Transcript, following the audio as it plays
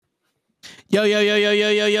Yo,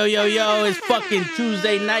 it's fucking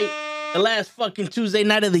Tuesday night. The last fucking Tuesday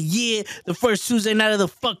night of the year. The first Tuesday night of the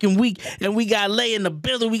fucking week. And we got Lay in the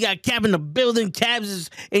building. We got Cap in the building. Cabs is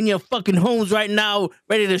in your fucking homes right now,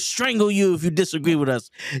 ready to strangle you if you disagree with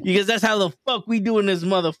us. Because that's how the fuck we doing this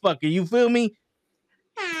motherfucker. You feel me?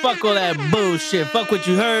 Fuck all that bullshit. Fuck what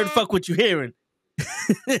you heard. Fuck what you hearing.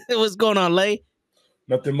 What's going on, Lay?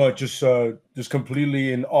 Nothing much. Just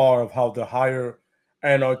completely in awe of how the higher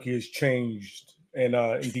anarchy has changed in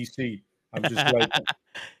DC. I'm just like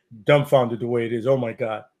dumbfounded the way it is. Oh my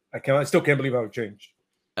god, I still can't believe how it changed.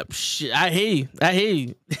 Shit, I hear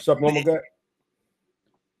you. What's up, normal guy?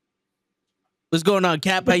 What's going on,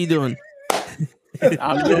 Cap? How you doing?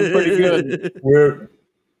 I'm doing pretty good. We're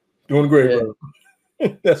doing great, bro.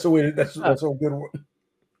 That's the way. That's a good one.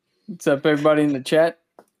 What's up, everybody in the chat?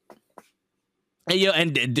 Hey, yo,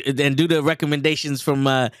 and do the recommendations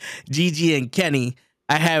from Gigi and Kenny.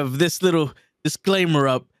 I have this little disclaimer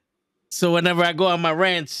up. So whenever I go on my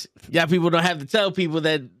rants, y'all people don't have to tell people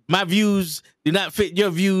that my views do not fit your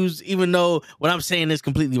views, even though what I'm saying is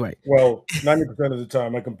completely right. Well, 90% of the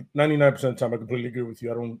time, 99% of the time, I completely agree with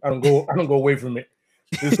you. I don't go away from it.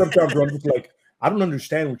 There's sometimes where I'm just like, I don't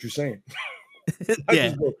understand what you're saying.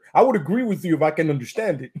 I would agree with you if I can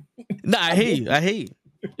understand it. No, I hear you.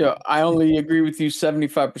 Yo, I only agree with you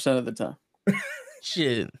 75% of the time.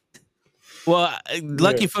 Shit. Well,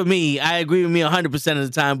 lucky for me, I agree with me 100% of the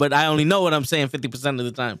time, but I only know what I'm saying 50% of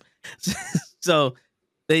the time. So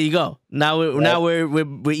there you go. Now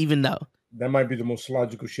we're even now. That might be the most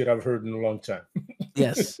logical shit I've heard in a long time.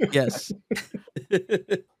 Yes.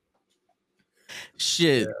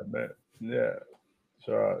 Shit. Yeah, man. Yeah.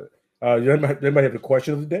 So, anybody have a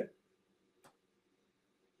question of the day?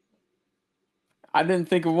 I didn't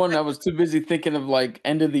think of one. I was too busy thinking of like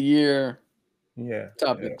end of the year. Yeah.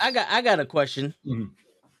 Topic. Yeah. I got a question. Mm-hmm.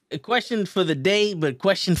 A question for the day, but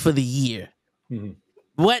question for the year. Mm-hmm.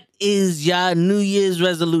 What is y'all New Year's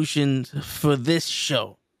resolutions for this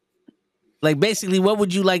show? Like, basically, what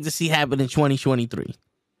would you like to see happen in 2023?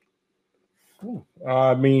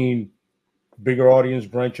 I mean, bigger audience,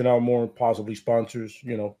 branching out more, possibly sponsors,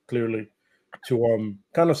 clearly to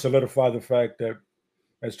kind of solidify the fact that,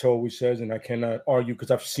 as Toe always says, and I cannot argue because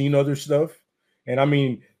I've seen other stuff, and I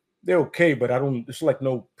mean, they're okay, but it's like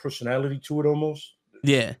no personality to it almost.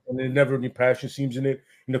 Yeah. And there's never any passion seems in it.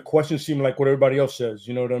 And the questions seem like what everybody else says.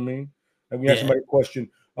 You know what I mean? Like when you ask somebody a question,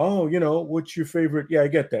 what's your favorite? Yeah, I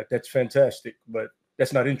get that. That's fantastic, but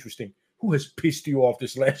that's not interesting. Who has pissed you off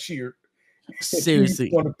this last year? Seriously.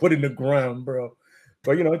 You want to put in the ground, bro.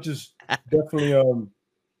 But, just definitely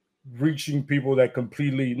reaching people that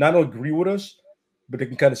completely not agree with us, but they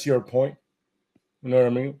can kind of see our point. You know what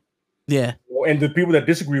I mean? Yeah. And the people that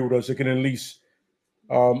disagree with us, they can at least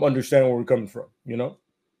understand where we're coming from,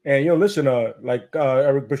 And, listen, like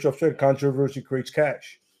Eric Bischoff said, controversy creates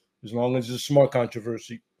cash. As long as it's a smart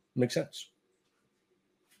controversy, makes sense.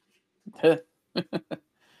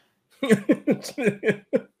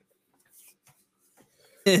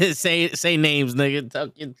 Say names, nigga.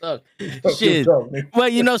 Talk your talk. Shit.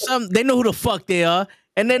 Well, something. They know who the fuck they are,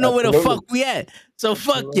 and they know where the fuck we at. So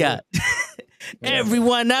fuck y'all.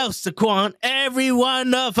 Everyone else, Saquon.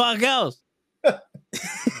 Everyone the fuck else.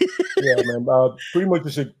 Yeah, man. Pretty much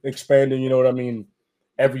just expanding. You know what I mean?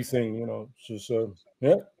 Everything. Just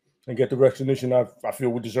and get the recognition I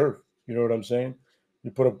feel we deserve. You know what I'm saying?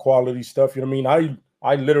 You put up quality stuff. You know what I mean?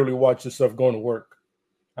 I literally watch this stuff going to work.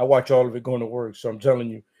 I watch all of it going to work. So I'm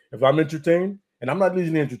telling you, if I'm entertained, and I'm not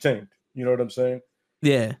easily entertained, you know what I'm saying?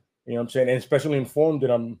 Yeah. You know what I'm saying? And especially informed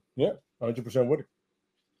that I'm 100% with it.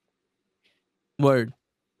 Word.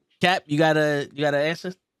 Cap, you got a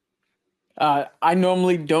answer? I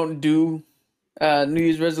normally don't do New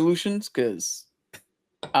Year's resolutions because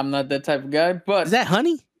I'm not that type of guy. But is that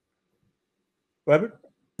honey? What?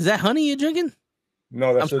 Is that honey you're drinking?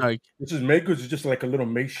 No, that's this is Maker's. It's just like a little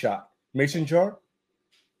mason jar.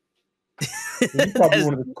 It's probably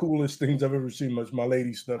one of the coolest things I've ever seen. My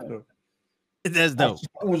lady stuff though. That's dope.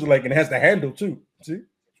 It was like, and it has the handle too. See,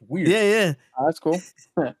 it's weird. Yeah. Oh, that's cool.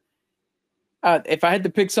 If I had to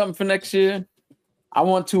pick something for next year, I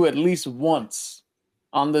want to at least once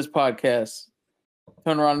on this podcast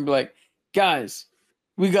turn around and be like, guys,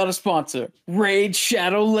 we got a sponsor, Raid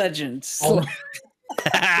Shadow Legends. Oh.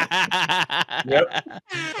 Yep.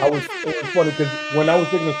 It was funny because when I was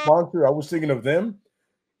thinking of sponsor, I was thinking of them.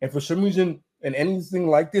 And for some reason, in anything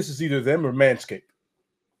like this, it's either them or Manscaped.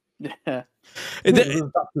 Yeah.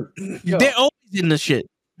 They're always in the shit.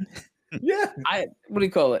 Yeah. What do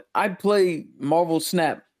you call it? I play Marvel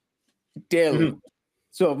Snap daily. Mm-hmm.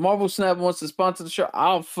 So if Marvel Snap wants to sponsor the show,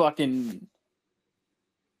 I'll fucking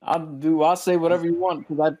I'll say whatever you want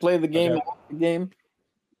because I play the game. The game.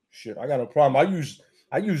 Shit, I got no problem.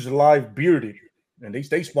 I use Live Bearded, and they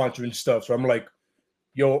sponsoring stuff. So I'm like,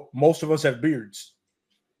 yo, most of us have beards.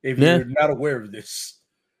 If you're not aware of this,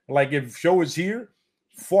 like if Show is here,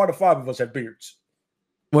 4 out of 5 of us have beards.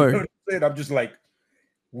 Word. You know what I'm saying? I'm just like,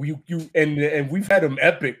 and we've had them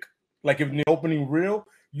epic. Like in the opening reel,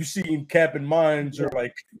 you see Cap and Mines are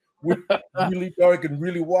like really dark and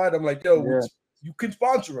really wide. I'm like, yo, you can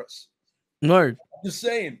sponsor us. Word. I'm just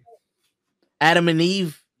saying. Adam and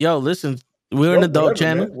Eve. Yo, listen, we're an adult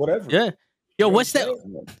channel. Man, whatever. Yeah. Yo, what's that?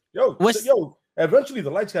 Yo, eventually the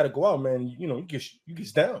lights got to go out, man. You know, you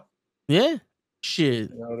get down. Yeah. Shit.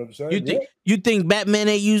 You know what I'm saying? You think Batman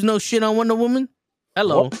ain't use no shit on Wonder Woman?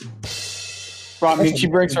 Hello. Bro, I mean, she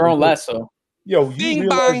brings her own lasso. Yo, you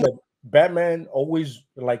realize that Batman always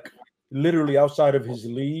like literally outside of his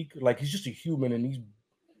league, like he's just a human, and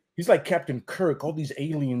he's like Captain Kirk. All these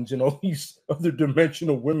aliens and all these other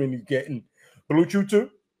dimensional women he's getting. Blue Chew too.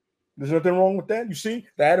 There's nothing wrong with that. You see,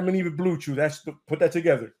 the Adam and Eve Blue Chew. Put that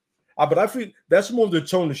together. But I feel that's more of the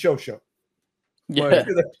tone the show. Yeah,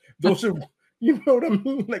 those are, you know what I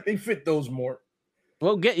mean. Like they fit those more.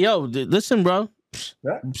 Well, listen, bro.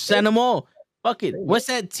 Send them all. Fuck it. What's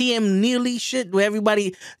that TM Neely shit where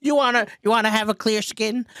everybody you wanna have a clear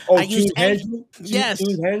skin? Oh, I use yes.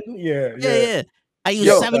 Yeah. I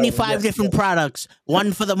use 75 different products.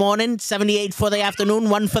 1 for the morning, 78 for the afternoon,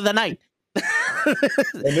 1 for the night.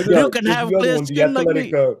 You can have clear skin like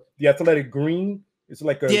me. The athletic green. It's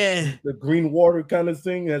like the green water kind of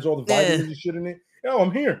thing. It has all the vitamins and shit in it. Yo,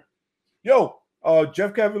 I'm here. Yo,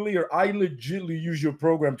 Jeff Cavalier, I legitimately use your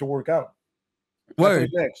program to work out. Word.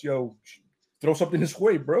 Next, yo, throw something this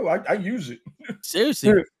way, bro. I use it.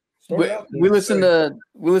 Seriously. We listen to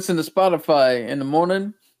Spotify in the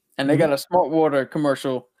morning, and they got a smart water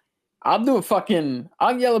commercial. I'll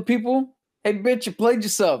yell at people. Hey, bitch, you played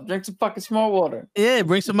yourself. Drink some fucking smart water. Yeah,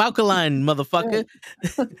 bring some alkaline, motherfucker.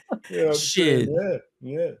 Yeah, shit.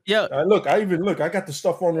 Yeah. I got the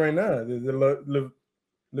stuff on right now. The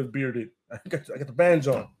Live Bearded. I got the bands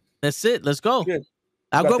on. That's it. Let's go. Yeah.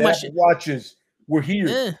 I'll go my shit. Watches. We're here.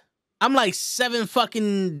 Yeah. I'm like 7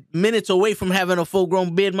 fucking minutes away from having a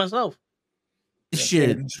full-grown beard myself. Shit.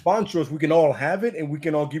 If you sponsor us, we can all have it, and we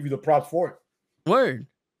can all give you the props for it. Word.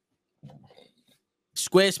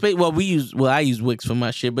 Squarespace. Well, I use Wix for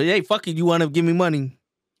my shit, but hey, fuck it. You want to give me money?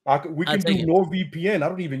 We can do NordVPN. I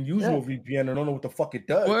don't even use NordVPN. I don't know what the fuck it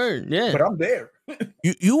does. Word, yeah. But I'm there.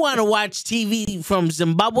 You want to watch TV from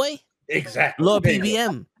Zimbabwe? Exactly. Lord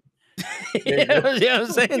PBM. You know what I'm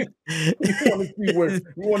saying? You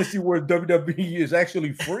want to see where WWE is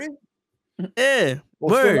actually free? Yeah.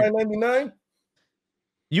 Well, still $9.99?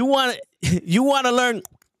 You want to learn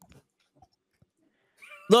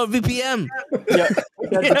Lord VPN. Yeah.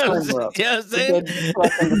 You know what I'm saying?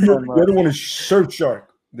 The other one is Surfshark.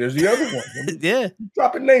 There's the other one. Yeah.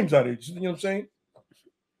 Dropping names out here. You know what I'm saying?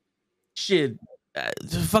 Shit.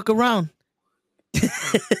 Fuck around.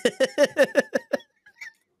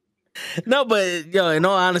 No, but yo, in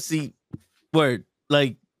all honesty, word,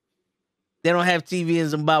 like they don't have TV in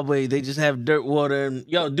Zimbabwe. They just have dirt water. And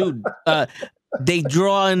yo, dude, they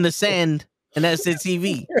draw in the sand, and that's their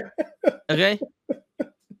TV. Okay.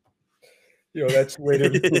 Yo, that's the way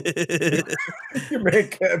to your man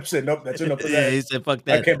Cap said, nope, that's enough of that. Yeah, he said, fuck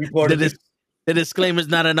that. I can't be part of this. The disclaimer's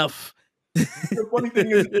not enough. The funny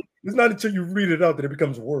thing is, it's not until you read it out that it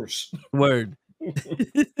becomes worse. Word.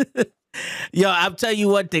 Yo, I'll tell you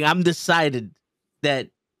one thing. I'm decided that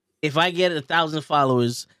if I get 1,000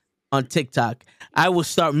 followers on TikTok, I will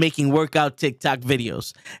start making workout TikTok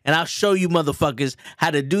videos. And I'll show you motherfuckers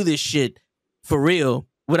how to do this shit for real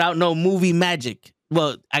without no movie magic.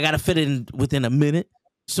 Well, I got to fit in within a minute.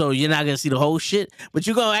 So you're not going to see the whole shit. But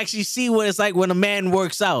you're going to actually see what it's like when a man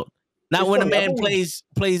works out. Not when a man plays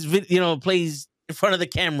in front of the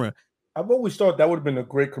camera. I've always thought that would have been a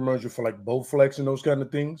great commercial for like Bowflex and those kind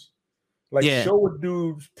of things. Like show a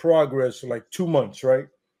dude's progress for like 2 months, right?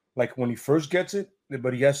 Like when he first gets it,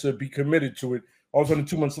 but he has to be committed to it. All of a sudden,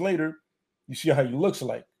 2 months later, you see how he looks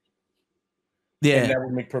like. Yeah, and that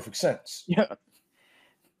would make perfect sense. Yeah.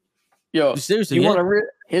 Yo, seriously, you want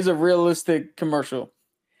here's a realistic commercial.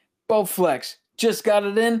 Bowflex just got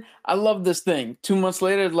it in. I love this thing. 2 months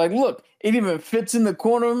later, like, look, it even fits in the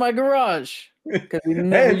corner of my garage because he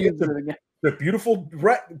never used it again. The beautiful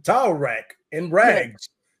towel rack and rags.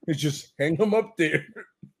 It's just hang them up there.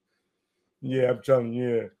 Yeah, I'm telling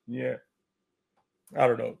you. Yeah. I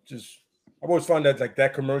don't know. I've always found that like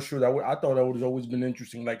that commercial. I thought that would have always been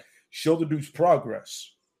interesting. Like show the dude's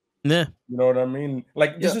progress. Yeah. You know what I mean?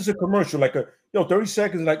 Like this is a commercial. Like 30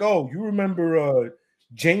 seconds. Like, oh, you remember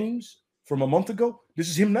James from a month ago. This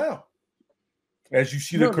is him now. As you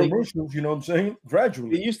see the commercials, you know what I'm saying?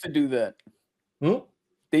 Gradually. They used to do that. Hmm?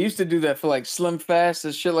 They used to do that for like Slim Fast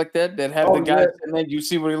and shit like that. That have the guy, and then you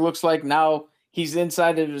see what he looks like now. He's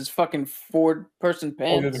inside of his fucking Ford-person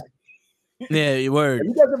pants. Yeah, word. Have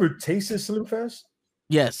you guys ever tasted Slim Fast?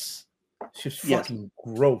 Yes. It's just fucking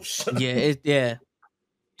gross. Yeah,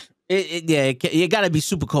 it gotta be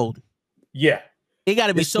super cold. Yeah. It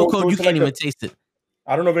gotta be so cold you can't even taste it.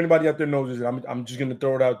 I don't know if anybody out there knows this. I'm just gonna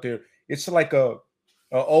throw it out there. It's like a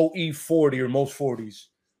OE 40 or most 40s.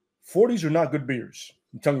 40s are not good beers.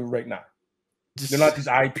 I'm telling you right now. They're not these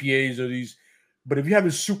IPAs or these, but if you have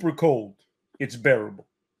it super cold, it's bearable.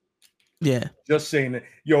 Yeah. Just saying that.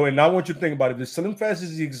 Yo, and I want you to think about it. If the Slim Fast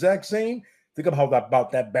is the exact same, think of how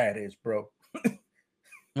about that bad is, bro.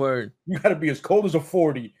 Word. You gotta be as cold as a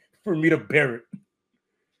 40 for me to bear it.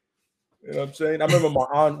 You know what I'm saying? I remember my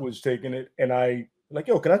aunt was taking it, and I like,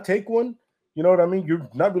 yo, can I take one? You know what I mean? You're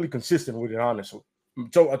not really consistent with it, honestly.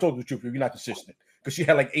 So I told the truth, you're not consistent. Because she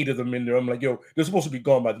had like 8 of them in there. I'm like, yo, they're supposed to be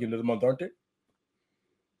gone by the end of the month, aren't they?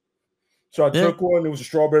 So I took one. It was a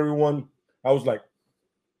strawberry one. I was like,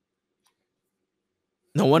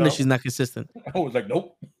 no wonder she's not consistent. I was like,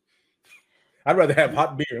 nope. I'd rather have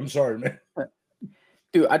hot beer. I'm sorry, man.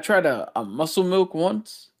 Dude, I tried a muscle milk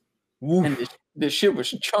once, and this shit was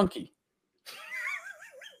chunky.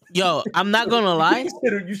 Yo, I'm not gonna lie.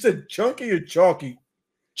 You said chunky or chalky?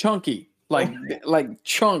 Chunky, like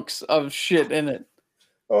chunks of shit in it.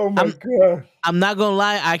 Oh my god! I'm not gonna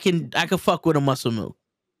lie. I can fuck with a muscle milk.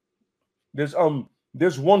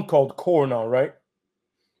 There's one called Core now, right?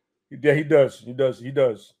 Yeah, he does.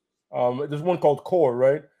 There's one called Core,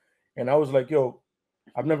 right? And I was like, yo,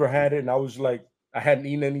 I've never had it, and I was like, I hadn't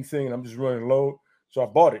eaten anything, and I'm just running low, so I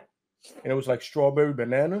bought it, and it was like strawberry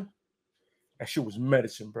banana. That shit was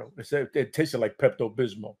medicine, bro. It tasted like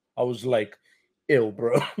Pepto-Bismol. I was like, ill,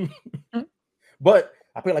 bro. But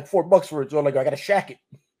I paid like $4 for it, so like I gotta shack it.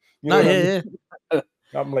 You know yeah.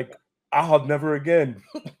 I'm like, I'll never again.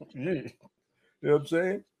 Yeah. You know what I'm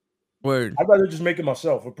saying? Word. I'd rather just make it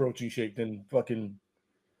myself a protein shake than fucking.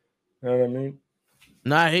 You know what I mean?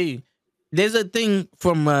 Nah, hey, there's a thing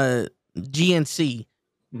from GNC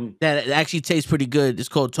that actually tastes pretty good. It's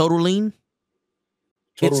called Total Lean.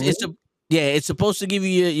 It's supposed to give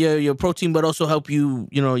you your protein, but also help you,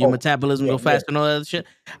 your metabolism go fast and all that shit.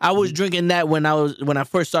 I was drinking that when I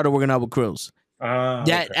first started working out with Krills.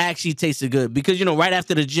 That actually tasted good because right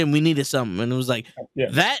after the gym we needed something, and it was like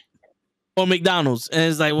that or McDonald's, and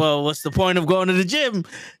it's like, well, what's the point of going to the gym?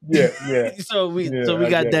 Yeah. so we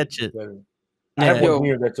got that shit. I have one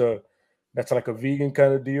here that's like a vegan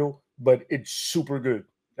kind of deal, but it's super good.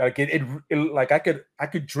 Like it like I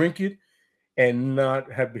could drink it and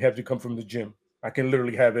not have to come from the gym. I can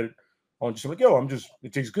literally have it on just like, yo,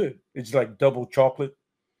 it tastes good. It's like double chocolate.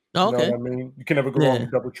 Oh, okay. You know what I mean? You can never go wrong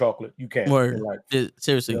with double chocolate. You can't.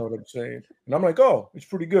 Seriously. You know what I'm saying? And I'm like, oh, it's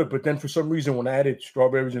pretty good. But then for some reason, when I added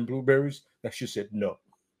strawberries and blueberries, that shit said no.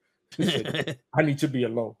 It said, I need to be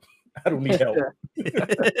alone. I don't need help.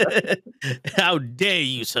 How dare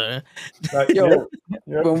you, sir?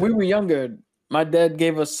 When we were younger, my dad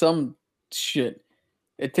gave us some shit.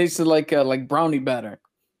 It tasted like brownie batter.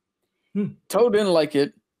 Toad didn't like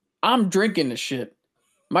it. I'm drinking the shit.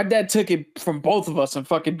 My dad took it from both of us and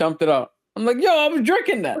fucking dumped it out. I'm like, yo, I was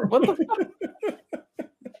drinking that. What the fuck?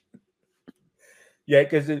 Yeah,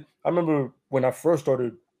 because I remember when I first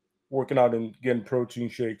started working out and getting protein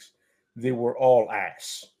shakes, they were all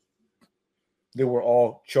ass. They were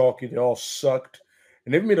all chalky. They all sucked.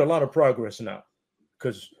 And they've made a lot of progress now.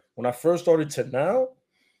 Because when I first started to now,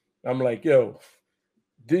 I'm like, yo,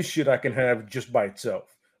 this shit I can have just by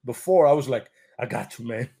itself. Before I was like, I got to,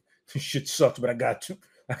 man. This shit sucks, but I got to.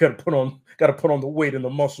 I gotta put on the weight and the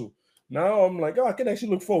muscle. Now I'm like, oh, I can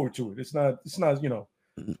actually look forward to it. It's not,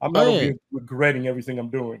 I'm not regretting everything I'm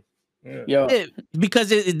doing. Yeah, because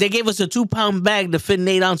they gave us a 2-pound bag to fit in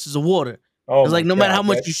 8 ounces of water. Oh, it's like no matter how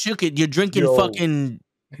much you shook it, you're drinking fucking.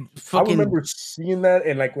 I remember seeing that,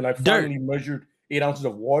 and like when I finally measured 8 ounces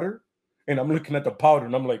of water, and I'm looking at the powder,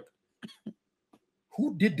 and I'm like,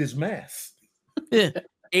 who did this math? Yeah,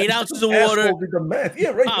 8 ounces of water. Did the math?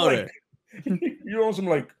 Yeah, right. Powder. Some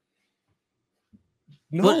like.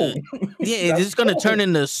 No. But, is this gonna turn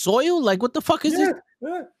into soil? Like, what the fuck is this?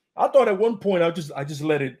 Yeah. I thought at one point I just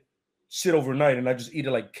let it sit overnight and I just eat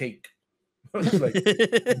it like cake. I was like,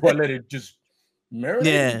 but let it just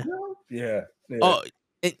marinate. Yeah. Oh,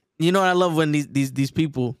 what I love when these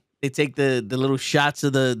people they take the little shots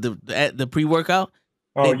of the pre-workout.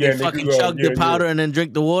 Oh, they fucking chug the powder and then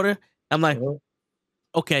drink the water. I'm like,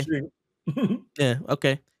 okay, yeah,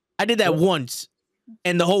 okay. I did that once.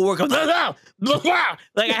 and the whole workout,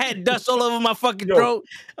 like I had dust all over my fucking throat.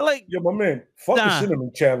 Like, yo, my man, fuck the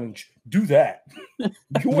cinnamon challenge. Do that. You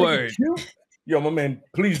want to get cute? Yo, my man,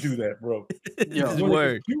 please do that, bro. Yo, you want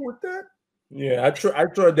to get cute with that? Yeah, I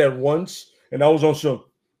tried that once, and I was on some.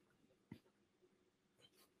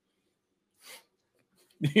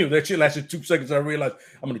 You know, that shit lasted 2 seconds. I realized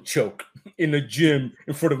I'm gonna choke in the gym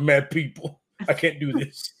in front of mad people. I can't do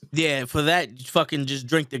this. Yeah, for that, fucking just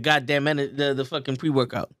drink the goddamn the fucking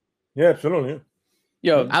pre-workout. Yeah, absolutely.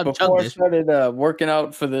 Yo, before I started working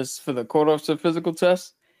out for the court officer physical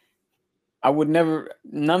test, I would never,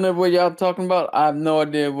 none of what y'all talking about, I have no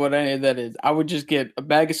idea what any of that is. I would just get a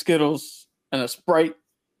bag of Skittles and a Sprite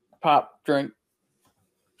pop drink.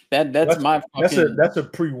 That's my fucking... That's a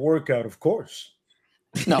pre-workout, of course.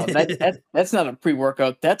 No, that's not a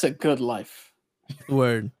pre-workout. That's a good life.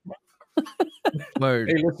 Word. Word.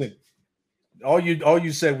 Hey, listen. All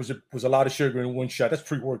you said was a lot of sugar in one shot. That's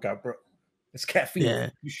pre-workout, bro. It's caffeine. Yeah.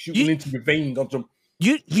 You're shooting into your veins on some.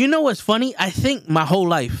 You know what's funny? I think my whole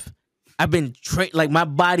life I've been my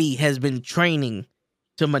body has been training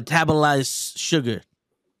to metabolize sugar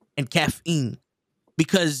and caffeine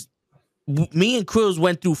because me and Krills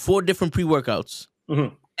went through 4 different pre-workouts.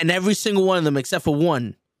 Mm-hmm. And every single one of them, except for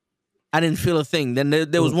one, I didn't feel a thing. Then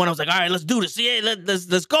there was one I was like, all right, let's do this. Yeah,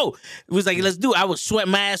 let's go. It was like, let's do it. I was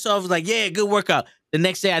sweating my ass off. I was like, yeah, good workout. The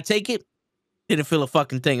next day I take it, didn't feel a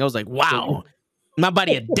fucking thing. I was like, wow. My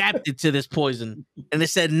body adapted to this poison. And it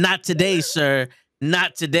said, not today, sir.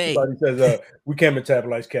 Not today. Somebody says, we can't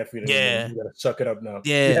metabolize caffeine anymore. Yeah. You gotta suck it up now.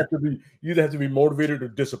 Yeah. You either have to be motivated or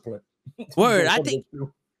disciplined. Word. I think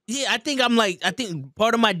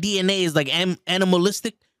part of my DNA is like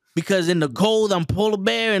animalistic. Because in the cold, I'm polar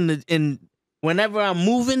bear, and whenever I'm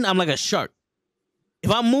moving, I'm like a shark.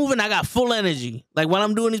 If I'm moving, I got full energy. Like when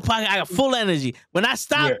I'm doing these podcasts, I got full energy. When I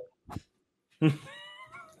stop,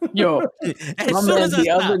 yo,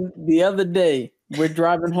 the other day, we're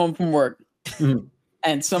driving home from work,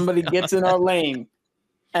 and somebody gets in our lane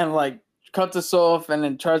and like cuts us off, and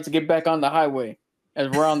then tries to get back on the highway as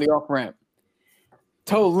we're on the off ramp.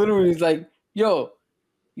 Toe literally is like, "Yo,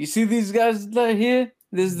 you see these guys right here?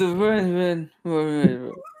 This is the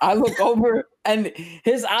I look over and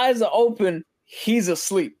his eyes are open. He's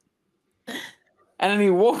asleep. And then he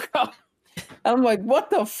woke up. And I'm like, what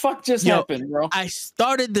the fuck just happened, bro? I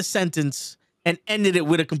started the sentence and ended it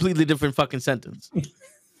with a completely different fucking sentence.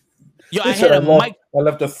 Yo, I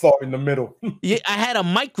left a thought in the middle. Yeah, I had a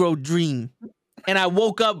micro dream. And I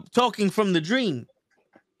woke up talking from the dream.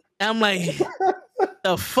 And I'm like,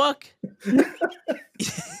 the fuck?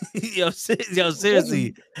 yo,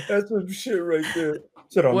 seriously. That's some shit right there.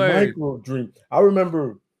 It's a micro dream. I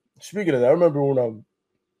remember, speaking of that, I remember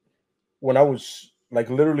when I was like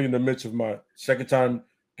literally in the midst of my second time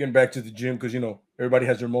getting back to the gym, because, you know, everybody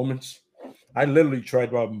has their moments. I literally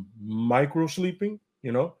tried micro sleeping,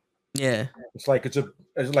 you know? Yeah. It's like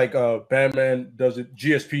Batman does it,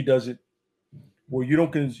 GSP does it, where you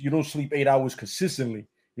don't sleep 8 hours consistently.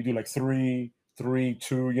 You do like 3,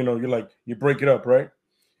 2, you know, you break it up, right?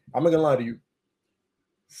 I'm not gonna lie to you.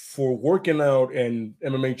 For working out and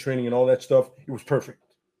MMA training and all that stuff, it was perfect.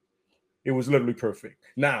 It was literally perfect.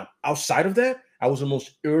 Now, outside of that, I was the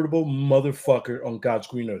most irritable motherfucker on God's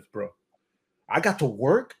green earth, bro. I got to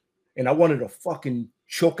work and I wanted to fucking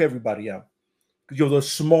choke everybody out. Because you're the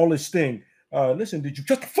smallest thing. Listen, did you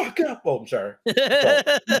shut the fuck up? Oh, I'm sorry. I'm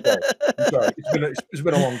sorry. It's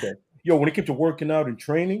been a long day. Yo, when it came to working out and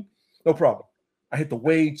training, no problem. I hit the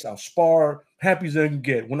weights, I'll spar, happy as I can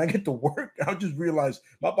get. When I get to work, I'll just realize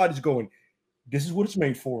my body's going, this is what it's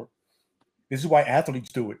made for. This is why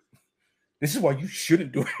athletes do it. This is why you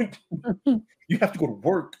shouldn't do it. You have to go to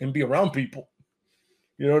work and be around people.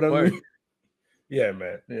 You know what I mean? Yeah,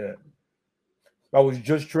 man. Yeah. If I was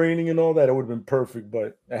just training and all that, it would have been perfect,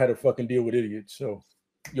 but I had to fucking deal with idiots. So,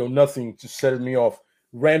 nothing just set me off.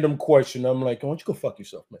 Random question. I'm like, why don't you go fuck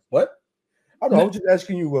yourself, man? What? I don't know. I was just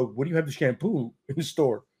asking you, what do you have the shampoo in the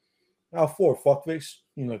store? How for, fuckface?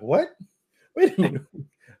 You're like, what? Wait a minute.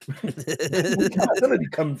 Where's my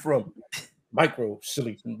coming from? Micro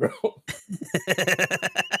sleeping, bro.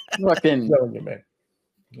 Fucking telling you, man.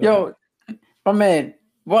 Yo, my man,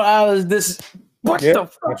 what hour is this? What the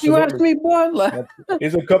fuck absolutely. You asked me, boy? Like...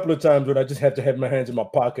 There's a couple of times when I just have to have my hands in my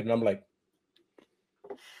pocket and I'm like,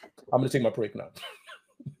 I'm gonna take my break now.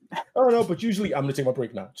 I don't know, but usually I'm gonna take my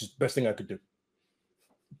break now. Just the best thing I could do.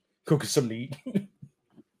 Cook something to eat.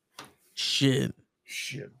 Shit,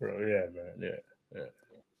 bro. Yeah, man. Yeah.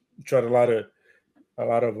 Tried a lot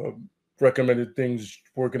of recommended things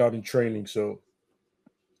working out and training. So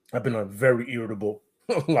I've been very irritable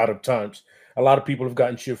a lot of times. A lot of people have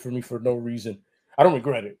gotten shit for me for no reason. I don't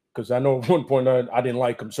regret it because I know at one point I didn't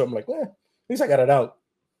like him, so I'm like, at least I got it out.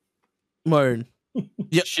 Word.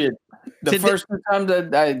 Yep. Shit. The first time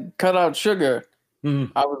that I cut out sugar,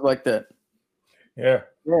 I was like that. Yeah.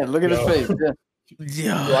 Yeah, look at his face.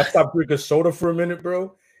 Yeah. Yo, I stopped drinking soda for a minute,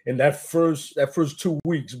 bro. And that first 2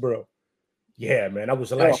 weeks, bro. Yeah, man, I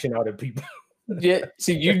was lashing out at people. Yeah,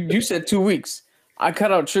 see, you said 2 weeks. I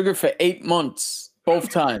cut out sugar for 8 months,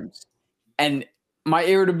 both times. And my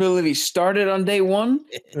irritability started on day 1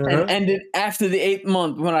 and ended after the 8th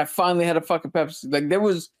month when I finally had a fucking Pepsi. Like, there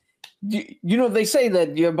was, you know, they say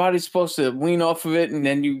that your body's supposed to wean off of it and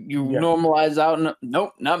then you normalize out. And,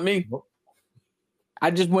 nope, not me. Nope.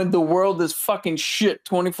 I just went, the world is fucking shit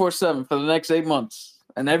 24/7 for the next 8 months.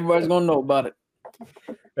 And everybody's going to know about it.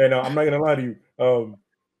 And I'm not going to lie to you.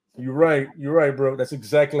 You're right, bro. That's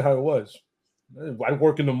exactly how it was. I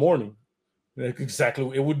work in the morning.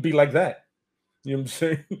 Exactly. It would be like that. You know what I'm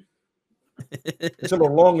saying? It's a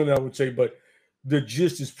little longer than I would say, but the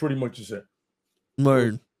gist is pretty much the same.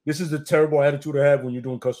 Word. This is the terrible attitude I have when you're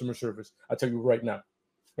doing customer service. I tell you right now.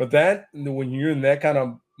 But that, when you're in that kind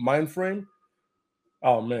of mind frame,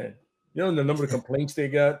 oh man, you know the number of complaints they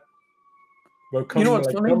got. But come, you know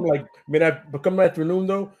what's funny? Come afternoon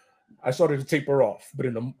though, I started to taper off. But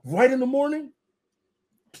right in the morning,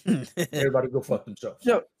 everybody go fuck themselves.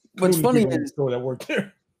 Yeah, what's funny is that worked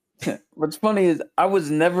there. What's funny is I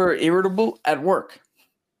was never irritable at work.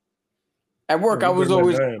 At work, I was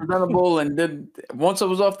always presentable, and once I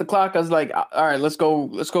was off the clock, I was like, "All right, let's go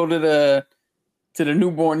to the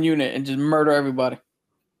newborn unit and just murder everybody."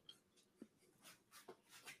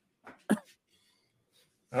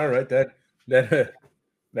 All right,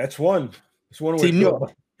 that's one. That's one way. See,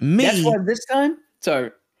 me. That's why this time.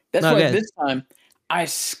 Sorry, that's why this time I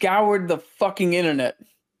scoured the fucking internet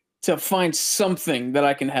to find something that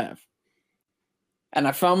I can have, and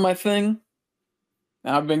I found my thing.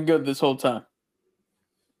 And I've been good this whole time.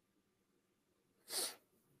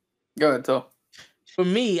 Go ahead, Toe. For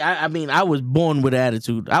me, I mean, I was born with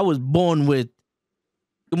attitude. I was born with,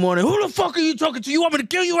 good morning. Who the fuck are you talking to? You want me to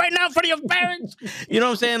kill you right now in front of your parents? You know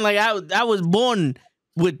what I'm saying? Like, I was born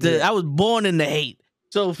with I was born in the hate.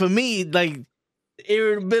 So for me, like,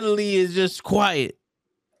 irritability is just quiet.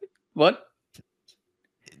 What?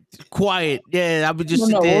 Quiet. Yeah, I would just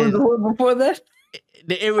sit there. What was the word before that?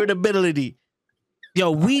 The irritability. Yo,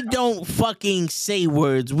 we don't fucking say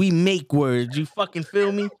words. We make words. You fucking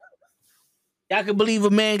feel me? Y'all can believe a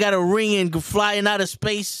man got a ring and go flying out of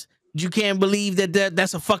space. You can't believe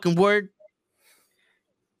that's a fucking word?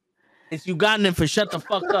 It's Ugandan for shut the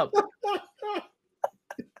fuck up.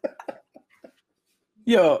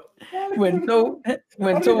 Yo, when Toe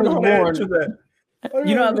was born,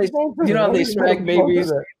 you know how they smack babies.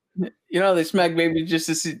 You know how they smack babies just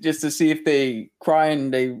to see if they cry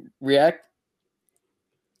and they react.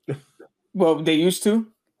 Well, they used to.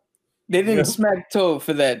 They didn't smack Toe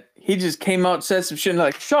for that. He just came out, said some shit, and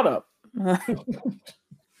like, shut up.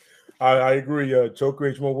 I agree. Toe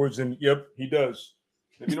creates more words than, yep, he does.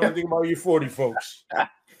 If you know anything about your 40 folks,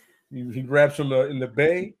 he raps them in the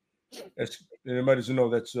Bay. Everybody doesn't know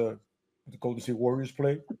that's the Golden State Warriors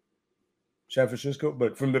play, San Francisco.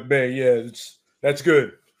 But from the Bay, yeah, that's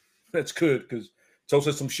good. That's good because Toe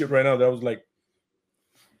said some shit right now that I was like,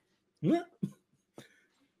 yeah.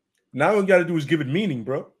 Now all you got to do is give it meaning,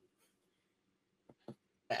 bro.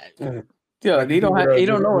 Yeah, he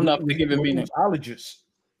don't know enough to give it meaning.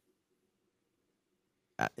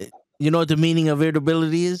 You know what the meaning of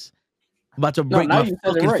irritability is? About to break my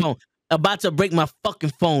fucking phone. About to break my fucking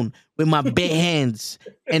phone with my bare hands.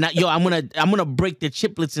 And I'm gonna break the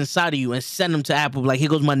chiplets inside of you and send them to Apple. Like, here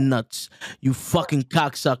goes my nuts, you fucking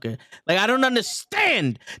cocksucker. Like, I don't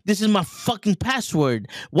understand. This is my fucking password.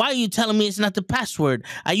 Why are you telling me it's not the password?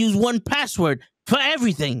 I use one password for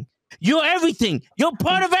everything. You're everything. You're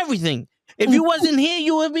part of everything. If you wasn't here,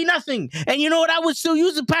 you would be nothing. And you know what I would still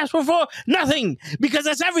use the password for? Nothing. Because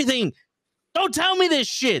that's everything. Don't tell me this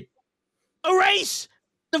shit. Erase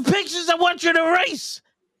the pictures I want you to erase.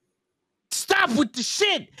 Stop with the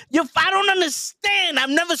shit. I don't understand. I've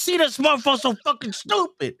never seen a smartphone so fucking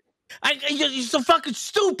stupid. You're so fucking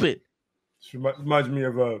stupid. It reminds me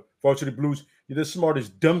of Varsity Blues. You're the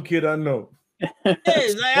smartest dumb kid I know.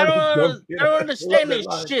 Yes, like, I don't understand this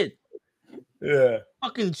shit. Yeah.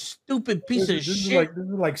 Fucking stupid piece of shit.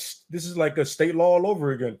 This is like a state law all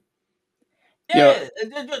over again. Yeah.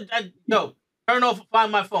 Yo, turn off,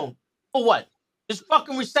 find my phone. For what? Just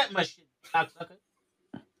fucking reset my shit, cocksucker.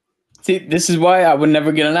 See, this is why I would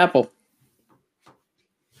never get an Apple.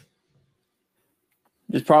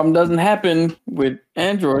 This problem doesn't happen with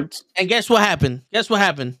Androids. And guess what happened?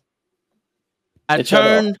 I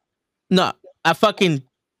turned. No, I fucking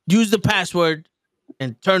used the password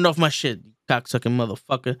and turned off my shit. You cocksucking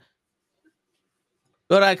motherfucker.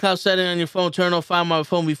 Go to iCloud setting on your phone. Turn off Find My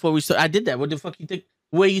Phone before we start. I did that. What the fuck you think?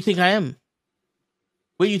 Where you think I am?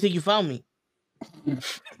 Where you think you found me?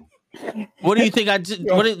 What do you think I did?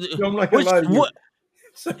 Yo, What? I'm not gonna lie to you. What?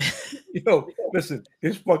 Yo, listen,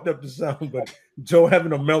 it's fucked up to sound, but Joe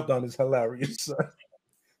having a meltdown is hilarious. Son.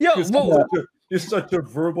 Yo, It's such a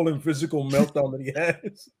verbal and physical meltdown that he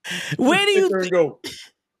has. Where do you go?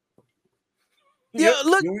 Yo, Yep,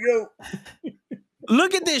 look. here we go.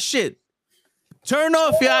 Look at this shit. Turn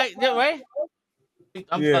off your right.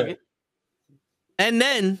 Unplug it, and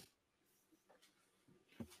then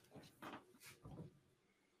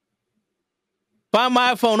Find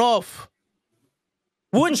My iPhone off.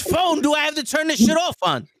 Which phone do I have to turn this shit off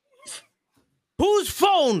on? Whose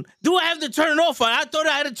phone do I have to turn it off on? I thought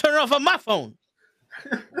I had to turn it off on my phone.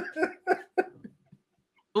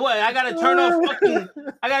 What? I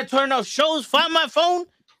gotta turn off shows. Find My Phone.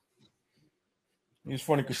 It's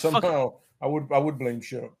funny because somehow I would blame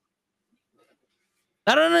Show.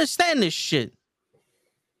 I don't understand this shit.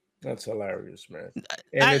 That's hilarious, man.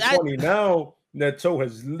 And it's funny now that Toe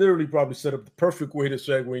has literally probably set up the perfect way to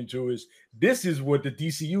segue into is this is what the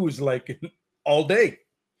DCU is like all day.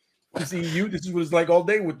 DCU, this is what it's like all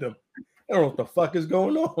day with them. I don't know what the fuck is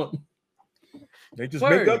going on. They just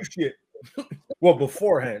make up shit. Well,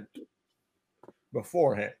 beforehand.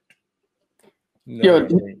 Yo,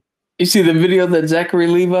 you see the video that Zachary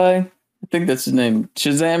Levi, I think that's his name,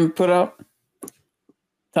 Shazam put out?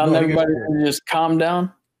 Telling everybody to just calm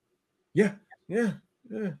down. Yeah.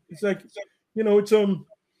 It's like, it's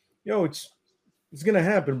gonna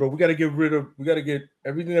happen, bro. We gotta get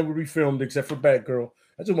everything that we refilmed except for Batgirl.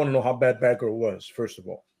 I just want to know how bad Batgirl was, first of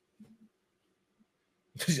all.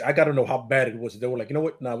 I gotta know how bad it was. They were like, you know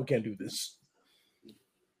what? Nah, we can't do this.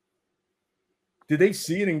 Did they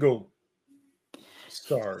see it and go,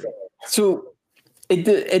 sorry? So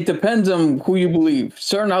it depends on who you believe.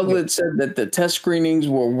 Certain outlets said that the test screenings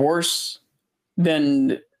were worse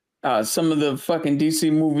than some of the fucking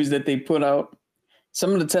DC movies that they put out.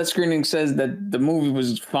 Some of the test screening says that the movie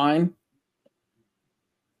was fine.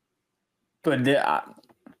 But I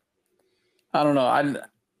don't know.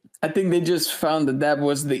 I think they just found that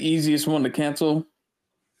was the easiest one to cancel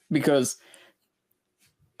because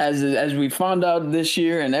as we found out this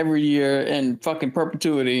year and every year in fucking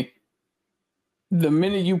perpetuity, the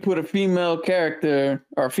minute you put a female character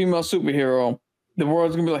or a female superhero, the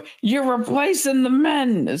world's gonna be like, you're replacing the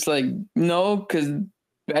men. It's like, no, because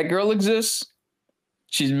Batgirl exists.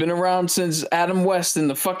 She's been around since Adam West in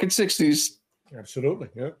the fucking 60s. Absolutely,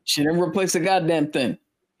 yeah. She didn't replace a goddamn thing.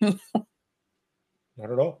 Not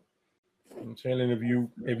at all. I'm saying, and if you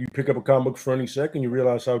pick up a comic book for any second, you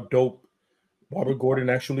realize how dope Barbara Gordon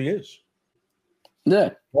actually is. Yeah.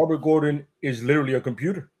 Barbara Gordon is literally a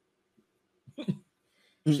computer.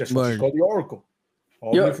 That's what she's called, the Oracle.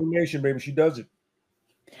 All the information, baby, she does it.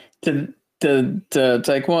 To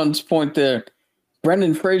Taekwon's point there,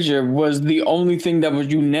 Brendan Fraser was the only thing that was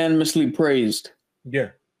unanimously praised.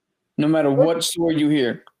 Yeah. No matter what story you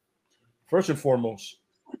hear. First and foremost,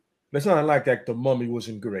 let's not like that the Mummy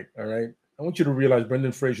wasn't great, all right? I want you to realize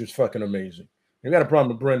Brendan Fraser's fucking amazing. You got a problem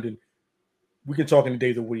with Brendan, we can talk any day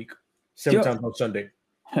of the week, 7 times on Sunday.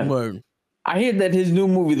 Word. I hear that his new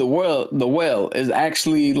movie, The Whale, is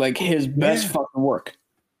actually like his best fucking work.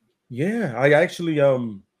 Yeah, I actually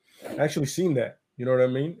seen that. You know what I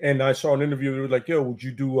mean? And I saw an interview. It was like, "Yo, would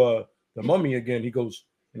you do the Mummy again?" He goes,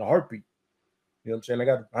 "In a heartbeat." You know what I'm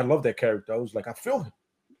saying? I love that character. I was like, I feel him.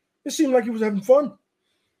 It seemed like he was having fun.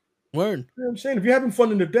 Word. You know what I'm saying? If you're having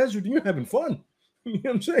fun in the desert, then you're having fun. You know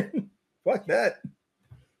what I'm saying? Fuck that.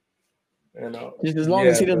 And, just as long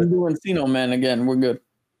as he doesn't do Encino Man again, we're good.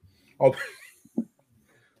 Oh,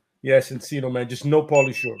 yes, Encino Man. Just no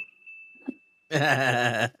Pauly Shore. No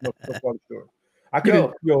Pauly Shore. I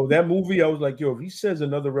couldn't, that movie, I was like, if he says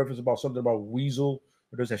another reference about something about Weasel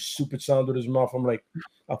or does that stupid sound with his mouth, I'm like,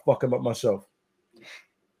 I'll fuck him up myself.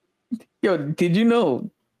 Yo, did you know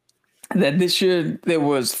that this year there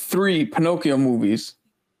was 3 Pinocchio movies?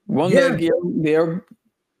 One that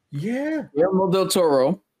Guillermo del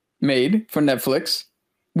Toro made for Netflix,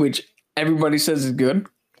 which everybody says is good.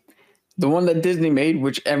 The one that Disney made,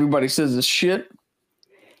 which everybody says is shit.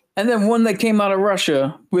 And then one that came out of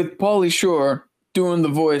Russia with Pauly Shore doing the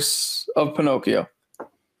voice of Pinocchio.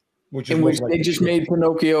 In which they just made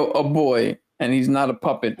Pinocchio a boy, and he's not a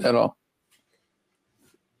puppet at all.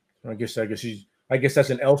 I guess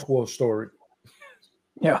that's an Elseworld story.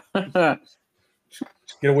 Yeah.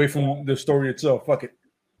 Get away from the story itself. Fuck it.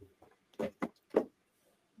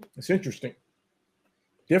 It's interesting.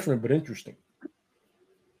 Different, but interesting.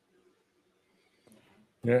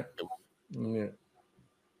 Yeah. Yeah.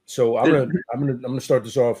 So I'm gonna start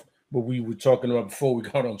this off what we were talking about before we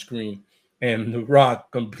got on screen, and The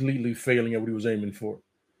Rock completely failing at what he was aiming for.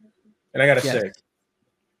 And I gotta Yes. say, I'm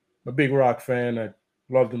a big Rock fan. I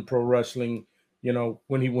loved him pro wrestling. You know,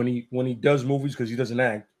 when he does movies, because he doesn't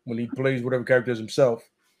act, when he plays whatever character as himself,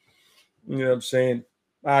 you know what I'm saying?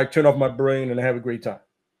 I turn off my brain and I have a great time.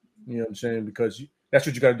 You know what I'm saying? Because that's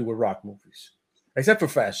what you got to do with Rock movies, except for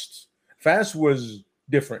Fast. Fast was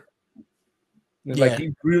different. It's like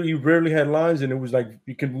he rarely had lines, and it was like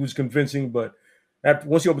it was convincing. But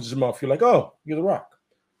once he opens his mouth, you're like, oh, you're The Rock,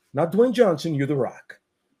 not Dwayne Johnson. You're The Rock.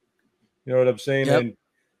 You know what I'm saying? Yep. And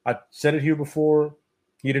I said it here before.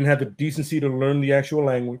 He didn't have the decency to learn the actual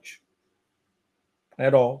language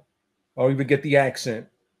at all, or even get the accent.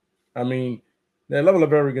 I mean, the level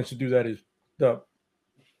of arrogance to do that is dumb.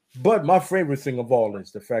 But my favorite thing of all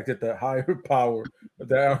is the fact that the higher power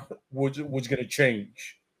that was going to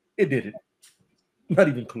change. It didn't. Not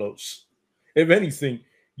even close. If anything,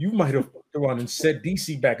 you might have gone and set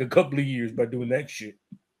DC back a couple of years by doing that shit.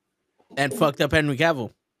 And fucked up Henry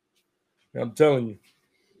Cavill. I'm telling you.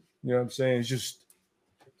 You know what I'm saying? It's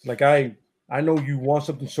like I know you want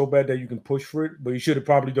something so bad that you can push for it, but you should have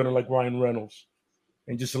probably done it like Ryan Reynolds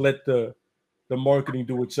and just let the marketing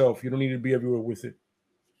do itself. You don't need to be everywhere with it.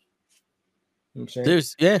 You know what I'm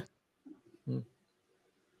saying?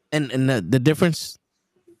 And the difference,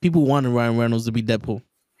 people wanted Ryan Reynolds to be Deadpool.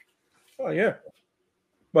 Oh yeah,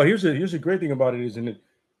 but here's a great thing about it is, and it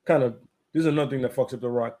kind of this is another thing that fucks up The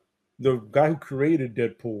Rock. The guy who created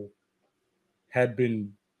Deadpool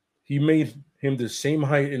he made him the same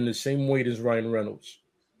height and the same weight as Ryan Reynolds,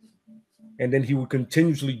 and then he would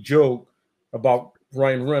continuously joke about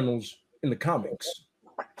Ryan Reynolds in the comics.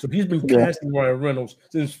 So he's been casting Ryan Reynolds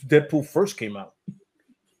since Deadpool first came out.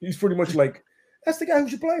 He's pretty much like, that's the guy who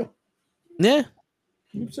should play him. Yeah. You know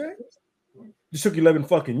what I'm saying? It took 11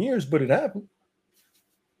 fucking years, but it happened.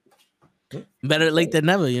 Better late than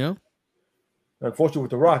never, you know? Unfortunately,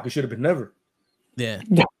 with The Rock, it should have been never. Yeah.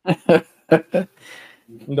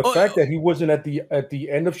 And the fact that he wasn't at the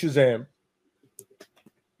end of Shazam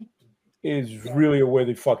is really where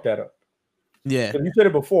they fucked that up. Yeah. You said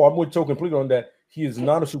it before. I'm with Toe completely on that. He is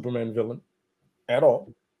not a Superman villain at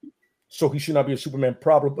all. So he should not be a Superman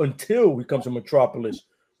problem until he comes to Metropolis.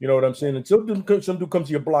 You know what I'm saying? Until some dude comes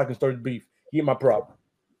to your block and starts beef, he ain't my problem.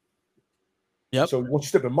 Yep. So once you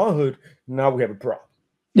step in my hood, now we have a problem.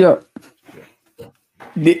 Yeah.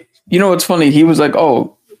 You know what's funny? He was like,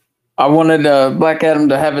 oh, I wanted Black Adam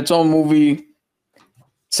to have its own movie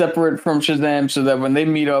separate from Shazam so that when they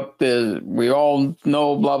meet up, we all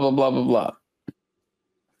know blah, blah, blah, blah, blah.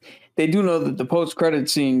 They do know that the post-credit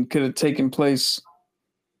scene could have taken place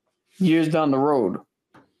years down the road.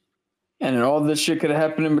 And then all this shit could have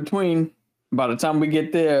happened in between. By the time we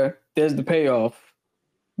get there, there's the payoff.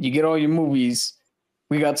 You get all your movies.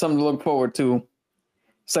 We got something to look forward to.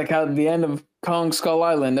 It's like how at the end of Kong Skull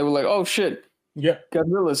Island, they were like, oh shit, yeah,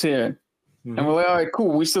 Godzilla's here. Mm-hmm. And we're like, all right,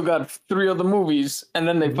 cool. We still got 3 other movies. And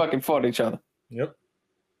then they fucking fought each other. Yep.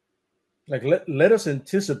 Like, let us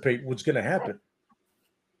anticipate what's going to happen.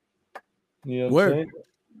 You know what I'm saying?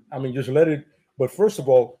 I mean, just let it. But first of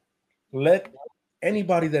all, let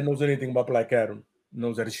anybody that knows anything about Black Adam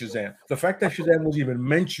knows that it's Shazam. The fact that Shazam was even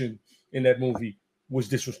mentioned in that movie was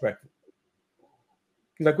disrespectful.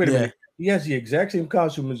 Like, wait a minute. He has the exact same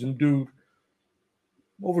costume as some dude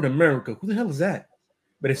over in America. Who the hell is that?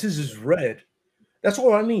 But it says it's red. That's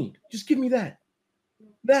all I need. Just give me that.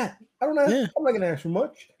 I don't know. Yeah. I'm not going to ask for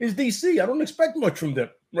much. It's DC. I don't expect much from them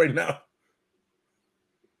right now.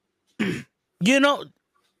 You know,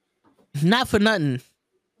 not for nothing,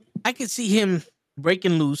 I could see him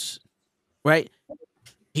breaking loose, right?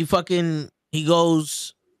 He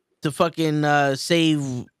goes to fucking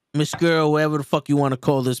save Miss Girl, whatever the fuck you want to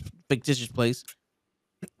call this fictitious place.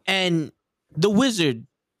 And the wizard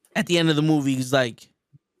at the end of the movie is like,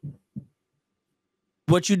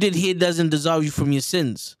 what you did here doesn't absolve you from your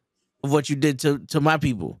sins of what you did to my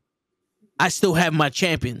people. I still have my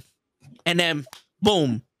champion. And then,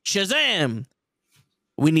 boom, Shazam.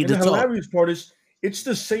 We need to talk. The hilarious part is, it's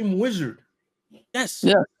the same wizard. Yes.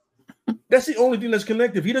 Yeah. That's the only thing that's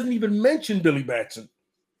connected. He doesn't even mention Billy Batson.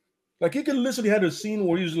 Like, he could literally had a scene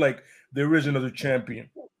where he's like, there is another champion.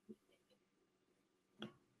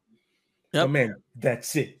 Yep. Oh, man,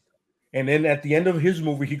 that's it. And then at the end of his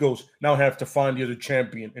movie, he goes, now I have to find the other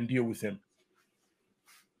champion and deal with him.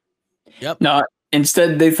 Yep. No,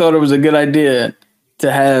 instead, they thought it was a good idea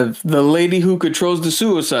to have the lady who controls the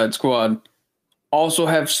Suicide Squad also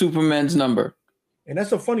have Superman's number. And that's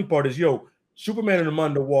the funny part is, Superman and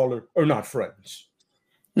Amanda Waller are not friends.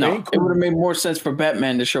 No, ain't it cool. would have made more sense for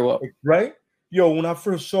Batman to show up. Right? Yo, when I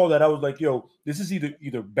first saw that, I was like, yo, this is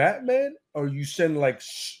either Batman or you send like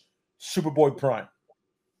Superboy Prime.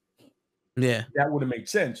 Yeah. That would have made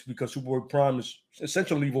sense because Superboy Prime is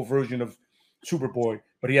essentially an evil version of Superboy,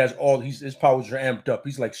 but he has his powers are amped up.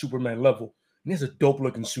 He's like Superman level. And he has a dope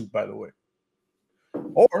looking suit, by the way.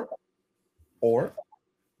 Or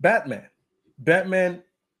Batman. Batman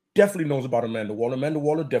definitely knows about Amanda Waller. Amanda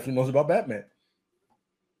Waller definitely knows about Batman.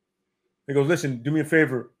 He goes, listen, do me a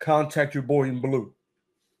favor, contact your boy in blue.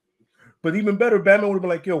 But even better, Batman would have been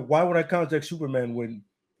like, yo, why would I contact Superman when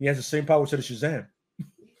he has the same powers as Shazam?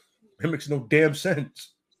 It makes no damn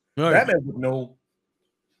sense. Right. Batman would know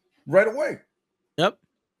right away. Yep.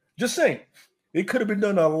 Just saying. It could have been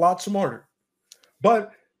done a lot smarter.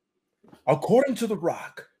 But according to The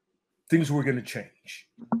Rock, things were going to change.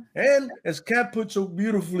 And as Cap put so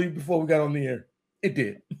beautifully before we got on the air, it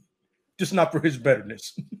did. Just not for his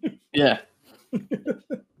betterness. Yeah.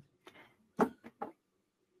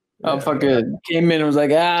 Fucking came in and was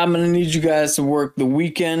like, I'm going to need you guys to work the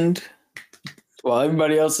weekend while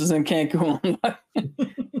everybody else is in Cancun.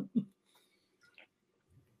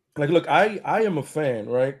 Like, look, I am a fan,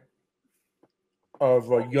 right,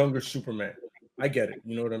 of a younger Superman. I get it.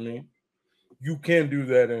 You know what I mean? You can do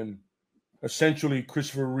that, and essentially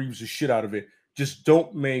Christopher Reeves the shit out of it. Just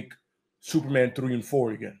don't make Superman 3 and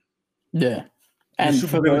 4 again. Yeah. And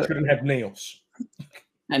Superman shouldn't have nails.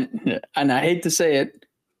 And I hate to say it,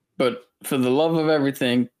 but for the love of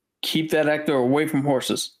everything, keep that actor away from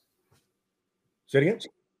horses. Say it again?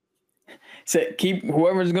 Say, keep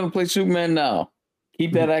whoever's going to play Superman now,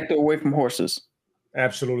 keep that actor away from horses.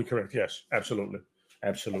 Absolutely correct. Yes, absolutely.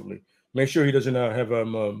 Absolutely. Make sure he doesn't have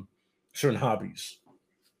certain hobbies.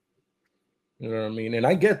 You know what I mean? And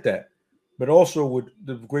I get that. But also, with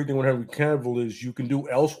the great thing with Henry Cavill is you can do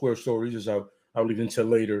elsewhere stories, as I'll leave until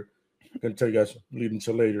later. I'm going to tell you guys, leave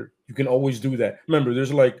until later. You can always do that. Remember,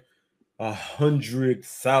 there's like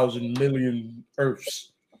 100,000 million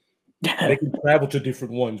Earths. They can travel to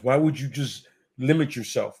different ones. Why would you just limit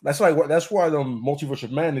yourself? That's why the Multiverse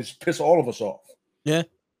of Madness pissed all of us off. Yeah.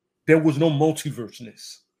 There was no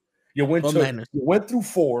multiverseness. You went through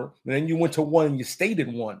 4, and then you went to 1, and you stayed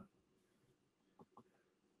in 1.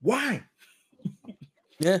 Why?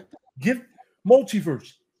 Yeah. Give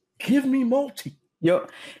multiverse. Give me multi. Yo,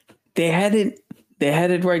 they had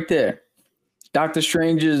it right there. Doctor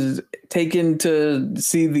Strange is taken to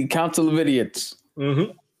see the Council of Idiots.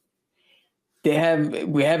 Mm-hmm.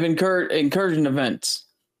 We have incursion events.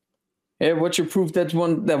 Hey, what's your proof that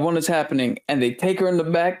one is happening? And they take her in the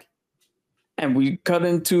back, and we cut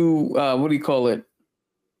into what do you call it?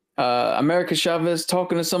 America Chavez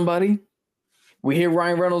talking to somebody. We hear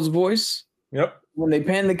Ryan Reynolds' voice. Yep. When they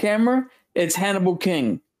pan the camera, it's Hannibal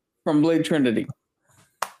King from Blade Trinity.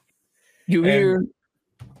 You hear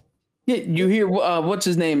what's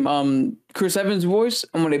his name? Chris Evans' voice,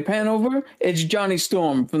 and when they pan over, it's Johnny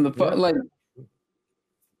Storm from the like.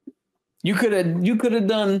 You could have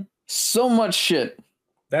done so much shit.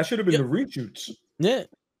 That should have been the reshoots. Yeah.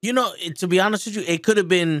 You know, to be honest with you, it could have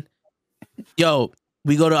been, yo,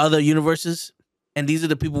 we go to other universes, and these are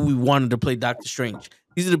the people we wanted to play Doctor Strange.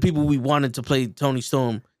 These are the people we wanted to play Tony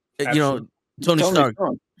Storm. Absolutely. Tony Stark.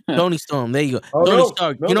 Storm. Tony Storm. There you go. Oh, Tony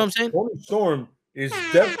Stark. You know what I'm saying? Tony Storm is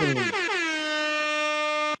definitely.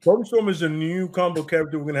 Tony Storm is a new combo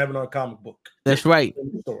character we're going to have in our comic book. That's right.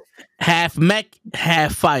 Half mech,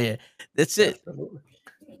 half fire. That's it. Absolutely.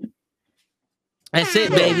 That's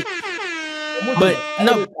it, baby. But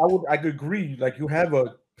I could agree. Like, you have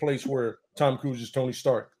a place where Tom Cruise is Tony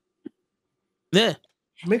Stark. Yeah.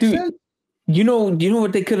 Makes sense. You know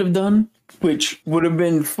what they could have done? Which would have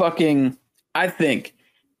been fucking, I think,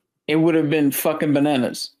 it would have been fucking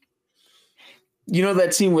bananas. You know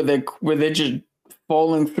that scene where they're just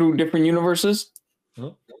falling through different universes?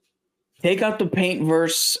 Huh? Take out the paint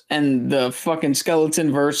verse and the fucking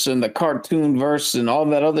skeleton verse and the cartoon verse and all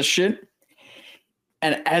that other shit.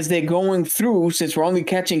 And as they're going through, since we're only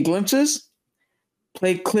catching glimpses,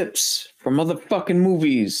 play clips from other fucking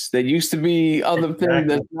movies that used to be other things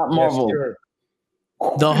that's not Marvel. Yes, sure.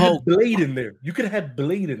 The whole Blade in there. You could have had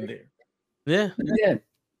Blade in there. Yeah. Yeah.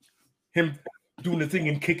 Him doing the thing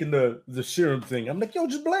and kicking the serum thing. I'm like, yo,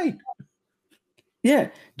 just Blade. Yeah.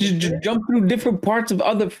 Just jump through different parts of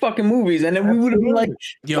other fucking movies, and then we would have been like,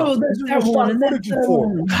 yo, that's that one, and that's that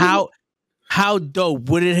one. How dope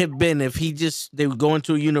would it have been if they would go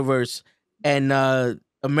into a universe and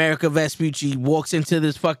America Vespucci walks into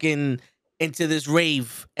this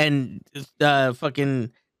rave and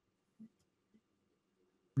fucking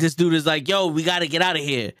this dude is like, yo, we got to get out of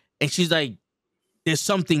here. And she's like, there's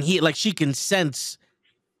something here. Like, she can sense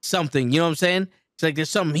something. You know what I'm saying? It's like there's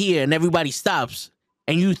something here, and everybody stops,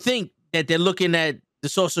 and you think that they're looking at the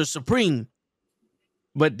Sorcerer Supreme,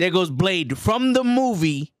 but there goes Blade from the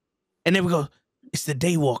movie, and then we go, it's the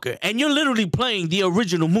Daywalker, and you're literally playing the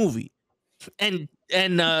original movie, and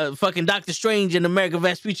fucking Doctor Strange and American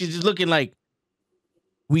Vast Speech is just looking like,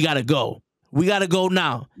 we gotta go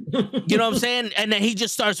now. You know what I'm saying? And then he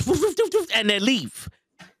just starts and they leave.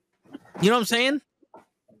 You know what I'm saying?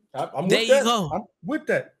 I'm there with you that. go. I'm with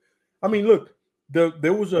that. I mean, look,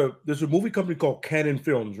 there's a movie company called Canon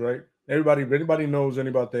Films, right? Anybody knows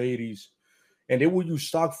anything about the 80s, and they will use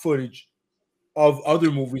stock footage of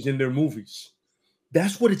other movies in their movies.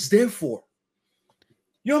 That's what it's there for.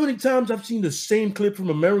 You know how many times I've seen the same clip from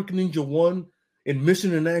American Ninja 1 and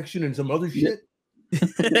Missing in Action and some other shit?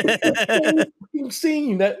 Same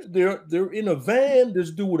scene that they're in a van, there's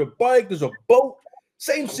a dude with a bike, there's a boat,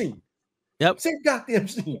 same scene. Yep. Same goddamn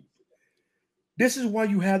scene. This is why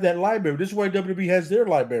you have that library. This is why WWE has their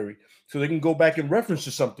library, so they can go back and reference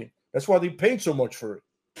to something. That's why they paid so much for it.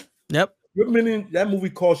 Yep. That movie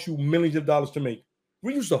cost you millions of dollars to make.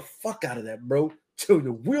 Reuse the fuck out of that, bro, till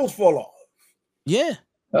your wheels fall off. Yeah.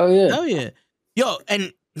 Oh yeah. Oh yeah. Yo,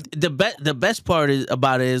 and the best part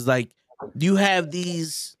about it is like you have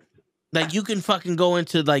these, like you can fucking go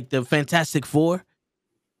into like the Fantastic Four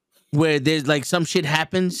where there's like some shit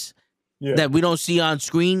happens that we don't see on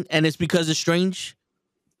screen, and it's because it's Strange.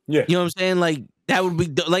 Yeah. You know what I'm saying? Like that would be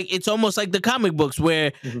like, it's almost like the comic books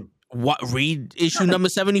where read issue number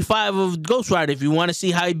 75 of Ghost Rider if you want to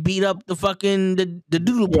see how he beat up the fucking the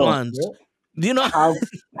doodle blondes. You know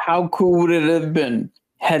how cool would it have been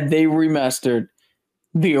had they remastered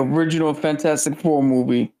the original Fantastic Four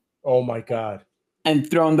movie? Oh my god! And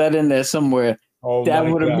thrown that in there somewhere. Oh, that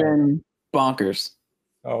would have been bonkers.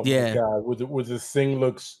 Oh my god! With the thing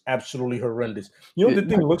looks absolutely horrendous. You know what the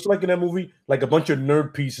thing looks like in that movie? Like a bunch of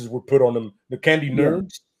nerd pieces were put on them. The candy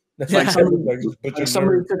nerds. That's like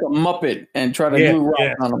somebody took a Muppet and tried to glue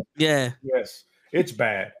rocks on them. Yeah. Yes, it's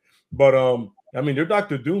bad. But I mean, their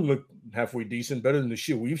Doctor Doom looked halfway decent, better than the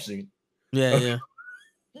shit we've seen. Yeah.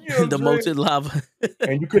 You know the molten lava.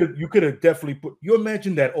 And you could have definitely put. You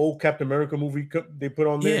imagine that old Captain America movie they put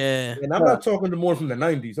on there? Yeah. And I'm not talking the more from the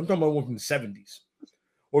 90s. I'm talking about one from the 70s.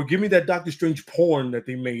 Or give me that Doctor Strange porn that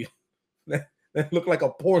they made. That looked like a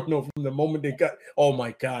porno from the moment they got. Oh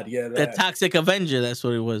my god, yeah. The Toxic Avenger, that's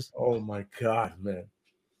what it was. Oh my god, man.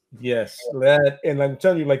 Yes. That, and I'm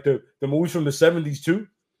telling you, like the movies from the 70s too.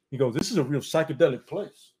 You go, this is a real psychedelic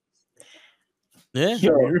place. Yeah.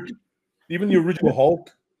 Even the original Hulk.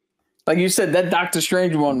 Like you said, that Doctor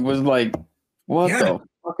Strange one was like, what the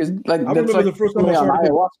fuck is like? I remember the first time I saw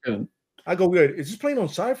it. I go, wait, is this playing on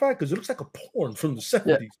sci-fi? Because it looks like a porn from the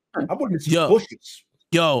 70s. I wouldn't see bushes.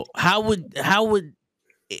 Yo, how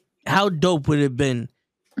dope would it have been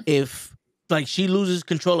if like she loses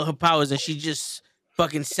control of her powers and she just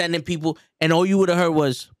fucking sending people, and all you would have heard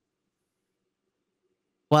was,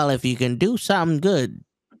 well, if you can do something good,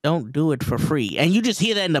 don't do it for free. And you just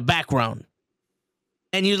hear that in the background.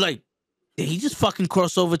 And you're like, did he just fucking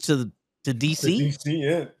cross over to DC? DC,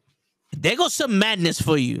 yeah. There goes some madness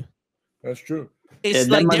for you. That's true. It's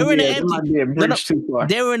like they're in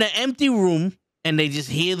they're in an empty room and they just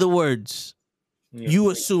hear the words. Yeah. You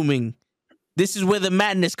assuming this is where the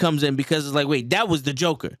madness comes in, because it's like, wait, that was the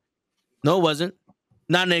Joker. No, it wasn't.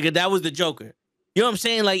 Nah, nigga, that was the Joker. You know what I'm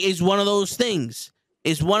saying? Like, it's one of those things.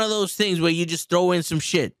 It's one of those things where you just throw in some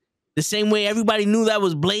shit. The same way everybody knew that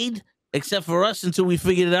was Blade, except for us until we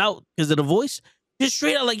figured it out because of the voice. Just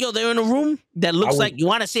straight out like, yo, they're in a room that looks like, you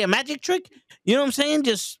want to see a magic trick? You know what I'm saying?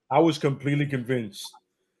 I was completely convinced.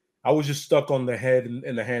 I was just stuck on the head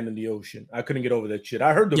and the hand in the ocean. I couldn't get over that shit.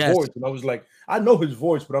 I heard the voice and I was like, I know his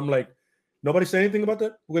voice, but I'm like, nobody say anything about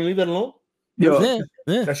that? We're going to leave that alone? Yeah.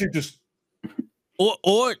 That shit just...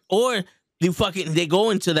 Or they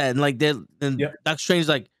go into that and like Doctor Strange's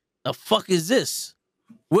like, the fuck is this?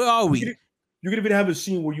 Where are we? You could even have a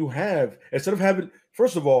scene where you have, instead of having,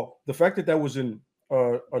 first of all, the fact that was in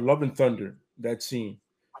Love and Thunder, that scene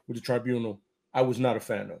with the tribunal, I was not a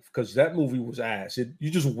fan of, because that movie was ass. You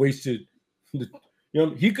just wasted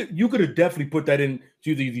you could have definitely put that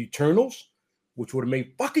into the Eternals, which would have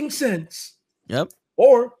made fucking sense. Yep.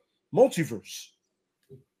 Or Multiverse.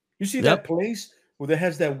 You see that place where there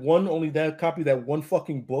has only that copy, that one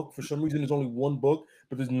fucking book. For some reason, there's only one book,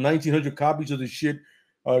 but there's 1,900 copies of the shit.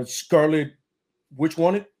 Scarlet, which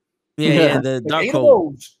one? Yeah, the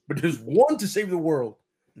Darkhold. But there's one to save the world.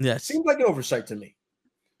 Yes. Seems like an oversight to me.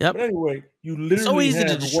 Yep. But anyway, you literally so easy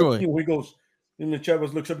to destroy. He goes, in the chat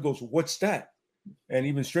looks up and goes, what's that? And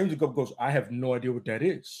even Strange goes, I have no idea what that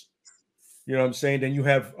is. You know what I'm saying? Then you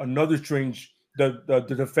have another Strange the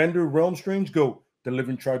defender Realm Strange go the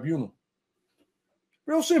Living Tribunal.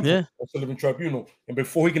 Real simple. Yeah. That's the Living Tribunal. And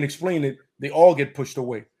before he can explain it, they all get pushed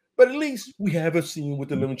away. But at least we have a scene with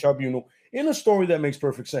the Living Tribunal in a story that makes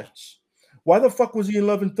perfect sense. Why the fuck was he in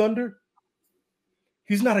Love and Thunder?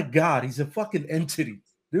 He's not a god. He's a fucking entity.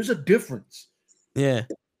 There's a difference. Yeah.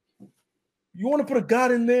 You want to put a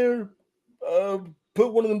god in there?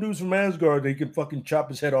 Put one of them dudes from Asgard. They can fucking chop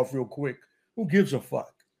his head off real quick. Who gives a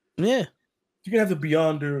fuck? Yeah. You can have the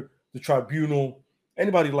Beyonder, the Tribunal,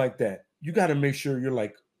 anybody like that. You got to make sure you're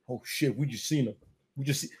like, oh shit, we just seen him. We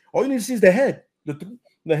just see. All you need to see is the head.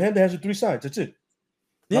 The head that has the three sides. That's it.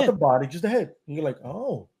 Not the body, just the head. And you're like,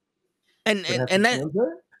 oh. And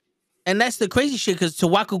that's the crazy shit because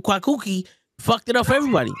Tawaku Kwakuki fucked it up for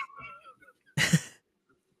everybody.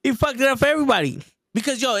 He fucked it up for everybody.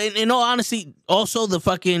 Because, yo, in all honesty, also the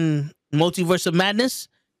fucking Multiverse of Madness,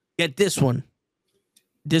 get this one.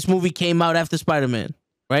 This movie came out after Spider-Man,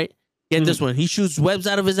 right? Get this one. He shoots webs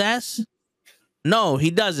out of his ass? No, he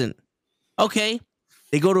doesn't. Okay.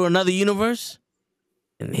 They go to another universe,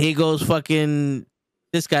 and here goes fucking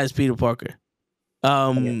this guy's Peter Parker.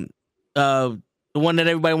 The one that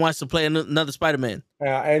everybody wants to play another Spider-Man.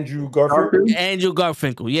 Andrew Garfield? Andrew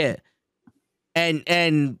Garfinkel, yeah.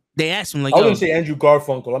 And they asked him, like, I was going to say Andrew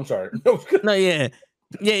Garfunkel. I'm sorry. No, yeah.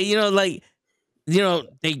 Yeah, you know, like, you know,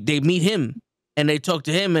 they meet him, and they talk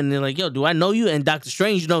to him, and they're like, yo, do I know you? And Doctor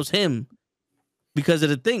Strange knows him because of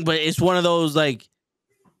the thing. But it's one of those, like,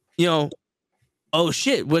 you know, oh,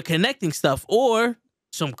 shit, we're connecting stuff. Or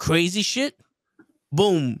some crazy shit.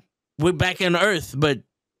 Boom. We're back on Earth, but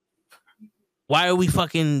why are we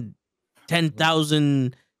fucking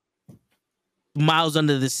 10,000 miles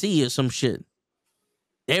under the sea or some shit?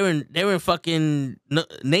 They're in fucking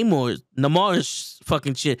Namor's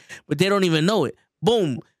fucking shit, but they don't even know it.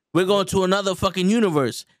 Boom. We're going to another fucking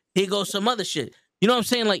universe. Here goes some other shit. You know what I'm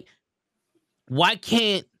saying? Like, why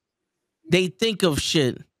can't they think of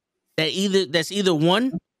shit that's either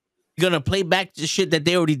one, gonna play back the shit that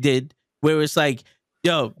they already did, where it's like,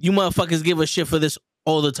 yo, you motherfuckers give a shit for this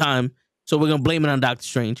all the time, so we're gonna blame it on Doctor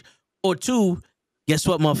Strange. Or two, guess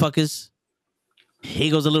what, motherfuckers?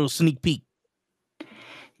 Here goes a little sneak peek.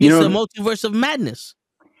 It's the Multiverse of Madness.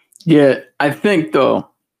 Yeah, I think, though,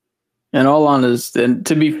 in all honesty, and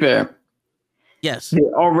to be fair, yes, they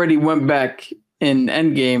already went back in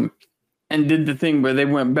Endgame and did the thing where they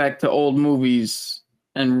went back to old movies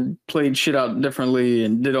and played shit out differently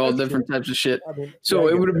and did all different types of shit. So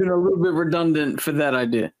it would have been a little bit redundant for that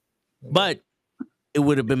idea. But it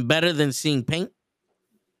would have been better than seeing paint.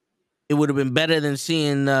 It would have been better than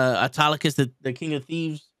seeing Autolycus, the King of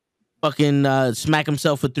Thieves, fucking smack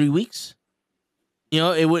himself for 3 weeks. You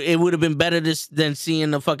know, it would have been better than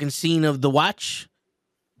seeing the fucking scene of The Watch.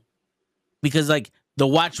 Because, like, The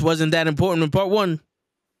Watch wasn't that important in part one.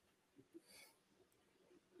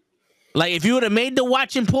 Like, if you would have made The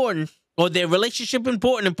Watch important, or their relationship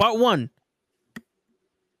important in part one,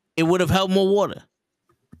 it would have held more water.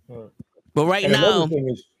 But right and now... another thing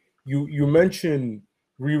is, you mentioned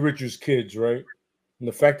Reed Richards' kids, right? And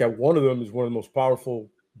the fact that one of them is one of the most powerful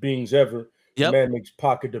beings ever. Yep. The man makes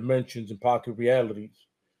pocket dimensions and pocket realities.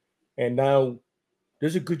 And now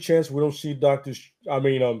there's a good chance we don't see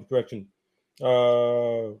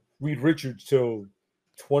Reed Richards till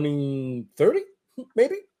 2030,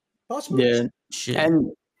 maybe, possibly. Yeah. Shit.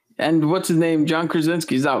 And what's his name? John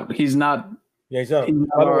Krasinski's out. He's not. Yeah, he's out.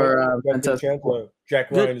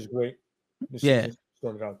 Jack Ryan is great. Yeah.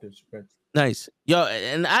 Started out this. Nice. Yo,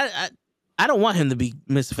 and I don't want him to be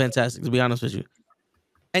Mr. Fantastic, to be honest with you.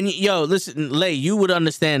 And yo, listen, Lay, you would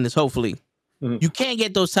understand this, hopefully. Mm-hmm. You can't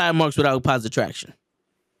get those tire marks without positive traction.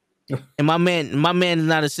 And my man is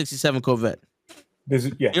not a 67 Corvette. You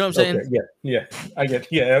know what I'm saying? Okay, yeah. I get.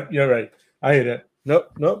 Yeah, you're right. I hear that.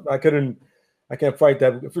 Nope. I can't fight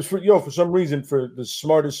that. For some reason, for the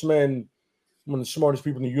smartest man, one of the smartest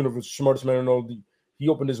people in the universe, the smartest man I know, he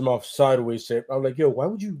opened his mouth sideways. I was like, yo, why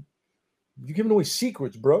would you're giving away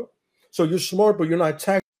secrets, bro? So you're smart, but you're not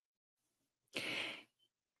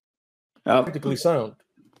tactically sound.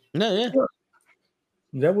 No, yeah.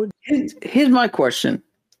 That would. Here's my question.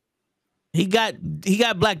 He got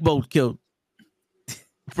Black Bolt killed,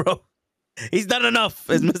 bro. He's done enough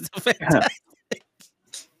as Mr. Fantastic.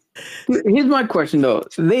 Here's my question, though.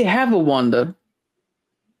 They have a Wanda.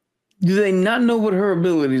 Do they not know what her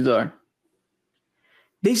abilities are?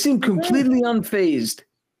 They seem completely unfazed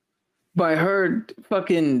by her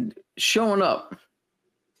fucking showing up.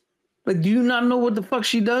 Like, do you not know what the fuck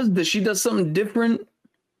she does? Does she do something different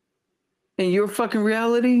in your fucking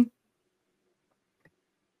reality?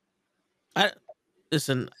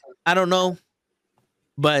 Listen, I don't know,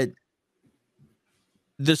 but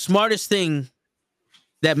the smartest thing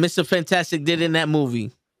that Mr. Fantastic did in that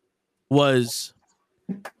movie was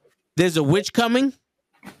there's a witch coming.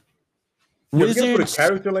 Yo, you gotta put a Wizards,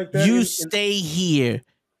 character like that you in- stay here.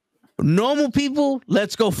 Normal people,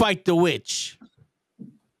 let's go fight the witch.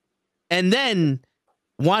 And then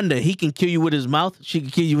Wanda, he can kill you with his mouth. She can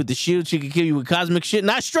kill you with the shield. She can kill you with cosmic shit.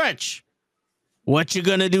 Not Stretch. What you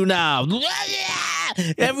gonna do now?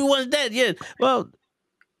 Everyone's dead. Yeah. Well,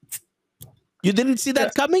 you didn't see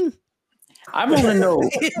that coming? I want to know.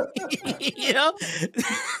 You know?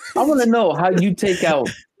 I want to know how you take out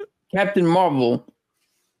Captain Marvel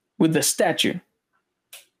with the statue.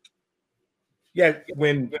 Yeah,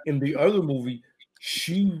 when in the other movie,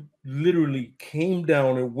 she literally came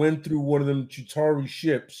down and went through one of them Chitauri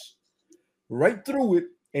ships, right through it,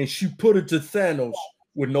 and she put it to Thanos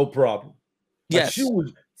with no problem. Like Yes. she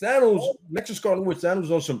was Thanos, Nexus Scarlet Witch. Thanos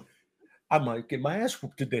was on some. I might get my ass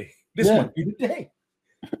whooped today. This Yeah. might be the day.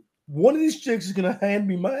 One of these chicks is gonna hand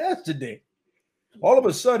me my ass today. All of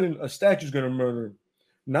a sudden, a statue's gonna murder her.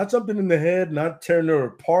 Not something in the head, not tearing her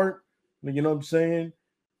apart. You know what I'm saying?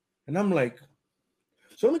 And I'm like,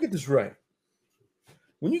 so let me get this right.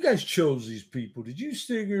 When you guys chose these people, did you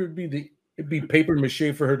figure it'd be paper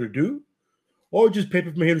mache for her to do, or just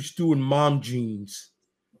paper mache doing mom jeans?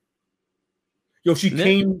 Yo, she Yeah.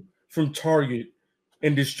 came from Target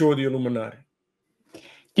and destroyed the Illuminati.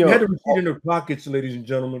 Yo, You had the receipt in her pockets, ladies and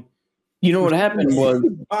gentlemen. you know what happened was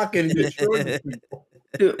Pocket and destroyed the people.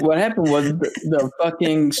 what happened was the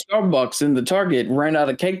fucking Starbucks in the Target ran out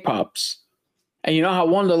of cake pops. And you know how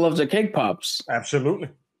Wanda loves her cake pops. Absolutely.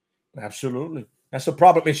 Absolutely. That's the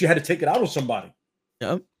problem. And she had to take it out of somebody.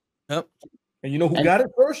 Yep. Yep. And you know who And- got it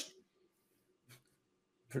first?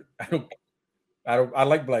 I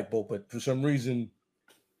like Black Bolt, but for some reason,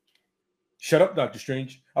 shut up, Doctor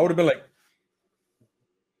Strange. I would have been like,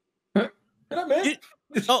 shut up, man.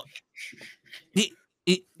 Oh,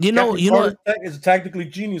 you know, is tactically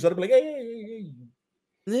genius. I'd be like, hey.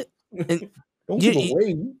 And- Don't you- give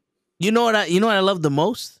away. you know what I love the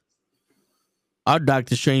most? Our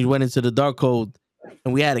Doctor Strange went into the Darkhold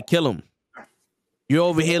and we had to kill him. You're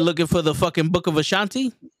over here looking for the fucking Book of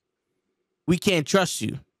Ashanti? We can't trust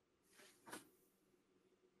you.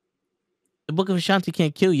 The Book of Ashanti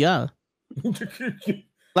can't kill y'all.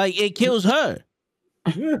 Like, it kills her.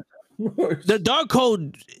 The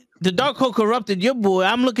Darkhold corrupted your boy.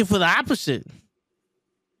 I'm looking for the opposite.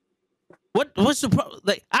 What's the problem?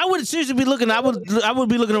 Like, I would seriously be looking. I would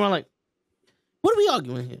be looking around like, what are we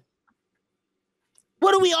arguing here?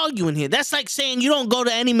 What are we arguing here? That's like saying you don't go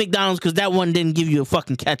to any McDonald's because that one didn't give you a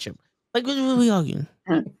fucking ketchup. Like, what are we arguing?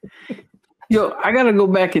 Yo, I gotta go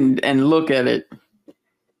back and look at it.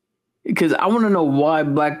 Because I want to know why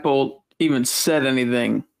Black Bolt even said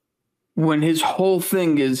anything when his whole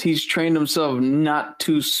thing is he's trained himself not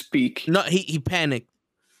to speak. No, he panicked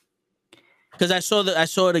because I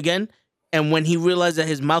saw it again, and when he realized that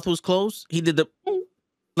his mouth was closed, he did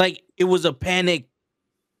like it was a panic.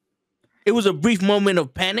 It was a brief moment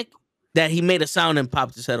of panic that he made a sound and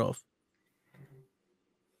popped his head off.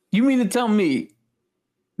 You mean to tell me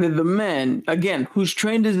that the man, again, who's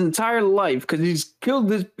trained his entire life because he's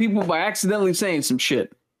killed his people by accidentally saying some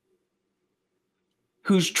shit,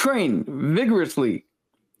 who's trained vigorously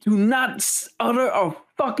to not utter a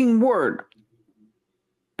fucking word,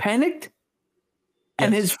 panicked?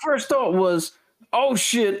 And his first thought was, oh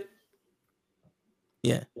shit.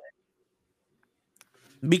 Yeah.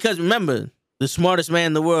 Because remember, the smartest man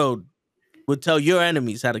in the world would tell your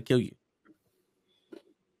enemies how to kill you.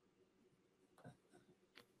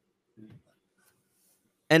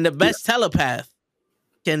 And the best telepath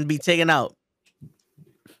can be taken out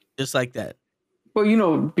just like that. Well, you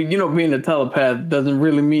know, being a telepath doesn't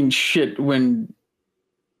really mean shit when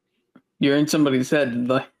you're in somebody's head.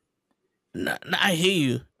 Like, No, I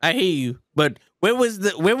hear you. But where was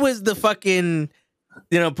the fucking,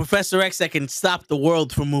 Professor X that can stop the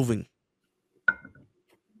world from moving?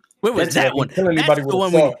 Where was that one? Kill anybody That's with the a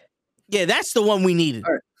one thought. that's the one we needed.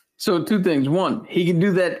 All right. So two things. One, he can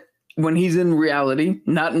do that when he's in reality,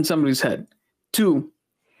 not in somebody's head. Two,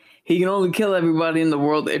 he can only kill everybody in the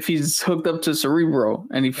world if he's hooked up to Cerebro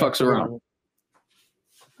and he fucks around.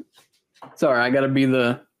 Sorry, I gotta be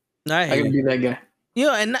that guy.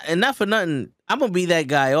 And not for nothing, I'm gonna be that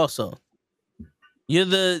guy also. You're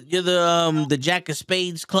the Jack of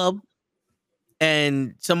Spades club,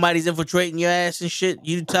 and somebody's infiltrating your ass and shit.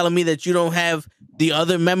 You telling me that you don't have the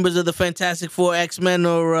other members of the Fantastic Four, X-Men,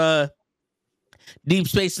 or Deep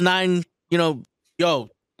Space Nine?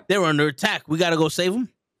 They're under attack. We gotta go save them.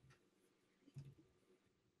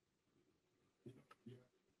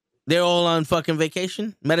 They're all on fucking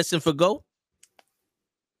vacation. Medicine for go.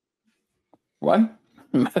 What?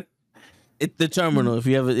 It's The Terminal. If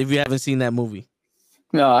you haven't seen that movie,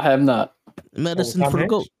 No, I have not. Medicine Tom for the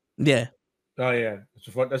Hanks? Goat. Yeah, Oh yeah, that's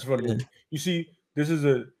a funny Yeah. movie. You see, this is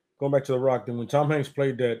going back to The Rock. Then when Tom Hanks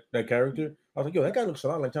played that character, I was like, yo, that guy looks a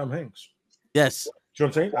lot like Tom Hanks. yes, You know what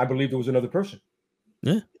I'm saying? I believe it was another person.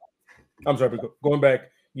 Yeah. I'm sorry, but going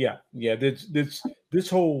back, yeah. This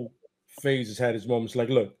whole phase has had its moments. Like,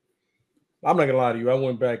 look, I'm not gonna lie to you. I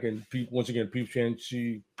went back and once again, Peep Shang-Chi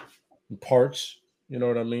in parts. You know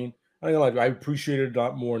what I mean? I ain't gonna lie to you, I appreciate it a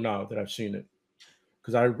lot more now that I've seen it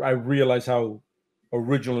because I realize how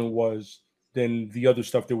original it was than the other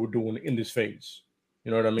stuff they were doing in this phase.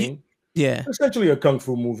 You know what I mean? yeah. Essentially a kung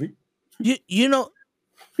fu movie. You know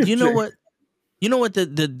what? You know what the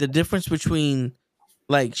difference between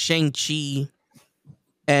like Shang-Chi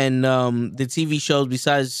and the TV shows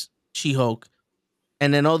besides She-Hulk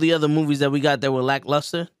and then all the other movies that we got that were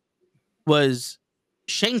lackluster was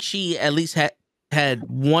Shang-Chi at least had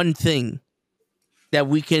one thing that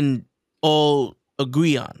we can all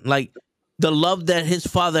agree on. Like the love that his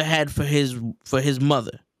father had for his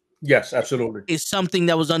mother Yes, absolutely. is something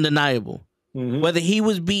that was undeniable. Mhm. Whether he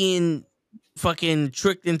was being fucking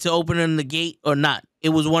tricked into opening the gate or not, it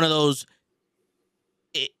was one of those.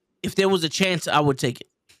 If there was a chance, I would take it.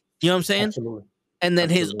 You know what I'm saying? Absolutely. And then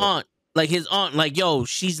his Absolutely. aunt, like, yo,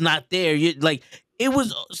 she's not there. Like, it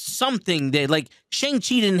was something that, like,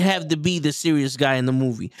 Shang-Chi didn't have to be the serious guy in the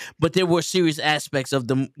movie, but there were serious aspects of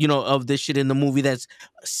of this shit in the movie that's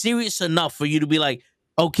serious enough for you to be like,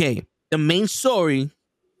 okay, the main story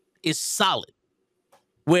is solid.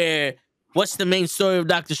 Where, what's the main story of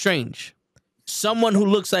Doctor Strange? Someone who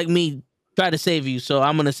looks like me tried to save you, so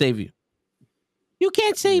I'm gonna save you. You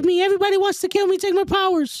can't save me. Everybody wants to kill me, take my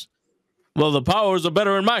powers. Well, the powers are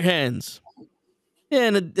better in my hands.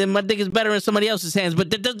 Yeah, and my dick is better in somebody else's hands, but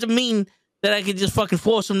that doesn't mean that I can just fucking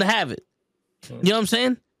force them to have it. You know what I'm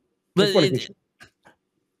saying? But It's funny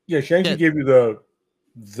 'cause Shang-Chi gave you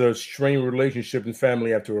the strained relationship and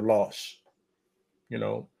family after a loss. You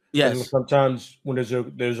know, and yes, sometimes when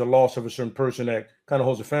there's a loss of a certain person that kind of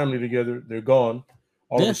holds a family together, they're gone.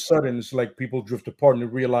 All of a sudden, it's like people drift apart and they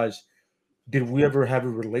realize, did we ever have a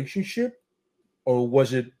relationship, or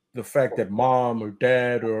was it the fact that mom or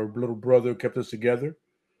dad or little brother kept us together?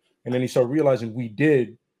 And then he started realizing we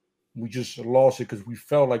did. We just lost it because we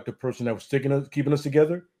felt like the person that was keeping us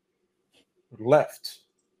together left.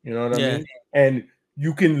 You know what I Yeah. mean? And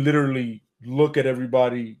you can literally look at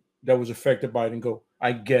everybody that was affected by it and go,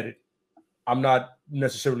 I get it. I'm not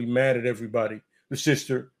necessarily mad at everybody. The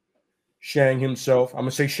sister, Shang himself. I'm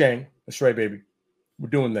gonna say Shang. That's right, baby. We're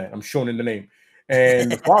doing that. I'm showing in the name.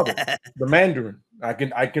 And the father, the Mandarin.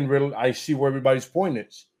 I see where everybody's point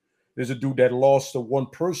is. There's a dude that lost to one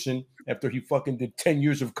person after he fucking did 10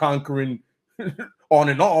 years of conquering on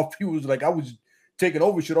and off. He was like, I was taking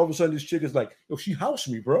over shit. All of a sudden, this chick is like, yo, she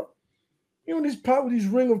housed me, bro. You know, this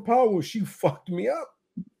ring of power, she fucked me up.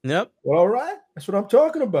 Yep. Well, all right. That's what I'm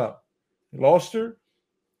talking about. Lost her,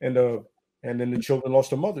 and then the children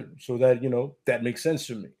lost their mother. So that, that makes sense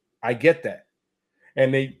to me. I get that.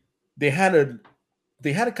 And they had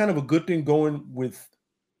a kind of a good thing going with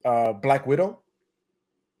Black Widow.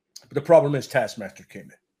 But the problem is Taskmaster came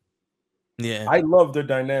in. Yeah. I love the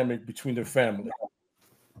dynamic between their family.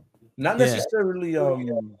 Not necessarily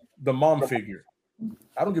the mom figure.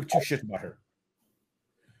 I don't give two shits about her.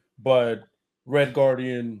 But Red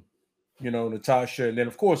Guardian, Natasha, and then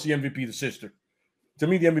of course the MVP, the sister. To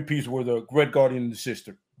me, the MVPs were the Red Guardian and the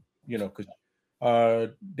sister. Because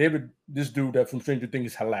David, this dude that from Stranger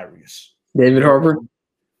Things is hilarious. David Harbour.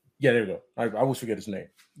 Yeah, there we go. I always forget his name.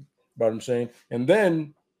 But I'm saying, and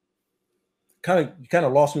then kind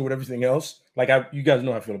of lost me with everything else. Like you guys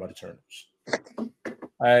know how I feel about Eternals.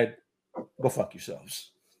 Go fuck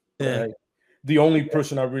yourselves. Yeah. Right? The only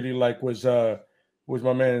person I really like was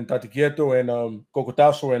my man Tati Quieto and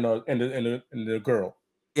Cocotazo and the girl.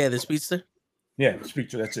 Yeah, the speedster. Yeah, the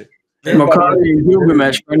speedster. That's it. Makari and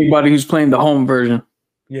Gilgamesh for anybody who's playing the home version.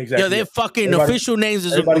 Yeah, exactly. Yo, their fucking official names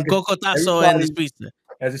is Cocotazo and the speedster.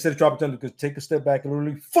 As I said, drop it down because take a step back and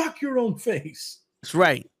literally fuck your own face. That's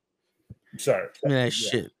right. I'm sorry. Yeah,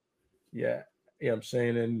 shit. Yeah, I'm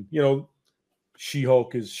saying, and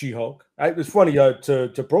She-Hulk is She-Hulk. It's funny,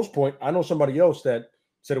 to Bro's point, I know somebody else that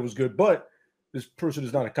said it was good, but this person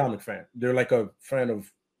is not a comic fan. They're like a fan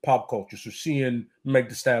of pop culture. So seeing Meg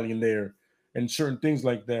Thee Stallion there and certain things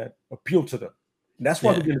like that appeal to them. And that's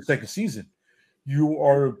why we're getting the second season. You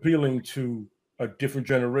are appealing to a different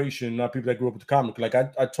generation, not people that grew up with the comic. Like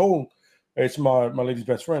I told, it's my lady's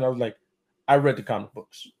best friend, I was like, I read the comic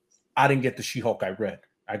books. I didn't get the She-Hulk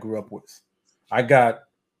I grew up with. I got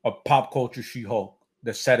a pop culture She-Hulk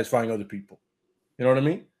that's satisfying other people. You know what I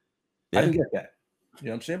mean? Yeah. I didn't get that. You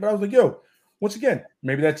know what I'm saying? But I was like, yo, once again,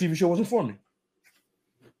 maybe that TV show wasn't for me.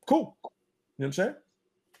 Cool. You know what I'm saying?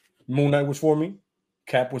 Moon Knight was for me.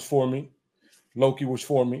 Cap was for me. Loki was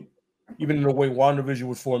for me. Even in the way WandaVision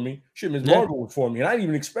was for me. Shit, Ms. Marvel was for me. And I didn't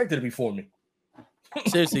even expect it to be for me.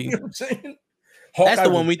 Seriously. You know what I'm saying? Hawkeye That's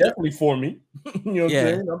the one was definitely for me. You know what I'm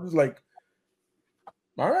saying? I'm just like,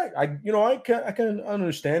 all right. I can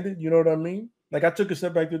understand it. You know what I mean? Like, I took a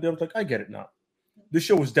step back to the I was like, I get it now. This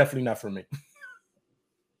show was definitely not for me.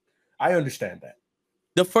 I understand that.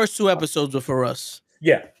 The first 2 episodes were for us.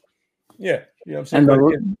 Yeah. Yeah. You know what I'm saying?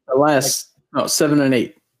 And the last 7 and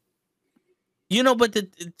 8. You know, but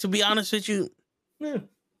to be honest with you,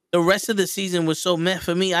 the rest of the season was so meh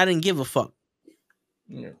for me. I didn't give a fuck.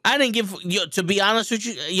 Yeah. I didn't give. To be honest with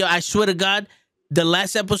you, I swear to God, the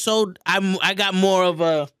last episode, I got more of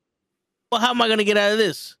a. Well, how am I gonna get out of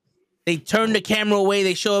this? They turn the camera away.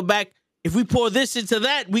 They show it back. If we pour this into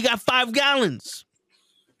that, we got 5 gallons.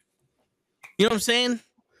 You know what I'm saying?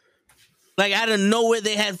 Like out of nowhere,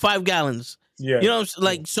 they had 5 gallons. Yeah. You know what I'm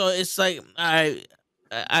like? So it's like, all right,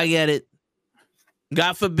 I get it.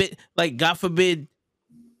 God forbid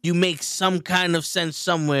you make some kind of sense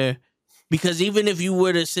somewhere, because even if you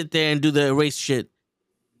were to sit there and do the erase shit,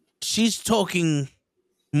 she's talking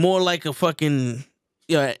more like a fucking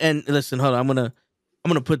and listen, hold on, I'm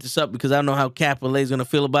gonna put this up because I don't know how Cap or Lay's gonna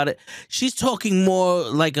feel about it. She's talking more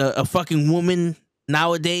like a fucking woman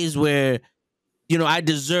nowadays, where I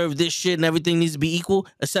deserve this shit and everything needs to be equal,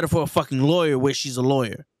 instead of for a fucking lawyer where she's a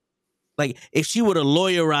lawyer. Like if she would have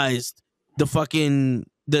lawyerized the fucking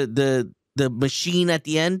the machine at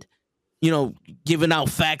the end, giving out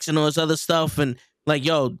facts and all this other stuff, and like,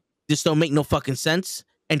 yo, this don't make no fucking sense,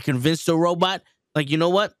 and convince the robot, like, you know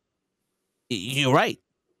what? You're right.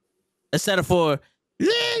 Instead of for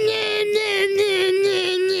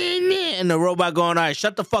and the robot going, all right,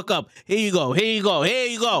 shut the fuck up. Here you go. Here you go. Here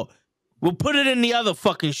you go. We'll put it in the other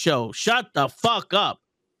fucking show. Shut the fuck up.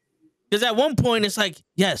 Because at one point it's like,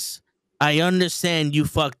 yes, I understand you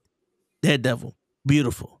fucked Daredevil.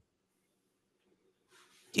 Beautiful.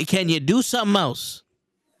 Can you do something else?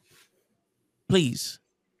 Please.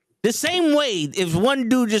 The same way, if one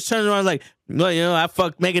dude just turns around like, well, I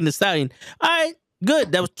fucked Megan Thee Stallion. All right,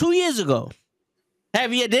 good. That was 2 years ago.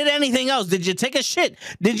 Have you did anything else? Did you take a shit?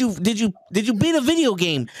 Did you beat a video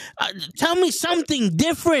game? Tell me something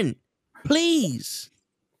different, please.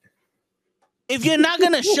 If you're not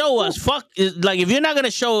gonna show us if you're not gonna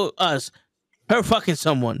show us her fucking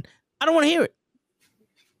someone, I don't want to hear it.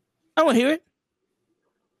 I don't want to hear it.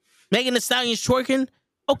 Megan Thee Stallion's twerking,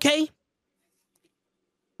 okay.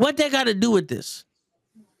 What that got to do with this?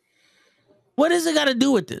 What does it got to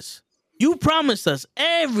do with this? You promised us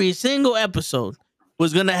every single episode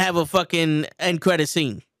was gonna have a fucking end credit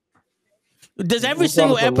scene. Does every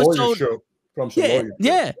single episode?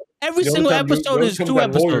 Yeah. Every single episode is 2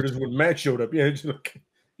 episodes. Is when Matt showed up. Yeah,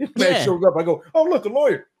 Matt shows up. I go, oh look, a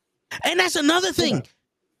lawyer. And that's another thing.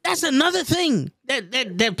 That's another thing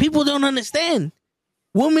that people don't understand.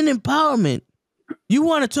 Woman empowerment. You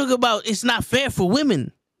want to talk about it's not fair for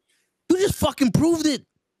women? You just fucking proved it.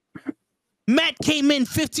 Matt came in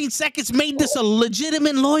 15 seconds, made this a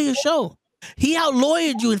legitimate lawyer show. He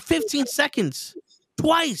out-lawyered you in 15 seconds.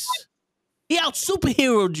 Twice. He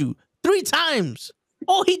out-superheroed you 3 times.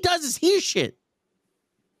 All he does is hear shit.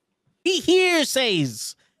 He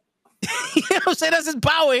hearsays. You know what I'm saying? That's his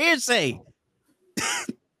power, hearsay.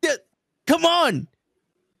 Come on.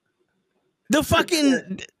 The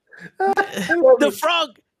fucking...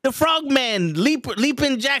 the frogman,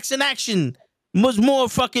 leaping Jackson action was more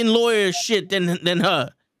fucking lawyer shit than her.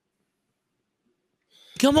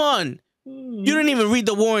 Come on. You didn't even read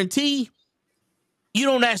the warranty. You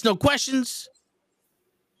don't ask no questions.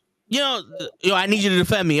 I need you to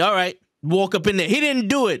defend me. All right. Walk up in there. He didn't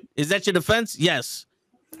do it. Is that your defense? Yes.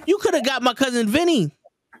 You could have got my cousin Vinny. You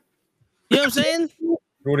know what I'm saying?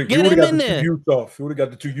 Get him in there. You would have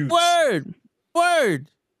got the 2 youths. Word.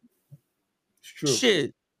 It's true.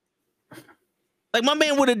 Shit. Like my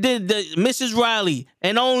man would have did the Mrs. Riley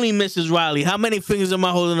and only Mrs. Riley. How many fingers am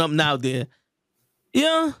I holding up now, dear?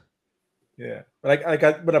 Yeah. Yeah. Like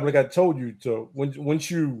I told you, so once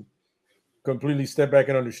you completely step back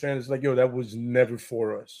and understand, it's like, yo, that was never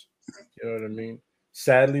for us. You know what I mean?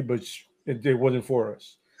 Sadly, but it wasn't for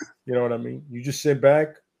us. You know what I mean? You just sit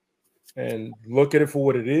back and look at it for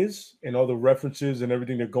what it is and all the references and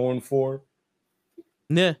everything they're going for.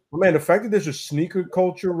 Yeah. Man, the fact that there's a sneaker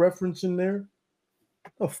culture reference in there,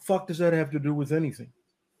 what the fuck does that have to do with anything?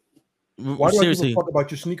 Why do I give a fuck about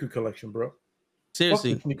your sneaker collection, bro?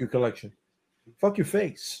 Seriously. Fuck your sneaker collection. Fuck your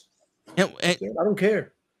face. And I don't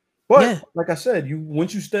care. But like I said,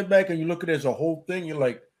 once you step back and you look at it as a whole thing, you're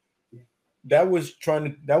like, that was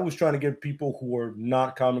trying to get people who are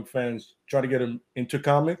not comic fans, try to get them into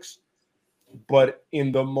comics, but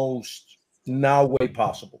in the most now way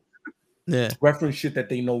possible. Yeah. Reference shit that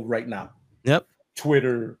they know right now. Yep.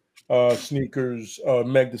 Twitter, sneakers,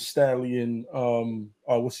 Meg Thee Stallion,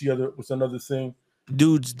 what's another thing?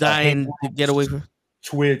 Dudes dying to get away from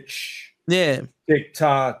Twitch. Yeah.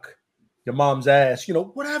 TikTok, your mom's ass,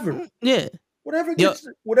 whatever. Yeah. Whatever gets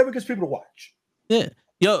people to watch. Yeah.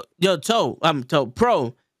 Toe,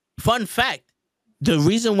 Pro, fun fact. The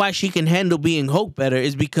reason why she can handle being Hulk better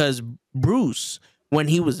is because Bruce, when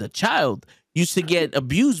he was a child, used to get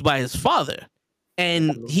abused by his father.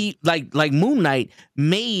 And he, like Moon Knight,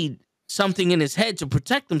 made something in his head to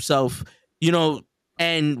protect himself,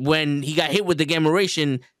 and when he got hit with the gamma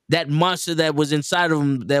ration, that monster that was inside of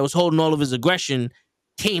him that was holding all of his aggression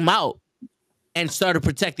came out and started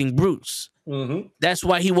protecting Bruce. Mm-hmm. That's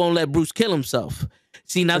why he won't let Bruce kill himself.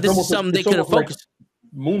 See, now this is something they could have focused. Like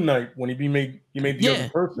Moon Knight, when he made the other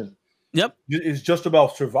person. Yep. It's just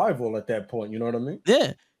about survival at that point. You know what I mean?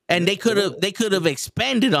 Yeah. And they could have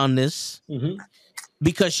expanded on this,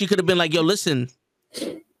 because she could have been like, yo, listen,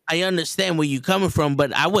 I understand where you're coming from,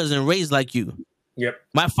 but I wasn't raised like you. Yep.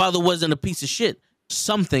 My father wasn't a piece of shit.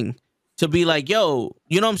 Something to be like, yo,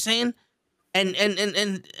 you know what I'm saying? And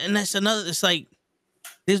that's another, it's like,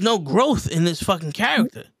 there's no growth in this fucking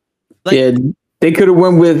character. Like, yeah, they could have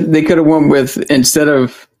went with instead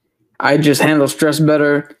of I just handle stress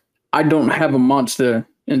better, I don't have a monster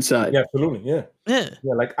inside. Yeah, absolutely. Yeah. Yeah.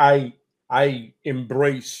 Like I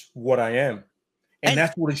embrace what I am. And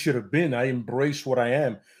that's what it should have been. I embrace what I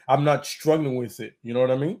am. I'm not struggling with it. You know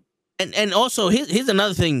what I mean? And also here's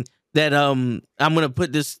another thing that I'm gonna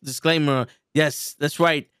put this disclaimer. Yes, that's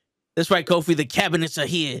right. That's right, Kofi. The cabinets are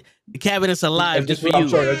here. The cabinets are live just for you. I'm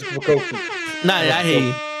sorry, that's for Kofi. Nah, I hear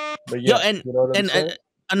you. But yeah, and you know what I'm saying?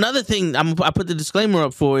 Another thing I put the disclaimer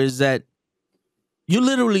up for is that you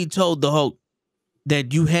literally told the Hulk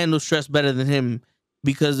that you handle stress better than him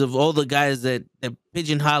because of all the guys that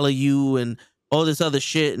pigeonhole you and all this other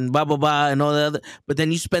shit and blah blah blah and all that other. But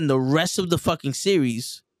then you spend the rest of the fucking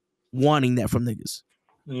series wanting that from niggas.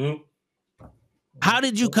 Mm-hmm. How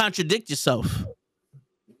did you contradict yourself?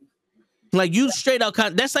 Like, you straight out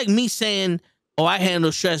that's like me saying, oh, I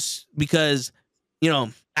handle stress because,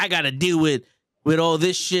 I gotta deal with all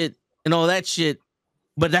this shit and all that shit,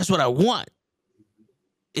 but that's what I want.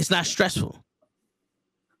 It's not stressful.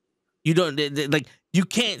 You don't like, you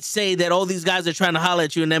can't say that all these guys are trying to holler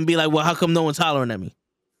at you and then be like, well, how come no one's hollering at me?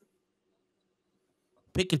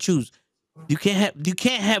 Pick and choose. You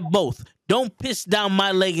can't have both. Don't piss down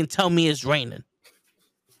my leg and tell me it's raining.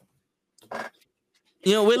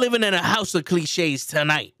 We're living in a house of cliches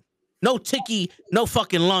tonight. No ticky, no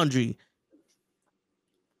fucking laundry.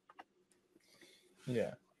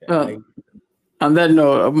 Yeah. On that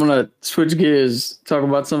note, I'm gonna switch gears, talk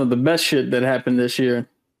about some of the best shit that happened this year.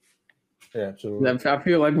 Yeah, absolutely. I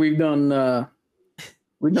feel like we've done bad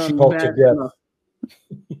enough.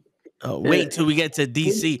 Oh, wait till we get to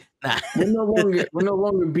DC. Nah. We're no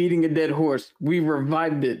longer beating a dead horse. We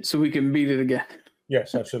revived it so we can beat it again.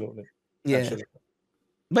 Yes, absolutely. Yeah. Absolutely.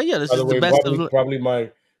 But yeah, this By is the way, the best. Probably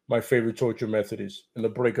my favorite torture method is in the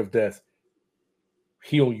break of death,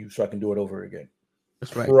 heal you so I can do it over again.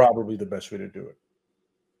 That's right. Probably the best way to do it.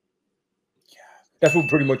 Yeah. That's what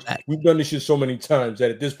pretty much we've done this shit so many times that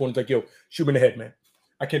at this point it's like, yo, shoot me in the head, man.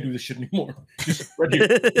 I can't do this shit anymore. Just right here.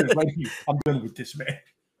 Right here. I'm done with this, man.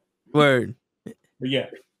 Word. But yeah.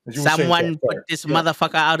 Someone put this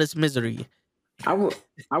motherfucker out of his misery. I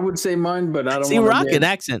would say mine, but I don't see Rocket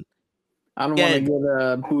accent. I don't want to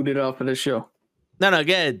get booted off of the show. No,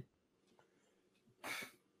 good.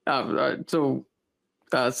 So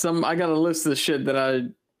I got a list of shit that I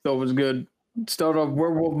thought was good. Start off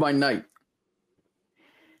Werewolf by Night.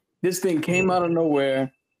 This thing came out of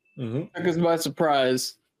nowhere, took us by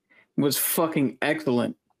surprise, was fucking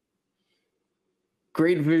excellent.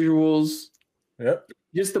 Great visuals. Yep.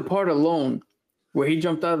 Just the part alone where he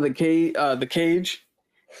jumped out of the cage,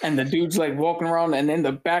 and the dude's like walking around, and in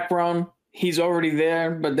the background he's already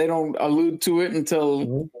there, but they don't allude to it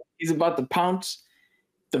until he's about to pounce.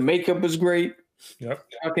 The makeup is great. Yep.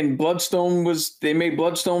 Fucking Bloodstone they made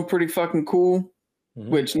Bloodstone pretty fucking cool,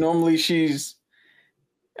 which normally she's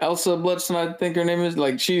Elsa Bloodstone, I think her name is.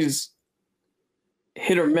 Like, she's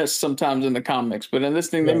hit or miss sometimes in the comics, but in this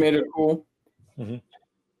thing they made her cool.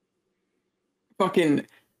 Fucking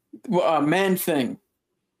Man-Thing.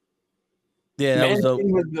 Yeah, that was dope.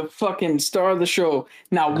 Man-Thing was the fucking star of the show.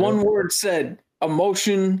 Now, one word said: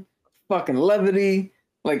 emotion, fucking levity,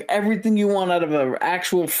 Like everything you want out of an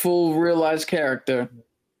actual full realized character.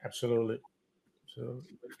 Absolutely. So,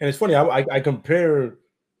 and it's funny. I compare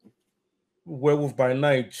Werewolf by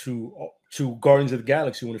Night to Guardians of the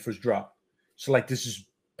Galaxy when it first dropped. So like this is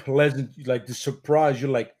pleasant, like the surprise.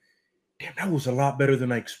 You're like, damn, that was a lot better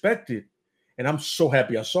than I expected, and I'm so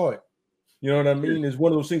happy I saw it. You know what I mean? It's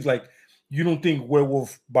one of those things like you don't think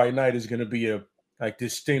Werewolf by Night is gonna be a like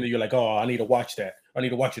this thing that you're like, oh, I need to watch that. I need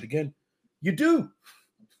to watch it again. You do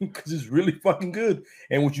because it's really fucking good.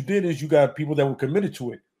 And what you did is you got people that were committed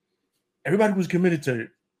to it. Everybody was committed to it,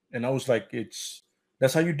 and I was like,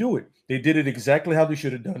 that's how you do it. They did it exactly how they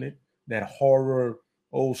should have done it. That horror,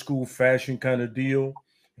 old school fashion kind of deal,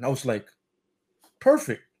 and I was like,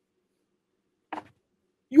 perfect.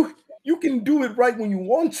 You can do it right when you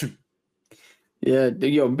want to. Yeah,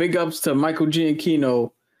 yo, big ups to Michael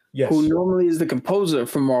Giacchino, Yes. who normally is the composer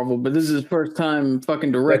for Marvel, but this is his first time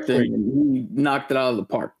fucking directing, and he knocked it out of the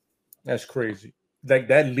park. That's crazy. Like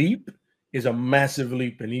that leap is a massive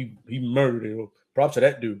leap, and he murdered it. Props to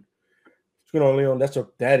that dude. What's going on, Leon?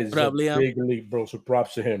 That is a big leap, bro. So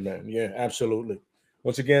props to him, man. Yeah, absolutely.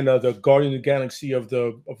 Once again, the Guardian of the Galaxy of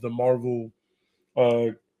the Marvel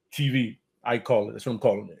TV, I call it. That's what I'm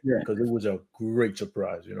calling it. Yeah. Because it was a great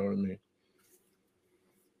surprise. You know what I mean?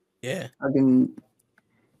 Yeah.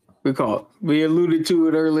 We alluded to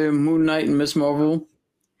it earlier. Moon Knight and Miss Marvel,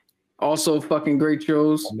 also fucking great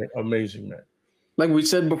shows. Amazing, man. Like we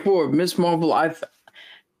said before, Miss Marvel.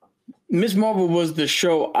 Miss Marvel was the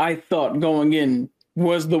show I thought going in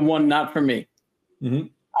was the one not for me. Mm-hmm.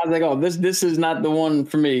 I was like, oh, this is not the one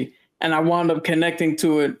for me, and I wound up connecting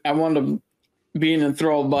to it. I wound up being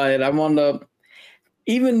enthralled by it. I wound up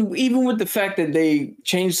even with the fact that they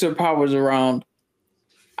changed their powers around.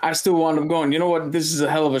 I still wound up going, you know what? This is a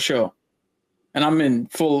hell of a show. And I'm in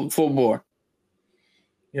full bore.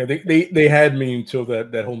 Yeah, they had me until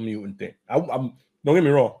that whole mutant thing. I'm don't get me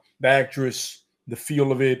wrong. The actress, the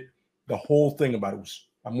feel of it, the whole thing about it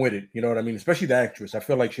I'm with it. You know what I mean? Especially the actress. I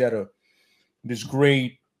feel like she had this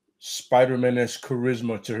great Spider-Man-esque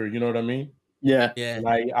charisma to her. You know what I mean? Yeah. Yeah. And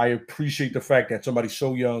I appreciate the fact that somebody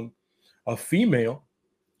so young, a female,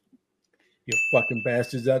 you fucking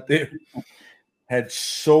bastards out there, had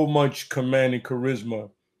so much command and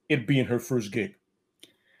charisma, it being her first gig.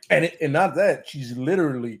 And not that, she's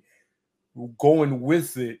literally going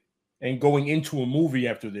with it and going into a movie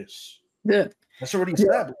after this. Yeah. That's already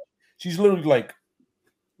established. She's literally like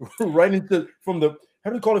right into how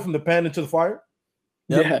do you call it, from the pan into the fire?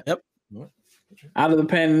 Yep. Yep. Out of the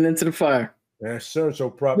pan and into the fire. Yes, sir. So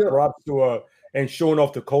props to and showing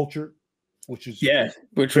off the culture, which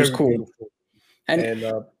was cool. Beautiful. And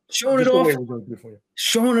showing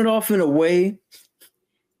it off in a way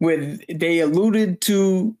where they alluded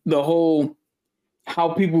to the whole how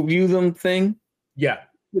people view them thing. Yeah.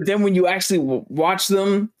 But then when you actually watch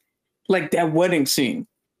them, like that wedding scene.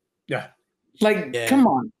 Yeah. Like, come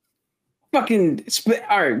on. Fucking,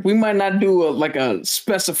 all right, we might not do a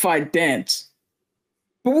specified dance,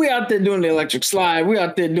 but we out there doing the electric slide. We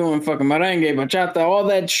out there doing fucking merengue, bachata, all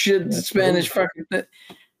that shit, Spanish fucking thing.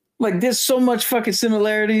 Like, there's so much fucking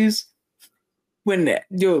similarities. When the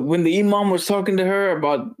imam was talking to her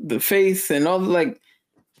about the faith and all, like,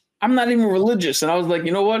 I'm not even religious, and I was like,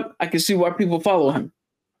 you know what? I can see why people follow him.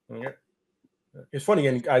 Yeah. It's funny,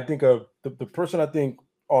 and I think the person I think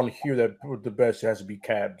on here that put the best has to be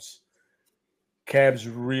Cabs. Cabs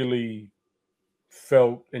really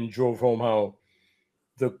felt and drove home how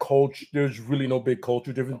the culture, there's really no big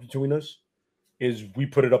culture difference between us. Is we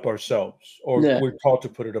put it up ourselves, or we're taught to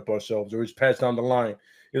put it up ourselves, or it's passed down the line.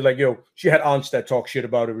 It's like, yo, she had aunts that talk shit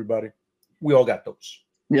about everybody. We all got those.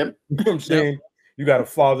 Yep. You know what I'm saying? Yep. You got a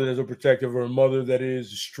father that's a protective, or a mother that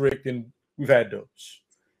is strict, and we've had those.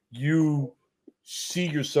 You see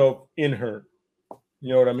yourself in her.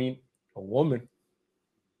 You know what I mean? A woman.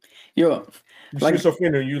 Yo, you see yourself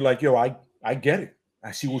in her, and you're like, yo, I get it.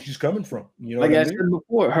 I see where she's coming from. You know, like I said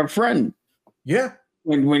before, her friend. Yeah.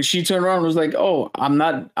 When she turned around and was like, "Oh, I'm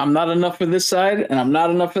not enough for this side, and I'm not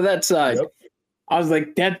enough for that side." Yep. I was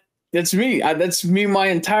like, "That's me. That's me my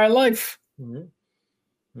entire life."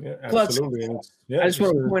 Mm-hmm. Yeah, absolutely. Plus, I just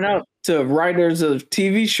want to point out to writers of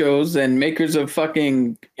TV shows and makers of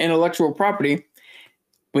fucking intellectual property,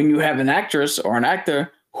 when you have an actress or an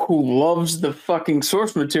actor who loves the fucking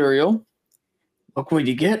source material, look what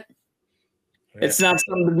you get. Yeah. It's not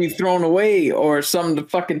something to be thrown away or something to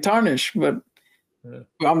fucking tarnish, but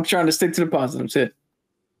I'm trying to stick to the positives here.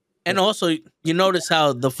 And also, you notice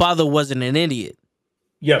how the father wasn't an idiot.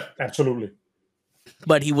 Yeah, absolutely.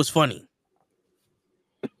 But he was funny.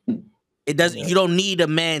 It doesn't. You don't need a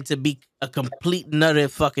man to be a complete nutter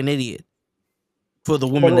fucking idiot. for the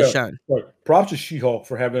By woman the to way, shine. right, props to She-Hulk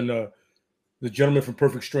for having the gentleman from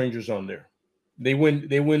Perfect Strangers on there. They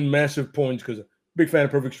win massive points because big fan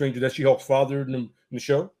of Perfect Strangers. That's She-Hulk's father in the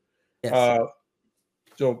show. Yes.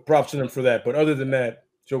 So props to them for that. But other than that,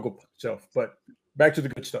 joke about itself. But back to the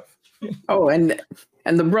good stuff. Oh, and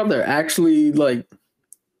the brother actually like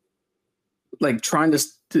trying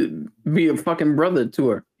to be a fucking brother to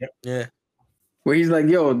her. Yeah. Where he's like,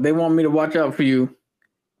 yo, they want me to watch out for you.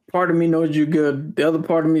 Part of me knows you're good. The other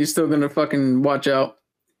part of me is still gonna fucking watch out.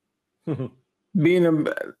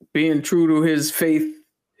 Being true to his faith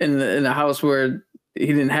in a house where he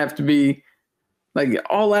didn't have to be, like,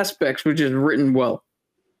 all aspects were just written well.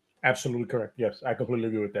 Absolutely correct. Yes, I completely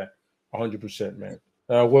agree with that. 100%, man.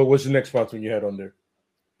 What's the next spot you had on there?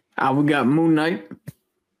 We got Moon Knight.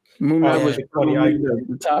 Moon Knight was funny.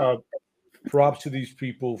 the top. Props to these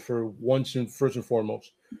people for first and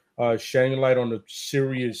foremost, shining light on a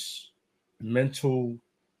serious mental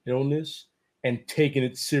illness and taking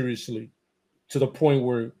it seriously to the point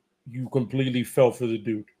where you completely fell for the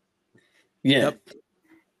dude. Yeah. Yep.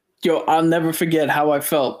 Yo, I'll never forget how I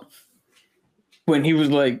felt when he was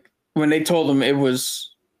like, when they told him it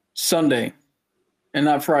was Sunday and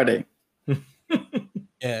not Friday.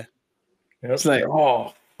 Yeah. It's like,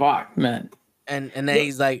 oh, fuck, man. And then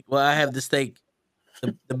he's like, well, I have the steak.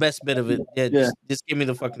 The best bit of it. Yeah, just give me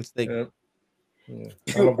the fucking steak. Yeah.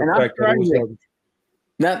 I love the fact that it was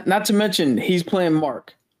not to mention, he's playing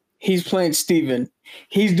Mark. He's playing Steven.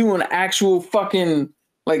 He's doing actual fucking,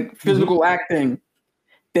 like, physical acting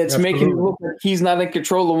that's making it look like he's not in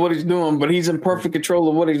control of what he's doing, but he's in perfect control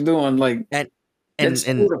of what he's doing. Like, and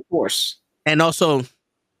of course. And also,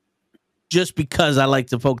 just because I like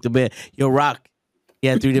to poke the bear, Rock, he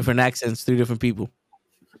had 3 different accents, 3 different people.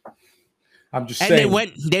 I'm just saying.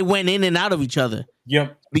 And they went in and out of each other.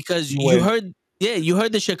 Yep. Because you heard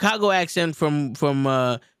the Chicago accent from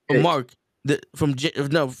Mark. Which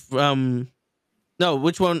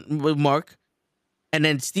one was Mark? And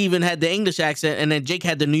then Steven had the English accent, and then Jake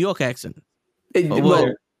had the New York accent.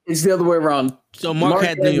 It's the other way around. So Mark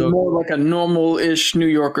had New York, more like a normal-ish New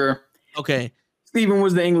Yorker. Okay. Steven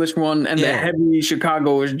was the English one, and the heavy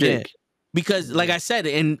Chicago is Jake. Yeah. Because, like I said,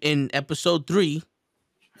 in episode 3,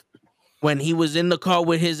 when he was in the car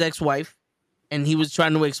with his ex-wife, and he was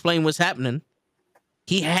trying to explain what's happening,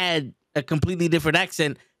 he had a completely different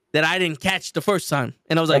accent that I didn't catch the first time.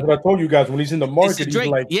 And I was like, what I told you guys, when he's in the market, he's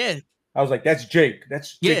like, I was like, that's Jake.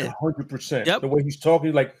 That's Jake 100%. Yep. The way he's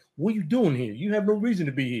talking, like, what are you doing here? You have no reason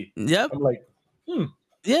to be here. Yep. I'm like,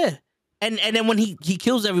 Yeah. And then when he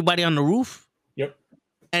kills everybody on the roof. Yep.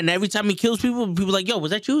 And every time he kills people are like, yo,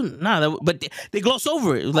 was that you? Nah, but they gloss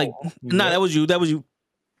over it. It was like, nah, that was you.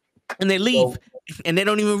 And they leave. And they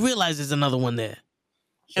don't even realize there's another one there.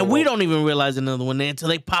 And we don't even realize another one there until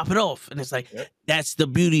they pop it off. And it's like, that's the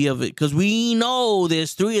beauty of it. Because we know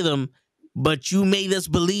there's 3 of them, but you made us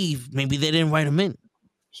believe maybe they didn't write them in.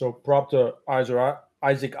 So prop to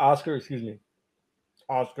Isaac Oscar,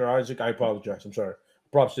 Isaac, I apologize. I'm sorry.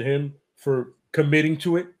 Props to him for committing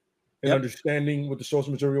to it and understanding what the source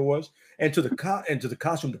material was, and to the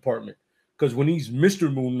costume department. Because when he's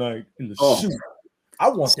Mr. Moon Knight in the suit, I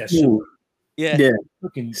want that suit. Yeah.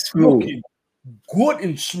 Looking good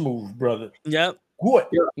and smooth, brother. Yep. Good.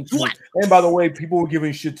 And smooth. And by the way, people were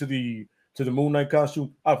giving shit to the Moon Knight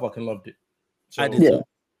costume. I fucking loved it. So, I did too.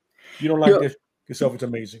 You don't like this yourself, it's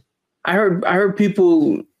amazing. I heard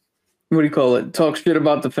people, what do you call it, talk shit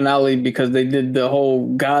about the finale because they did the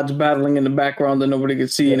whole gods battling in the background that nobody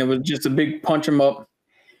could see, and it was just a big punch 'em up.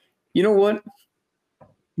 You know what?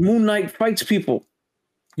 Moon Knight fights people.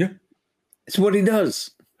 Yeah. It's what he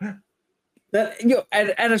does. That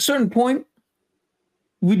at a certain point,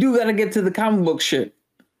 we do gotta get to the comic book shit.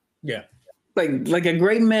 Yeah. Like a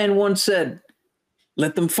great man once said,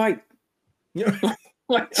 let them fight. Yeah.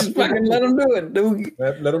 Just fucking let them do it, dude.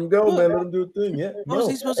 Let them go, man. Let them do a thing. Yeah. How was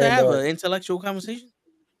he supposed to have an intellectual conversation?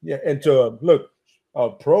 Yeah, and to look,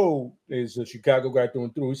 Pro is a Chicago guy through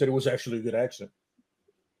and through. He said it was actually a good accent.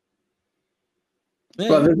 Yeah.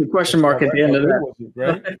 Well, there's a question mark at the end of that.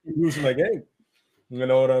 Right? He was like, hey, you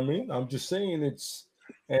know what I mean? I'm just saying it's,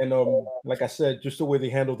 and like I said, just the way they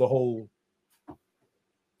handled the whole.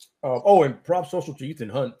 And props also to Ethan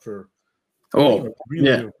Hunt for really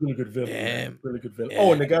good villain. Yeah. Really good villain. Yeah.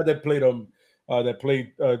 Oh, and the guy that played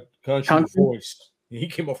Khonshu's voice, he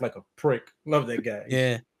came off like a prick. Love that guy.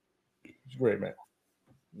 Yeah. He's great, man.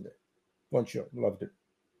 Yeah. Fun show. Loved it.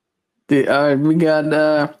 We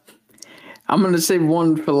got I'm gonna save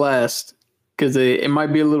one for last because it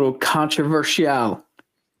might be a little controversial.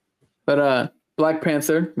 But Black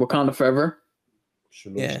Panther, Wakanda Forever.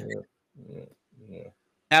 Yeah. Yeah.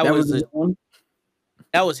 That was the one.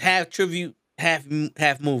 That was half tribute, half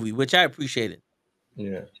movie, which I appreciated.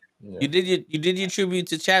 Yeah. Yeah. You did your tribute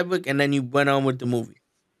to Chadwick, and then you went on with the movie.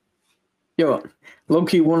 Yo, low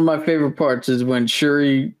key, one of my favorite parts is when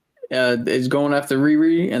Shuri is going after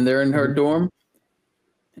Riri, and they're in her dorm.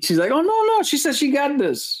 She's like, "Oh no!" She says she got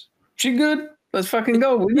this. She good. Let's fucking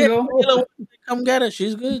go. We can go. Come get her.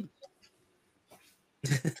 She's good.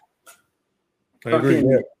 I agree.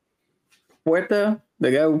 Yeah. Puerta,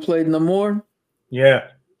 the guy who played Namor. Yeah,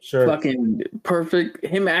 sure. Fucking perfect.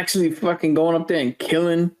 Him actually fucking going up there and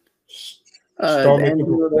killing.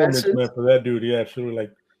 Performance, man, for that dude. Yeah, absolutely.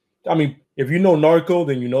 Like, I mean, if you know Narco,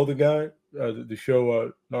 then you know the guy. The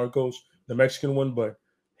show Narcos, the Mexican one. But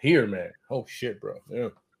here, man, oh shit, bro. Yeah, you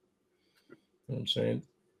know what I'm saying.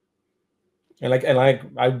 And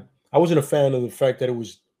I wasn't a fan of the fact that it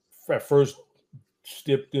was at first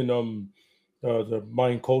steeped in the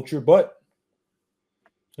Mayan culture, but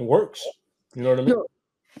it works. You know what I mean?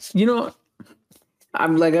 You know,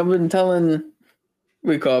 I've been telling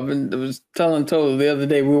I was telling Toto the other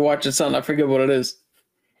day, we were watching something, I forget what it is.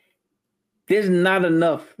 There's not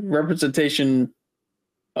enough representation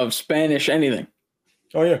of Spanish anything.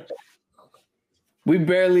 Oh yeah. We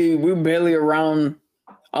barely around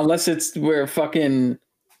unless it's where fucking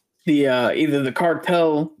the either the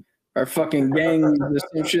cartel or fucking gangs or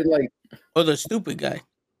some shit like. Or the stupid guy.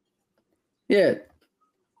 Yeah.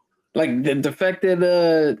 Like the fact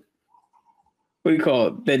that what do you call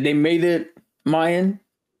it? That they made it Mayan,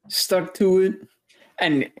 stuck to it,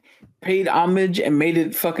 and paid homage and made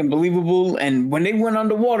it fucking believable. And when they went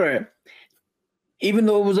underwater, even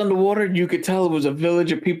though it was underwater, you could tell it was a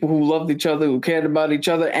village of people who loved each other, who cared about each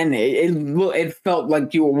other, and it felt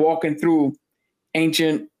like you were walking through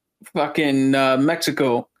ancient fucking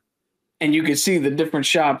Mexico, and you could see the different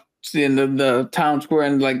shops in the town square,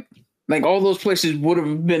 and like all those places would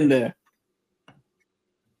have been there.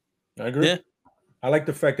 I agree. Yeah. I like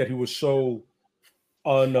the fact that he was so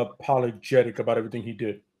unapologetic about everything he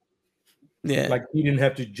did. Yeah. Like he didn't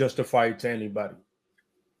have to justify it to anybody.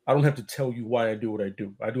 I don't have to tell you why I do what I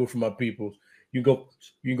do. I do it for my people. You go.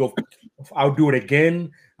 I'll do it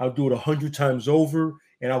again. I'll do it 100 times over,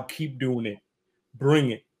 and I'll keep doing it.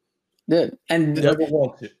 Bring it. Yeah, and never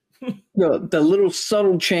want it. The little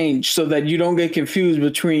subtle change so that you don't get confused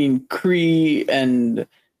between Kree and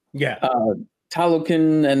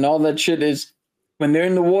Talokan and all that shit is when they're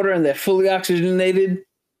in the water and they're fully oxygenated.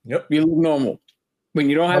 Yep, you look normal. When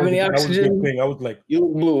you don't have any oxygen, I was like, you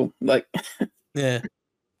look blue. Like, yeah,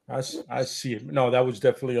 I see it. No, that was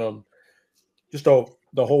definitely just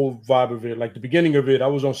the whole vibe of it. Like the beginning of it, I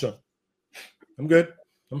was on some. I'm good.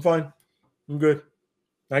 I'm fine. I'm good.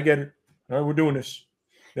 I get it. All right, we're doing this.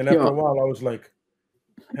 Then after a while, I was like,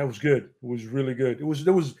 that was good. It was really good.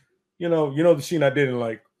 There was, you know the scene I didn't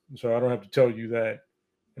like, so I don't have to tell you that.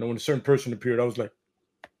 And when a certain person appeared, I was like,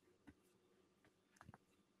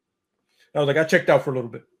 I checked out for a little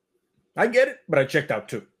bit. I get it, but I checked out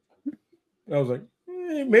too. I was like,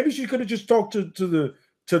 maybe she could have just talked to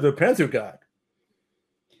the Panther God.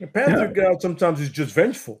 The Panther God sometimes is just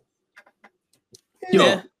vengeful.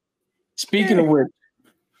 Yo, speaking of which,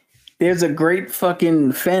 there's a great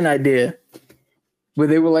fucking fan idea where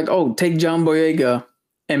they were like, "Oh, take John Boyega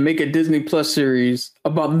and make a Disney Plus series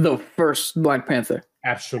about the first Black Panther."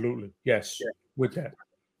 Absolutely, yes. Yeah. With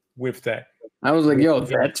that, I was like, "Yo,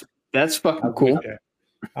 that's fucking cool."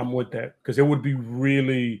 I'm with that because it would be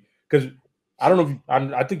really because I don't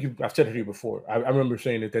know. I think I've said it here before. I remember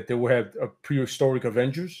saying it that they would have a prehistoric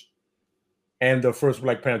Avengers, and the first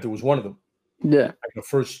Black Panther was one of them. Yeah, like the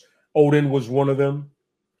first Odin was one of them.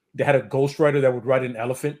 They had a ghostwriter that would ride an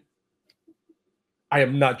elephant. I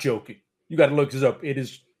am not joking. You got to look this up. It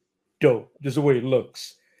is dope, just the way it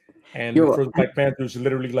looks. And the first Black Panther is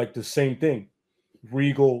literally like the same thing.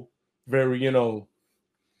 Regal, very,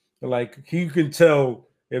 like he can tell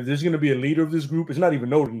if there's going to be a leader of this group. It's not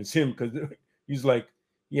even Odin, it's him because he's like,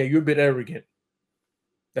 yeah, you're a bit arrogant.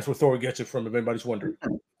 That's where Thor gets it from, if anybody's wondering.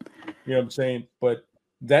 You know what I'm saying? But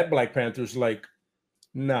that Black Panther's like,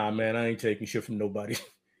 nah, man, I ain't taking shit from nobody.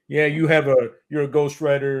 Yeah, you're a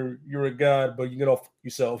ghostwriter, you're a god, but you get off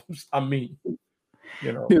yourself. I'm me.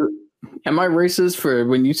 Dude, am I racist for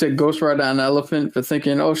when you said ghostwriter on an elephant for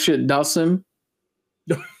thinking, oh shit, Dawson?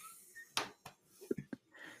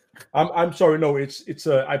 I'm sorry, no, it's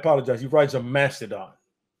I apologize. He rides a mastodon.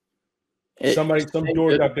 Some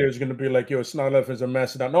dork out there is gonna be like, yo, it's not an elephant, it's a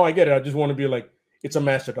mastodon. No, I get it. I just want to be like, it's a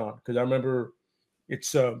mastodon because I remember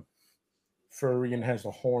it's furry and has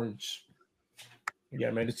the horns. Yeah,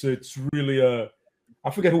 man, it's really I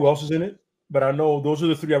forget who else is in it, but I know those are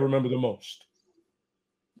the three I remember the most.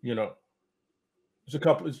 There's a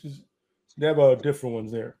couple. It's They have different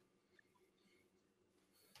ones there.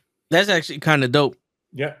 That's actually kind of dope.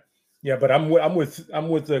 Yeah, yeah, but I'm with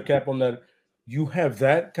the Cap on that. You have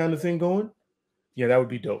that kind of thing going. Yeah, that would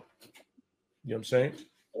be dope. You know what I'm saying?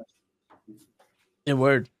 In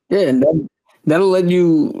word. Yeah, and that'll let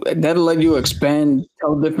you expand,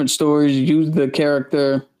 tell different stories, use the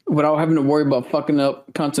character without having to worry about fucking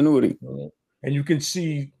up continuity. And you can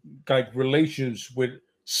see like relations with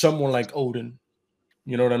someone like Odin.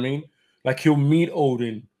 You know what I mean? Like he'll meet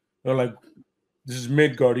Odin. They're like, this is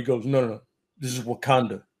Midgard. He goes, no. This is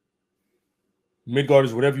Wakanda. Midgard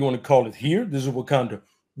is whatever you want to call it. Here, this is Wakanda.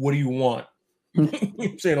 What do you want?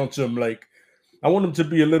 I'm saying on some like, I want him to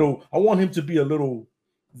be a little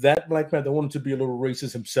that Black Panther. I want him to be a little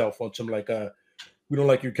racist himself on some like, we don't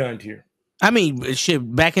like your kind here. I mean,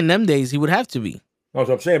 shit. Back in them days, he would have to be. That's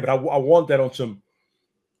what I'm saying. But I want that on some.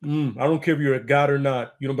 I don't care if you're a god or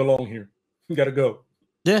not. You don't belong here. You got to go.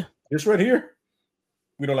 Yeah. This right here,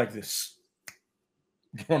 we don't like this.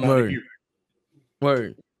 Word.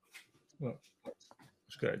 Word. Well,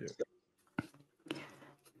 that's a good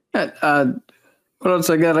idea. What else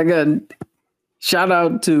I got? I got shout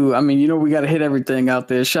out to. I mean, you know, we got to hit everything out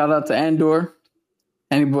there. Shout out to Andor.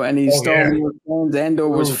 Any Star Wars fans? Andor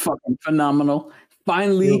was fucking phenomenal.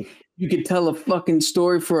 Finally, you could tell a fucking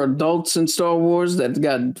story for adults in Star Wars that's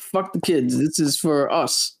got fuck the kids. This is for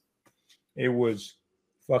us. It was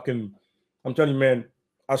fucking. I'm telling you, man.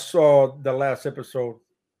 I saw the last episode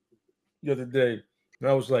the other day, and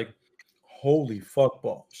I was like, "Holy fuck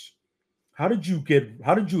balls! How did you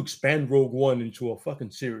expand Rogue One into a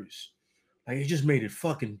fucking series? Like, it just made it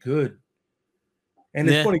fucking good." And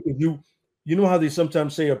it's funny because you know how they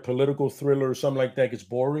sometimes say a political thriller or something like that gets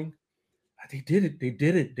boring. They did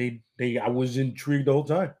it. I was intrigued the whole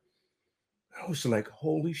time. I was like,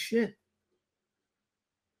 "Holy shit!"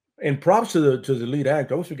 And props to the lead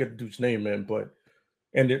actor. I always forget the dude's name, man. But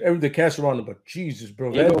the cast around him. But Jesus,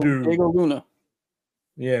 bro, that dude. Diego Luna.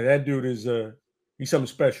 Yeah, that dude is he's something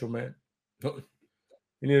special, man. You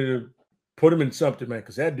need to put him in something, man,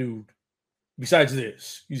 because that dude, besides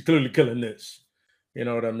this, he's clearly killing this. You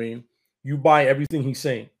know what I mean? You buy everything he's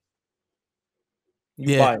saying.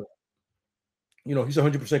 You buy it. You know, he's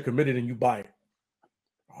 100% committed, and you buy it.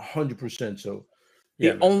 100%. So,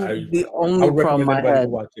 yeah. The only problem I had.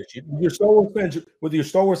 Watch this. You're Star Wars fans, whether you're a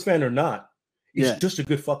Star Wars fan or not, it's just a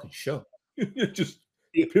good fucking show. Just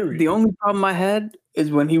period. The only problem I had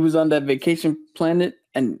is when he was on that vacation planet,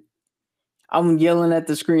 and I'm yelling at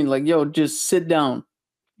the screen like, "Yo, just sit down.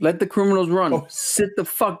 Let the criminals run. Oh. Sit the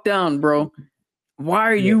fuck down, bro. Why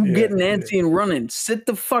are you getting antsy and running? Sit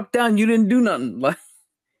the fuck down. You didn't do nothing." Like,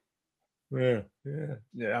 yeah.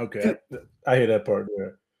 Okay, I hear that part. Yeah.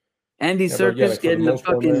 Andy Serkis getting to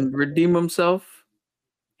fucking redeem himself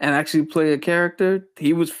and actually play a character.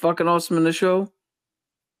 He was fucking awesome in the show.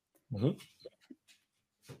 Mm-hmm.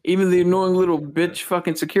 Even the annoying little bitch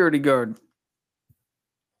fucking security guard.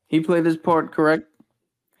 He played his part correct.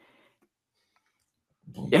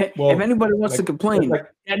 Well, if anybody wants to complain,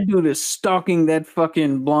 that dude is stalking that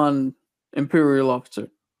fucking blonde Imperial officer.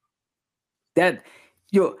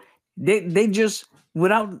 They just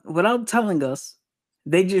without telling us,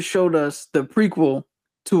 they just showed us the prequel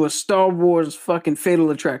to a Star Wars fucking Fatal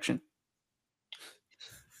Attraction.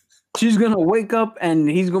 She's gonna wake up and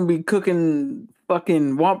he's gonna be cooking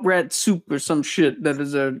fucking womp rat soup or some shit that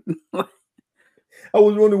is a. I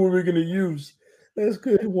was wondering what we're gonna use. That's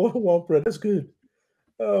good. Womp rat. That's good.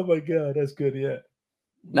 Oh my god, that's good. Yeah.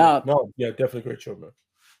 Definitely great show, man.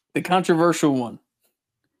 The controversial one.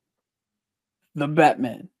 The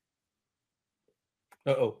Batman.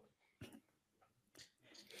 Uh-oh.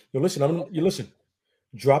 You listen.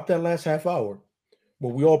 Drop that last half hour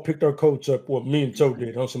when we all picked our coats up. Well, me and Toe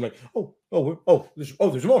did. I was like,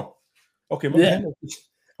 there's more. Okay,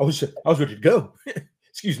 I was ready to go.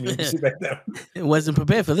 Excuse me, let me sit back down. It wasn't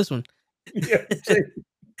prepared for this one. Yeah.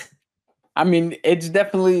 I mean, it's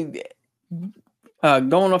definitely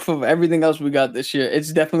going off of everything else we got this year.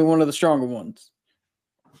 It's definitely one of the stronger ones.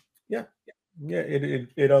 Yeah.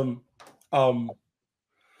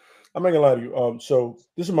 I'm not gonna lie to you. So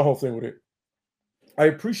this is my whole thing with it. I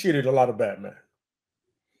appreciated a lot of Batman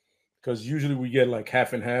because usually we get like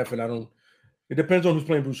half and half, and it depends on who's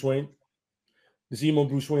playing Bruce Wayne. This emo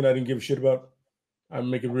Bruce Wayne I didn't give a shit about. I'm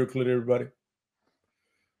making it real clear to everybody.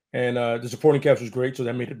 And the supporting cast was great, so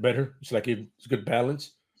that made it better. It's like it's a good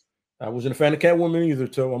balance. I wasn't a fan of Catwoman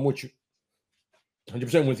either, so I'm with you.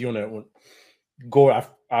 100% with you on that one. Gordon,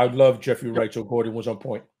 I love Jeffrey Wright, so Gordon was on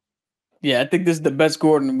point. Yeah, I think this is the best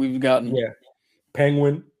Gordon we've gotten. Yeah.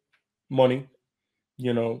 Penguin, money,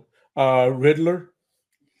 Riddler.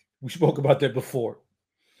 We spoke about that before.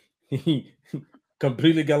 he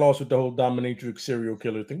completely got lost with the whole dominatrix serial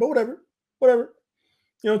killer thing. But whatever.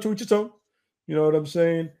 To each its own. You know what I'm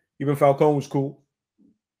saying? Even Falcone was cool.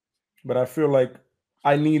 But I feel like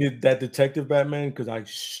I needed that detective Batman because I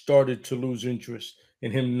started to lose interest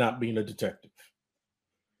in him not being a detective.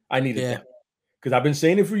 I needed that because I've been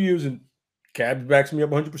saying it for years, and Cab backs me up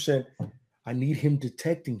 100%. I need him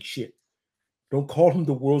detecting shit. Don't call him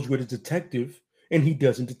the world's greatest detective, and he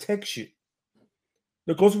doesn't detect shit.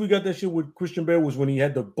 The closer we got that shit with Christian Bale was when he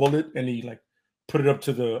had the bullet and he like put it up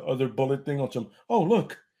to the other bullet thing on some. Oh,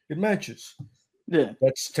 look, it matches. Yeah,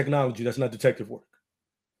 That's technology. That's not detective work.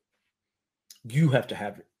 You have to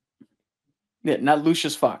have it. yeah, not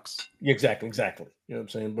Lucius Fox. Exactly. You know what I'm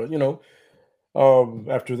saying?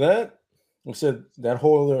 But after that, I said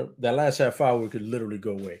that last half hour could literally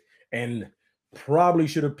go away, and probably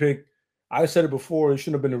should have picked. I said it before. It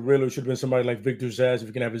shouldn't have been a Riddler. It should have been somebody like Victor Zsasz if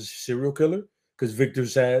you can have his serial killer, because Victor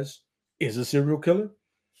Zsasz is a serial killer.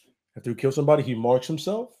 After he kills somebody, he marks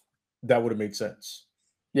himself. That would have made sense.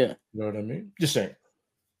 Yeah, You know what I mean? Just saying.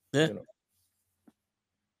 Yeah.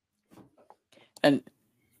 And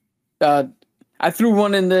I threw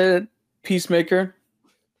one in the Peacemaker.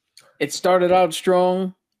 It started out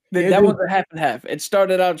strong. That was a half and half. It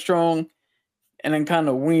started out strong and then kind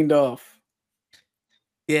of weaned off.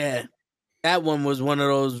 Yeah. That one was one of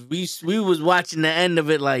those. We was watching the end of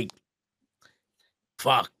it like,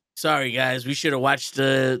 fuck. Sorry, guys. We should have watched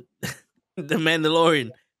the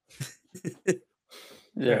Mandalorian.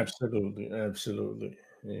 Yeah, absolutely.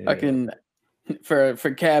 Yeah. I can for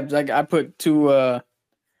Cabs. I put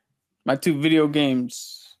my two video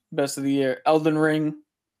games best of the year: Elden Ring,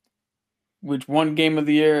 which won Game of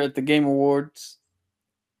the Year at the Game Awards,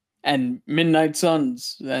 and Midnight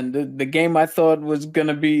Suns. And the game I thought was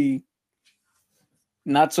gonna be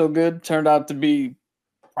not so good turned out to be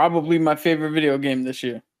probably my favorite video game this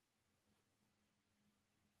year.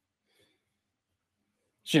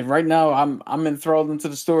 Shit, right now I'm enthralled into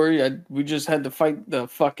the story. We just had to fight the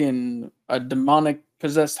fucking demonic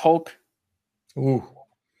possessed Hulk. Ooh,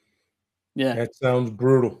 yeah, that sounds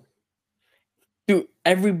brutal. Dude,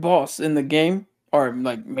 every boss in the game or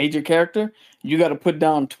like major character, you got to put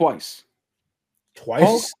down twice. Twice?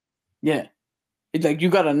 Hulk, yeah, it's like you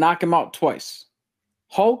got to knock him out twice.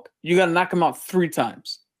 Hulk, you got to knock him out 3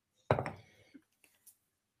 times.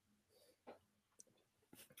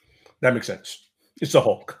 That makes sense. It's a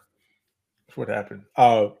Hulk. That's what happened.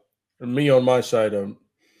 Me on my side,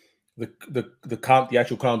 the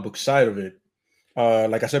actual comic book side of it,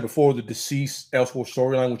 like I said before, the deceased Elseworld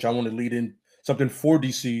storyline, which I want to lead in something for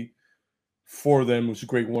DC for them, was a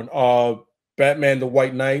great one. Batman the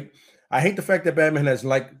White Knight. I hate the fact that Batman has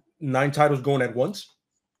like 9 titles going at once,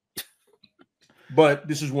 but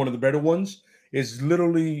this is one of the better ones. It's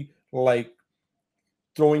literally like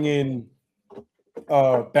throwing in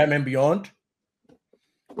Batman Beyond,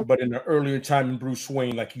 but in an earlier time in Bruce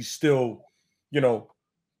Wayne, like he's still,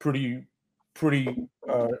 pretty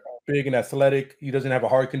big and athletic. He doesn't have a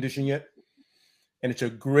heart condition yet. And it's a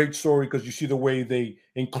great story because you see the way they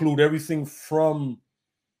include everything from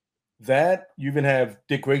that. You even have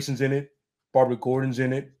Dick Grayson's in it, Barbara Gordon's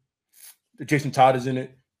in it, Jason Todd is in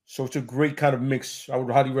it. So it's a great kind of mix. I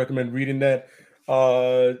would highly recommend reading that.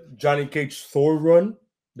 Johnny Cage's Thor run,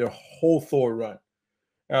 their whole Thor run.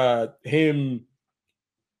 Him,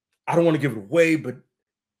 I don't want to give it away, but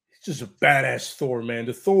it's just a badass Thor, man.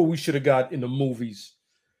 The Thor we should have got in the movies.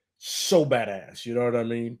 So badass, you know what I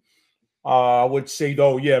mean? I would say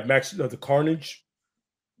though, yeah, Max the Carnage.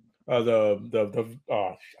 I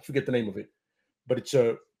forget the name of it, but it's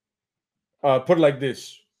a put it like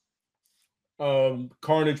this.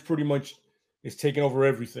 Carnage pretty much is taking over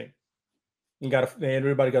everything, and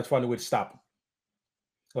everybody got to find a way to stop him.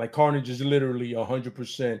 Like Carnage is literally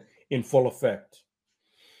 100% in full effect,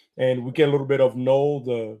 and we get a little bit of Null,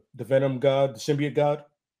 the Venom god, the symbiote god.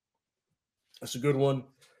 That's a good one.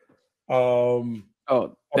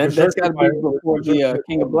 That's got to be before the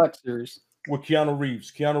King of Black series with Keanu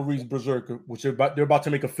Reeves Berserker, which they're about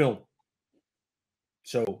to make a film.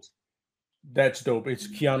 So that's dope. It's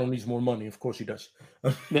Keanu needs more money, of course he does.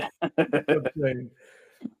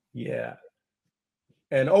 Yeah.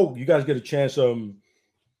 And you guys get a chance.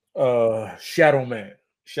 Shadow Man.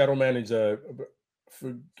 Shadow Man is I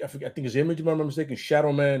think his image, if I'm not mistaken.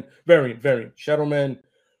 Shadow Man variant. Shadow Man.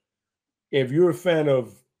 If you're a fan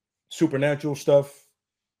of supernatural stuff,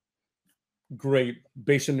 great.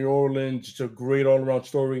 Based in New Orleans, it's a great all-around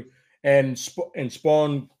story. And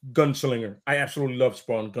Spawn Gunslinger. I absolutely love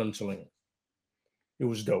Spawn Gunslinger. It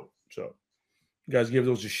was dope. So you guys give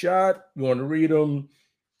those a shot. You want to read them,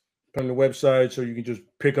 put on the website so you can just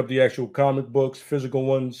pick up the actual comic books, physical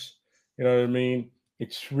ones. You know what I mean?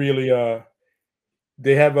 It's really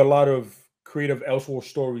they have a lot of creative Elseworld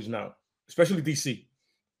stories now, especially DC.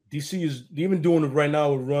 DC is even doing it right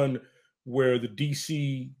now. A run where the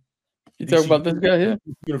You talk DC about this guy here?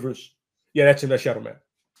 universe. Yeah, that's in that Shadow Man.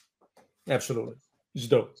 Absolutely, it's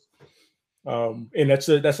dope. And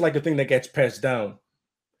that's like a thing that gets passed down.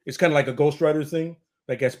 It's kind of like a Ghost Rider thing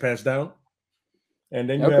that gets passed down. And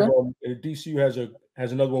then you have Okay. DC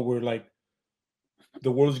has another one where like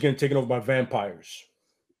the world is getting taken over by vampires.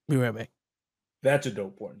 Be right back. That's a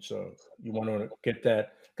dope one. So you want to get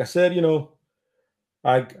that. Like I said, you know,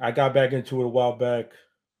 I got back into it a while back.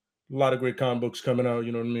 A lot of great comic books coming out.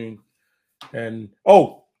 You know what I mean? And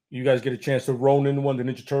oh, you guys get a chance to Ronin one, the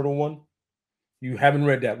Ninja Turtle one. You haven't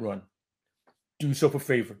read that run. Do yourself a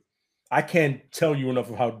favor. I can't tell you enough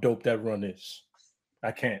of how dope that run is.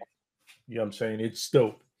 I can't. You know what I'm saying? It's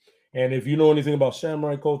dope. And if you know anything about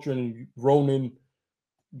samurai culture and Ronin,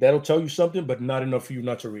 that'll tell you something, but not enough for you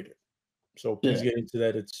not to read it. So please get into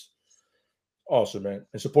that. It's awesome, man.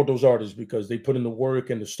 And support those artists because they put in the work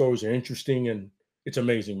and the stories are interesting and it's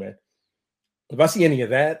amazing, man. If I see any of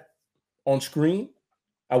that on screen,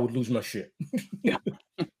 I would lose my shit.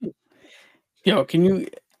 Yo, can you?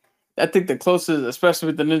 I think the closest, especially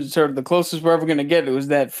with the Ninja Turtle, the closest we're ever gonna get it was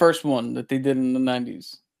that first one that they did in the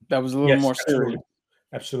 '90s. That was a little more serious.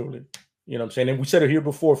 Absolutely. You know what I'm saying? And we said it here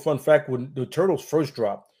before. Fun fact: when the Turtles first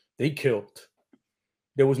dropped, they killed.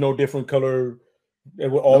 There was no different color. They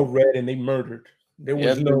were all red, and they murdered. There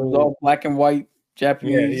was it was all black and white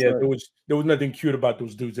Japanese. Yeah. There was nothing cute about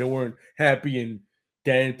those dudes. They weren't happy and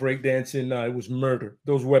breakdancing. No, it was murder.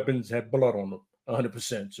 Those weapons had blood on them,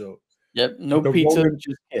 100%. So no pizza,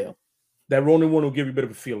 just kill. That Ronin one will give you a bit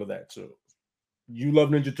of a feel of that. So you love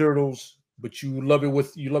Ninja Turtles, but you love it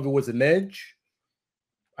with an edge.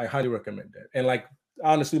 I highly recommend that. And like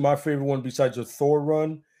honestly, my favorite one besides the Thor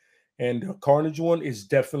run and the Carnage one is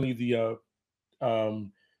definitely the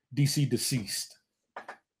DC Deceased.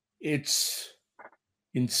 It's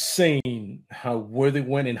insane where they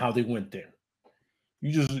went and how they went there.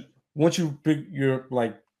 You just once you pick your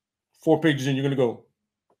like 4 pages in, you're gonna go,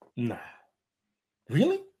 nah,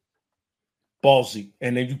 really? Ballsy,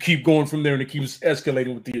 and then you keep going from there, and it keeps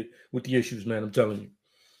escalating with the issues, man. I'm telling you,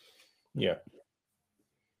 yeah.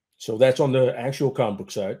 So that's on the actual comic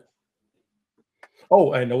book side.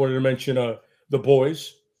 Oh, and I wanted to mention The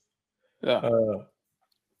Boys. Yeah.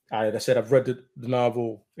 I said I've read the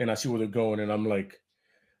novel and I see where they're going, and I'm like,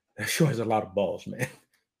 that show has a lot of balls, man.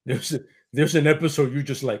 There's an episode you're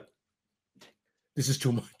just like, this is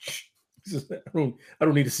too much. I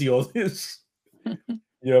don't need to see all this. You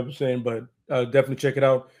know what I'm saying? But definitely check it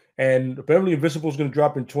out. And apparently, Invincible is going to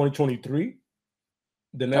drop in 2023.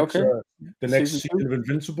 The next season of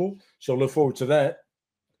Invincible. So look forward to that.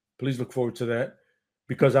 Please look forward to that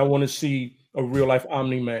because I want to see a real life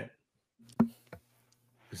Omni Man.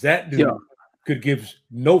 Because that dude could give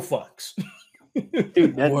no fucks.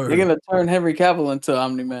 Dude, they're gonna turn Henry Cavill into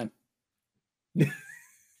Omni Man.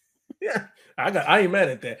 Yeah, I ain't mad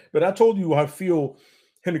at that. But I told you how I feel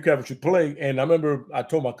Henry Cavill should play, and I remember I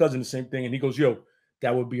told my cousin the same thing, and he goes, "Yo,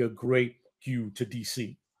 that would be a great hue to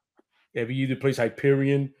DC. If he either plays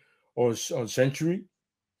Hyperion or Sentry,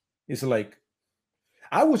 it's like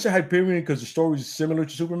I would say Hyperion because the story is similar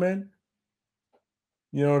to Superman.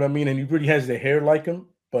 You know what I mean? And he really has the hair like him,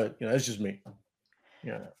 but you know, that's just me.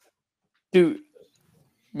 Yeah, dude.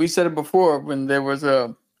 We said it before when there was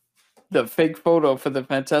the fake photo for the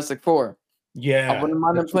Fantastic Four. Yeah, I wouldn't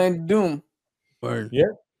mind him playing Doom. Yeah,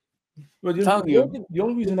 but the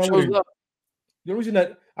only reason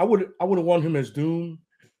that I wouldn't want him as Doom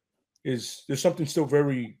is there's something still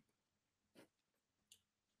very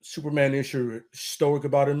Superman-ish or stoic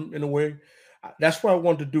about him in a way. That's why I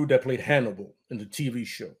want the dude that played Hannibal in the TV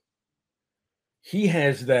show. He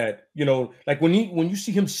has that, you know, like when you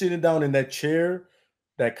see him sitting down in that chair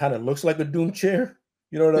that kind of looks like a Doom chair,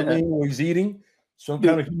 you know what I mean? Where he's eating some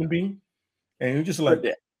kind of human being, and you're just like,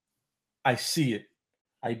 I see it.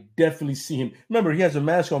 I definitely see him. Remember, he has a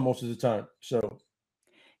mask on most of the time. So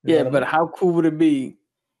yeah, but how cool would it be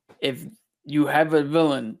if you have a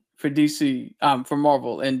villain for DC, for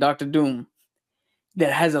Marvel and Doctor Doom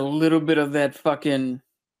that has a little bit of that fucking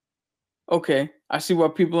okay, I see why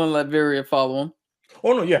people in Latveria follow him.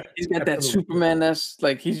 Oh no, yeah. He's got that Superman that's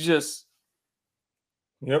like he's just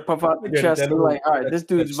puff out the chest and like, all right, this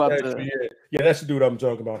dude's about to yeah, that's the dude I'm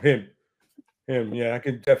talking about. Him. Yeah, I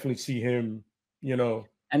can definitely see him, you know.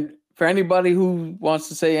 And for anybody who wants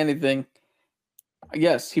to say anything,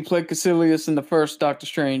 yes, he played Caecilius in the first Doctor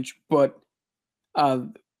Strange, but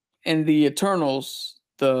in the Eternals,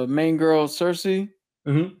 the main girl Cersei,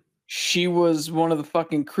 She was one of the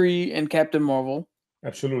fucking Kree and Captain Marvel.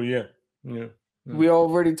 Absolutely, yeah. Yeah. We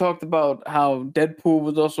already talked about how Deadpool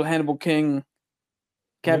was also Hannibal King.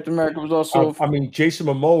 Captain America was also. I mean, Jason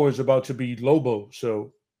Momoa is about to be Lobo,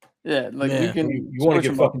 so yeah, like we can. you want to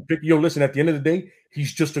get fucking picky. Yo, listen. At the end of the day,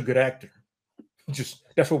 he's just a good actor. Just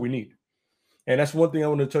that's what we need, and that's one thing I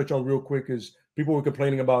want to touch on real quick is people were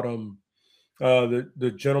complaining about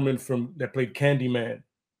the gentleman that played Candyman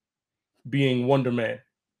being Wonder Man.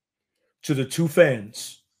 To the two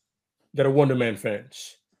fans that are Wonder Man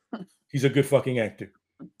fans, he's a good fucking actor.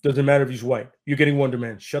 Doesn't matter if he's white. You're getting Wonder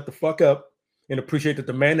Man. Shut the fuck up and appreciate that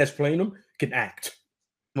the man that's playing him can act.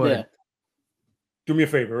 Yeah. Do me a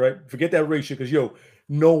favor, right? Forget that race shit, because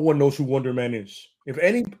no one knows who Wonder Man is. If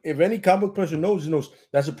any comic person knows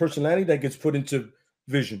that's a personality that gets put into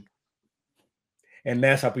Vision. And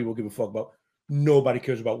that's how people give a fuck about. Nobody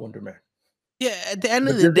cares about Wonder Man. Yeah, at the end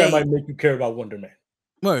of the day, that might make you care about Wonder Man.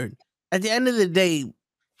 Word. At the end of the day,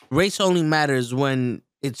 race only matters when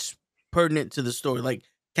it's pertinent to the story. Like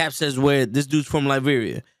Cap says, where this dude's from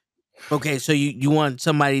Liberia. Okay, so you want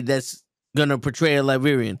somebody that's gonna portray a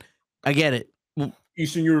Liberian. I get it.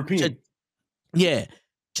 Eastern European. Yeah.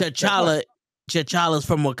 T'Challa's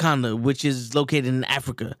from Wakanda, which is located in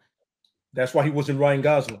Africa. That's why he wasn't Ryan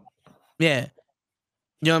Gosling. Yeah.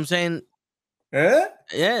 You know what I'm saying?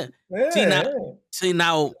 Yeah. See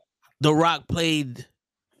now The Rock played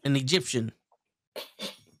an Egyptian.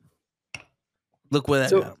 Look where that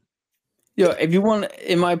got. Yo, if you want,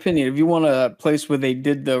 in my opinion, if you want a place where they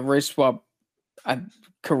did the race swap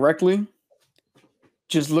correctly,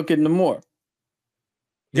 just look at Namor.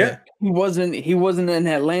 Yeah. He wasn't an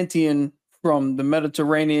Atlantean from the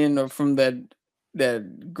Mediterranean or from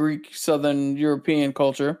that Greek Southern European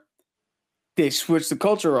culture. They switched the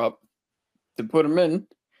culture up to put him in.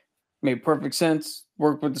 Made perfect sense.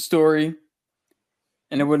 Worked with the story.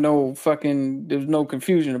 And there was no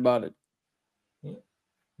confusion about it.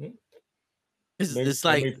 It's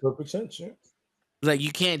like made perfect sense, yeah. Like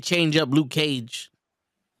you can't change up Luke Cage.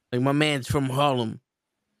 Like my man's from Harlem.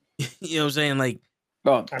 You know what I'm saying? Like,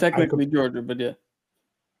 well, technically Georgia, but yeah.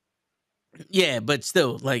 Yeah, but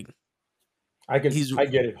still, like I get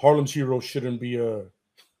it. Harlem's hero shouldn't be a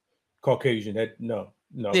Caucasian. No.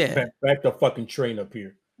 Yeah. Back the fucking train up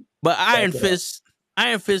here. But Iron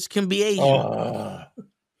Fist can be Asian.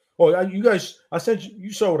 You guys, I sent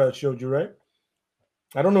you saw what I showed you, right?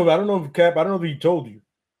 I don't know if Cap, I don't know if he told you.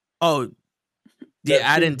 Oh,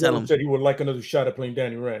 yeah, I didn't tell him. Said he would like another shot at playing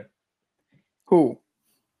Danny Rand. Who?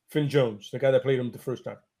 Finn Jones, the guy that played him the first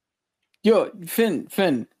time. Yo, Finn.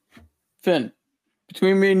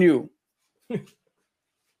 Between me and you,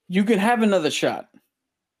 you could have another shot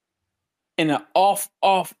in an off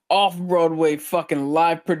Broadway fucking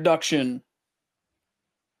live production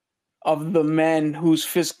of The Man Whose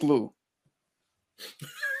Fist Glue.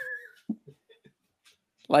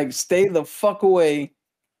 Like, stay the fuck away.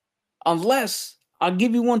 Unless, I'll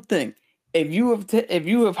give you one thing. If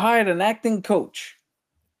you have hired an acting coach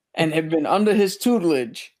and have been under his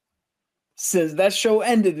tutelage since that show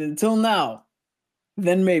ended until now,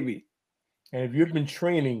 then maybe. And if you've been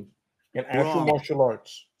training in actual martial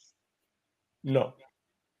arts, no.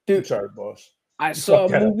 Dude, I'm sorry, boss. I saw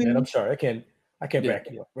a movie. Man. I'm sorry. I can't back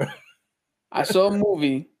you up. I saw a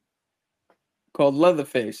movie called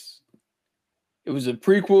Leatherface. It was a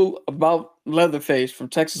prequel about Leatherface from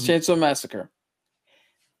Texas Chainsaw Massacre.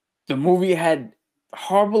 The movie had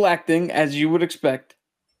horrible acting, as you would expect.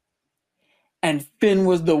 And Finn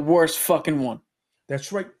was the worst fucking one.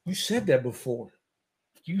 That's right. You said that before.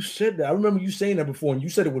 You said that. I remember you saying that before, and you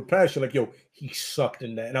said it with passion. Like, yo, he sucked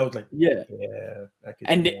in that. And I was like, yeah.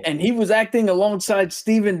 And he was acting alongside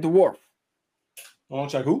Stephen Dwarf.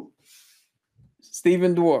 Alongside who?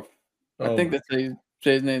 Stephen Dwarf. I think that's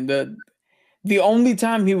his name. The only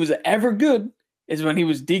time he was ever good is when he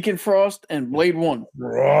was Deacon Frost and Blade 1.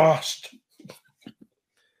 Frost.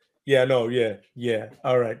 Yeah, no, yeah.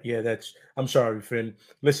 All right, yeah, I'm sorry, Finn.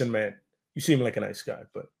 Listen, man, you seem like a nice guy,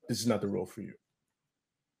 but this is not the role for you.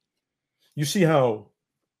 You see how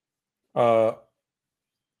the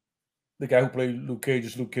guy who played Luke Cage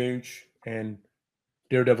is Luke Cage, and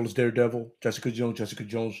Daredevil is Daredevil, Jessica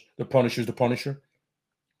Jones, the Punisher is the Punisher.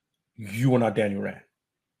 You are not Danny Rand.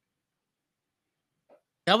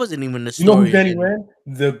 That wasn't even the story. You know who Danny Rand?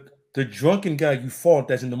 The drunken guy you fought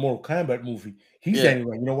that's in the Mortal Kombat movie. He's Danny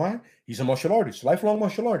Rand. You know why? He's a martial artist, lifelong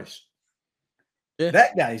martial artist. Yeah.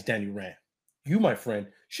 That guy is Danny Rand. You, my friend.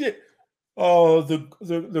 Shit.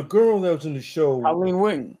 The girl that was in the show. Colleen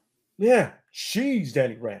Wing. Yeah, she's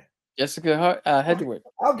Danny Rand. Jessica Hedgewick.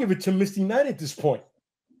 I'll give it to Misty Knight at this point.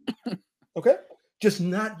 Okay? Just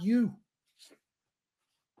not you.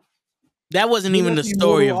 That wasn't You're even not the the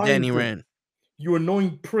story immortal of Danny Iron Fist. Rand. You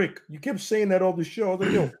annoying prick. You kept saying that all the show. I was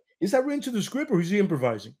like, yo, is that written to the script or is he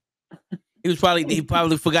improvising? He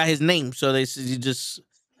probably forgot his name, so they said he just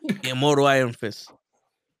Immortal Iron Fist.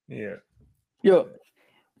 Yeah. Yo,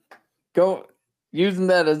 go using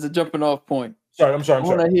that as a jumping off point. Sorry, I'm sorry. I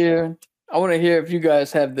want to hear if you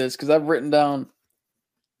guys have this because I've written down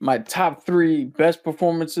my top 3 best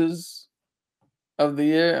performances of the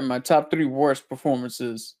year and my top 3 worst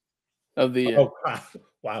performances of the year. Oh,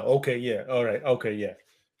 wow. Okay, yeah. All right. Okay, yeah.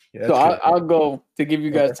 Yeah. So I'll go to give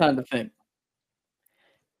you guys time to think.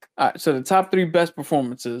 All right. So the top 3 best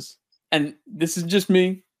performances, and this is just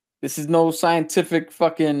me. This is no scientific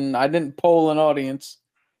fucking. I didn't poll an audience.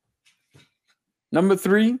 Number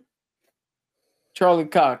 3, Charlie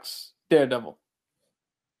Cox, Daredevil.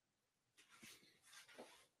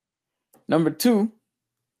 Number 2,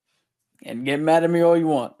 and get mad at me all you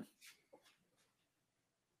want,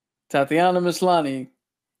 Tatiana Maslany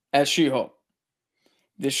as She-Hulk.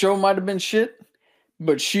 The show might have been shit,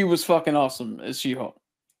 but she was fucking awesome as She-Hulk.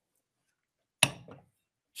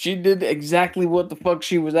 She did exactly what the fuck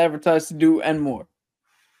she was advertised to do and more.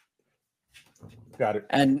 Got it.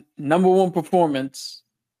 And number 1 performance,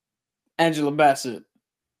 Angela Bassett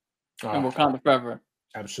in Wakanda Forever.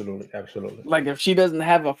 Absolutely. Like, if she doesn't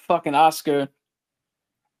have a fucking Oscar,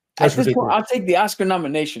 That's at this point, ridiculous. I'll take the Oscar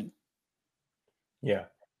nomination. Yeah,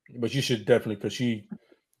 but you should definitely, because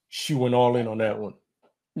she went all in on that one.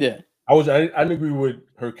 Yeah. I didn't agree with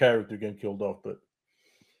her character getting killed off,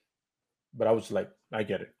 but I was like, I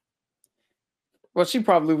get it. Well, she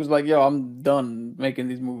probably was like, yo, I'm done making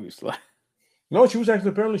these movies. Like, No, she was like,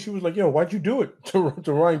 yo, why'd you do it? To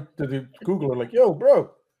Ryan, to the Googler, like, yo, bro,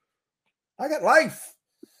 I got life.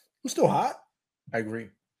 I'm still hot. I agree.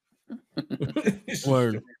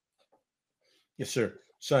 Word. Yes, sir.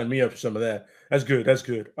 Sign me up for some of that. That's good.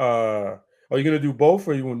 Are you gonna do both,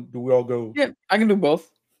 or do we all go? yeah, I can do both.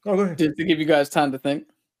 Oh, go ahead. Just to give you guys time to think.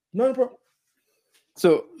 No problem.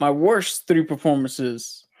 So my worst 3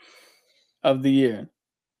 performances of the year.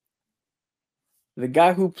 The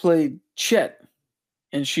guy who played Chet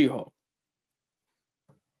in She-Hulk.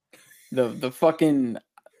 The fucking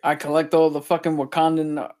I collect all the fucking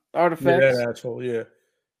Wakandan artifacts. Yeah, that asshole. Yeah.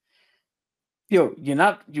 Yo,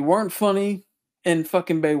 you weren't funny in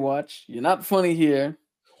fucking Baywatch. You're not funny here.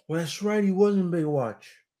 Well, that's right. He wasn't Baywatch.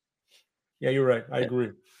 Yeah, you're right. I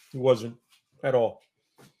agree. He wasn't at all.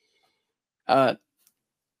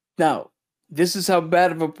 Now, this is how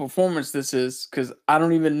bad of a performance this is, because I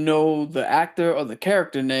don't even know the actor or the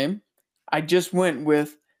character name. I just went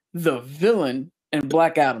with the villain in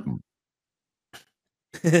Black Adam.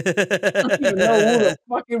 I don't even know who the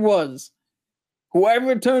fuck it was.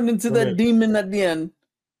 Whoever turned into that demon at the end.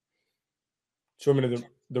 So, I mean,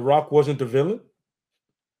 the Rock wasn't the villain?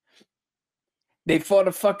 They fought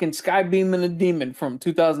a fucking Skybeam and a demon from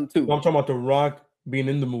 2002. No, I'm talking about the Rock being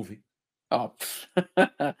in the movie. Oh,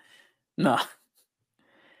 nah.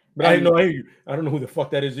 But I hear you. I don't know who the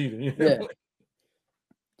fuck that is either. Yeah.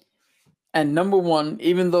 And number 1,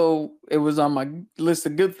 even though it was on my list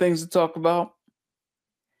of good things to talk about,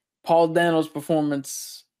 Paul Dano's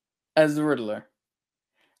performance as the Riddler.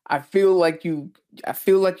 I feel like you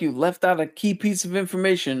left out a key piece of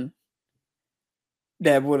information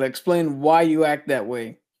that would explain why you act that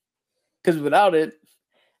way. Because without it,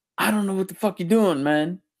 I don't know what the fuck you're doing,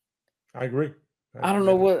 man. I agree. I don't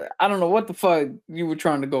know what the fuck you were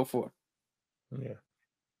trying to go for. Yeah.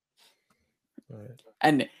 Right.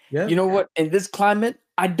 And you know what? In this climate,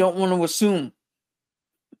 I don't want to assume.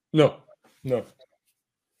 No.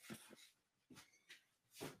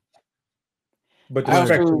 But the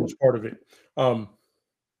spectrum was part of it.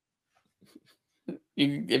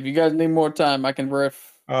 If you guys need more time, I can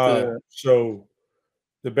riff. So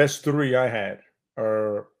the best 3 I had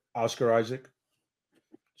are Oscar Isaac.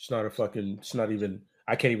 I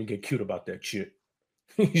can't even get cute about that shit.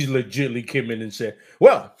 He's legitimately came in and said,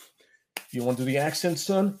 well, you want to do the accent,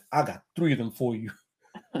 son? I got 3 of them for you.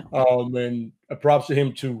 And props to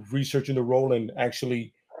him to researching the role and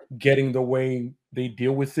actually getting the way they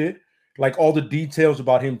deal with it. Like all the details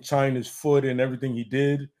about him tying his foot and everything he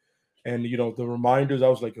did. And, the reminders, I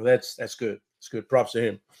was like, oh, that's good. It's good. Props to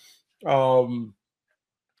him.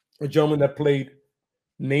 A gentleman that played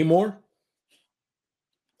Namor.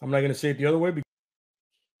 I'm not going to say it the other way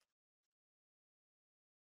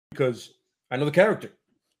because I know the character.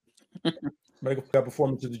 Medical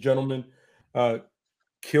performance of the gentleman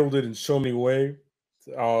killed it in so many ways.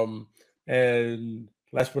 And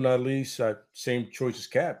last but not least, same choice as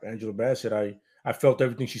Cap, Angela Bassett. I felt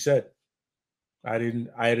everything she said.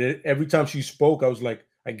 Every time she spoke, I was like,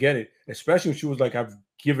 I get it. Especially when she was like, I've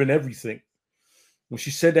given everything. When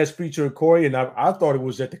she said that speech to Okoye, and I thought it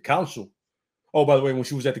was at the council. Oh, by the way, when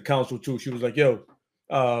she was at the council too, she was like, yo,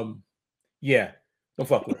 yeah, don't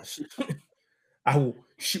fuck with us.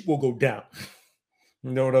 Shit will go down.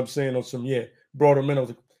 You know what I'm saying? On some, yeah, brought him in. I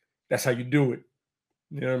was like, that's how you do it.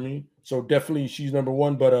 You know what I mean? So definitely she's number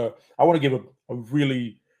one. But I want to give a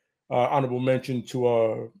really honorable mention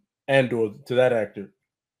to Andor, to that actor.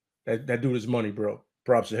 That dude is money, bro.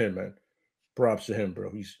 Props to him, man. Props to him, bro.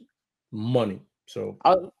 He's money. So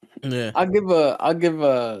I'll give a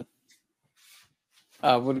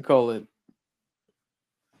what do you call it?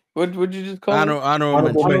 What would you just call it?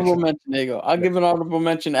 Honorable mention. There you go. I'll give an honorable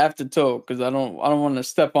mention after Toe because I don't want to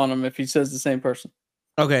step on him if he says the same person.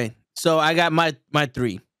 Okay, so I got my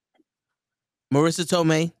three. Marissa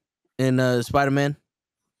Tomei in Spider-Man.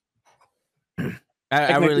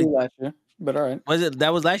 I really last year, but all right. Was it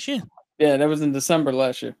that was last year? Yeah, that was in December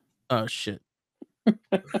last year. Oh shit.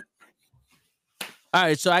 All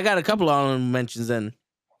right, so I got a couple of honorable mentions then.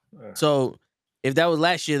 So if that was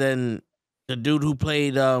last year, then the dude who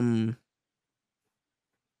played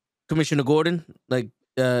Commissioner Gordon, like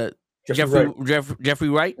Jeffrey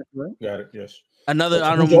Wright. Got it. Yes. Another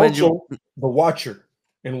honorable mention. The Watcher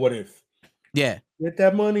in What If. Yeah. Get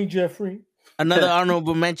that money, Jeffrey. Another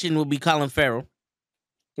honorable mention will be Colin Farrell.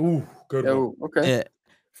 Ooh, good one. Okay. Yeah.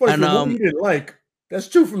 Funny, and, movie you didn't like. That's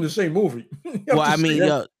two from the same movie. Well, I mean,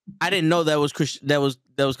 I didn't know that was that was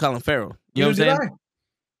Colin Farrell. You know what I'm saying?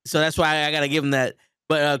 So that's why I gotta give him that.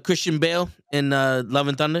 But Christian Bale in Love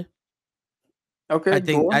and Thunder. Okay, I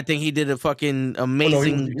think he did a fucking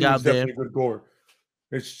amazing job there. Good gore.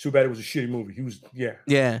 It's too bad it was a shitty movie. He was yeah.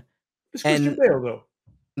 It's Christian Bale though.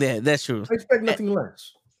 Yeah, that's true. I expect nothing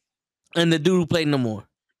less. And the dude who played Namor.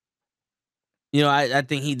 You know, I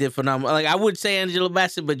think he did phenomenal. Like I would say Angela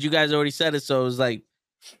Bassett, but you guys already said it, so it was like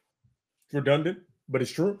redundant, but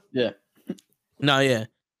it's true. Yeah. No, yeah.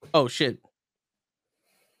 Oh shit.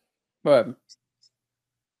 What?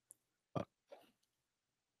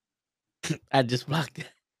 I just blocked it.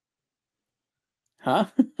 Huh?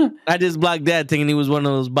 I just blocked that thinking he was one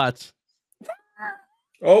of those bots.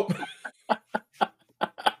 Oh.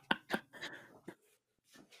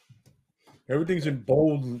 Everything's in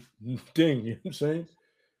bold thing, you know what I'm saying?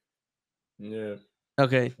 Yeah.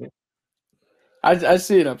 Okay. I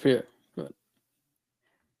see it up here.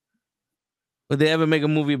 Would they ever make a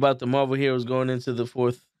movie about the Marvel heroes going into the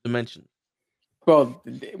fourth dimension? Well,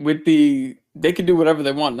 they can do whatever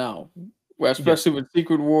they want now. Especially with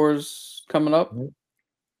Secret Wars coming up. Mm-hmm.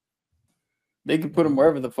 They can put them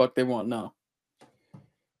wherever the fuck they want now.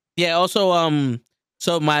 Yeah, also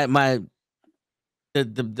so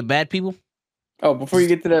the bad people. Oh, before you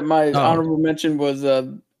get to that, my honorable mention was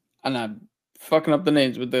and I'm fucking up the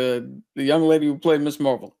names, but the young lady who played Miss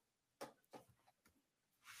Marvel.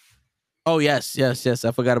 Oh yes,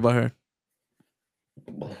 I forgot about her.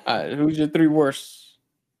 All right, who's your three worst?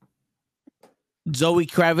 Zoe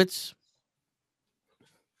Kravitz,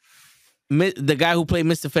 the guy who played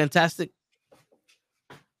Mr. Fantastic.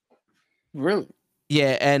 Really?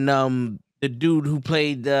 Yeah, and the dude who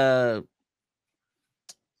played Red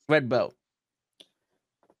Belt.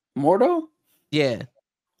 Mordo? Yeah.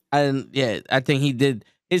 I think he did.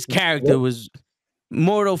 His character was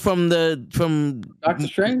Mordo from Doctor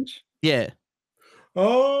Strange? Yeah.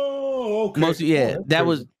 Oh, okay. That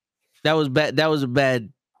was bad. That was a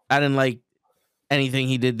bad. I didn't like anything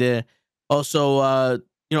he did there. Also,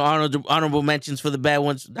 honorable mentions for the bad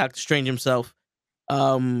ones. Doctor Strange himself.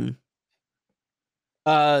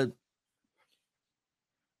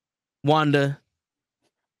 Wanda.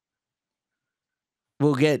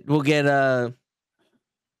 We'll get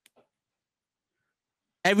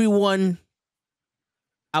everyone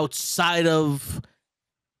outside of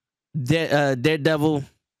Daredevil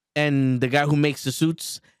and the guy who makes the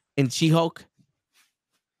suits in She-Hulk.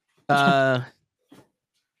 The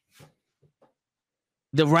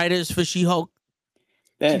writers for She-Hulk.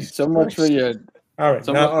 Thanks so much for your. All right,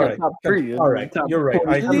 all right. Top three. All right, you're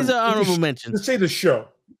right. These are honorable mentions. Let's say the show.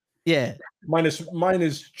 Yeah. Mine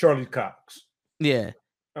is Charlie Cox. Yeah.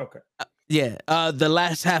 Okay. Yeah. The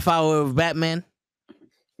last half hour of Batman.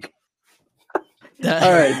 All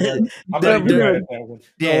right. I'm not even mad at that one.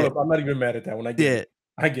 Yeah. I'm not even mad at that one. I get it.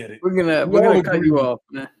 I get it. We're gonna cut you off.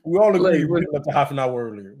 Man. We all agree we left a half an hour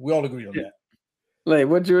earlier. We all agree on that. Like,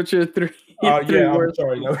 what's your three? Yeah, I'm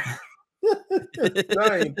sorry. No.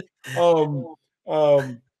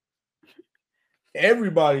 9.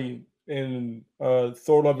 Everybody in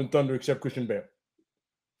Thor: Love and Thunder except Christian Bale.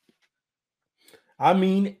 I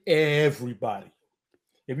mean everybody.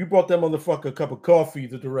 If you brought that motherfucker a cup of coffee,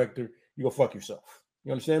 the director, you go fuck yourself.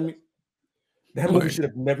 You understand me? That movie Word. should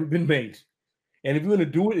have never been made. And if you're gonna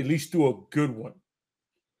do it, at least do a good one.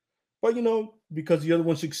 But because the other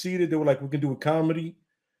one succeeded, they were like, we can do a comedy.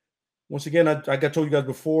 Once again, I got told you guys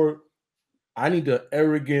before, I need the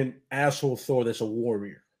arrogant asshole Thor that's a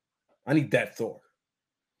warrior. I need that Thor.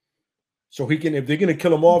 So he can, if they're gonna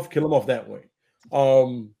kill him off that way.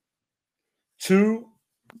 2,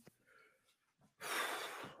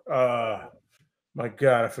 my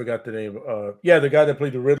God, I forgot the name. Yeah, the guy that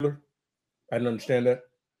played the Riddler. I didn't understand that.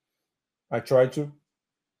 I tried to.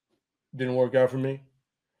 Didn't work out for me.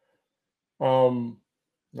 The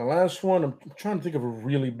last one, I'm trying to think of a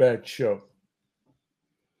really bad show.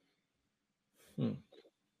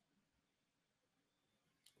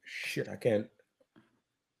 Shit, I can't.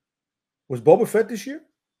 Was Boba Fett this year?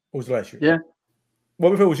 Or was it last year? Yeah.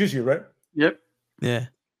 Boba Fett was this year, right? Yep. Yeah.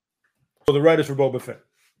 So the writers for Boba Fett.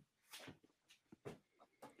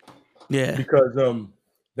 Yeah. Because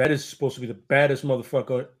that is supposed to be the baddest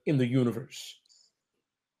motherfucker in the universe.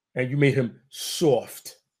 And you made him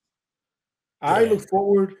soft. Yeah. I look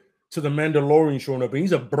forward to the Mandalorian showing up, and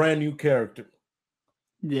he's a brand new character.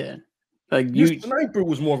 Yeah. Like Your sniper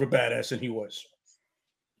was more of a badass than he was.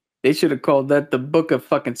 They should have called that the Book of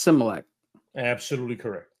fucking Similac. Absolutely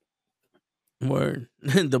correct. Word.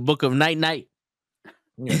 The Book of Night Night.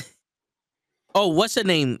 Yeah. Oh, what's her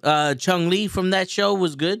name? Chung Lee from that show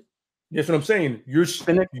was good. That's what I'm saying.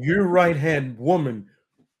 Your right-hand woman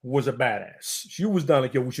was a badass. She was down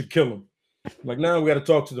like, yo, we should kill him. Like, now we got to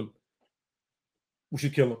talk to them. We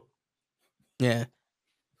should kill him. Yeah.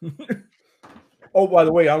 Oh, by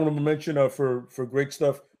the way, I want to mention for great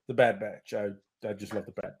stuff, The Bad Batch. I just love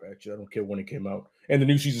The Bad Batch. I don't care when it came out. And the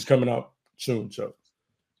new season's coming out soon, so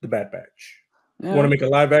The Bad Batch. Yeah. Want to make a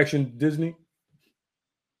live action Disney?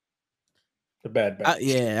 The Bad Batch.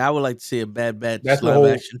 Yeah, I would like to see a Bad Batch That's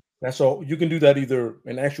live action. That's all. You can do that either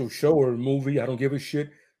an actual show or a movie. I don't give a shit.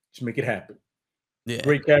 Just make it happen. Yeah.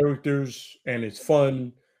 Great characters, and it's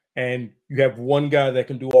fun. And you have one guy that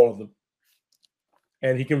can do all of them.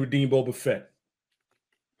 And he can redeem Boba Fett.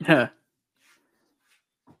 Yeah.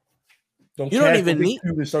 You don't even need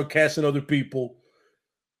to start casting other people.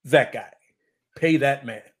 That guy. Pay that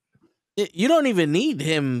man. You don't even need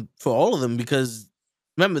him for all of them because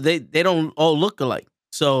remember they don't all look alike.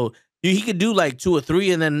 So he could do like 2 or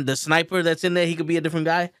 3, and then the sniper that's in there, he could be a different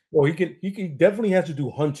guy. Well, he can definitely have to do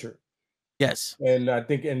Hunter. Yes. And I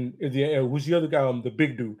think who's the other guy? The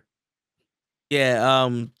big dude. Yeah.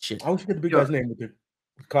 Shit. I always forget the big guy's name with the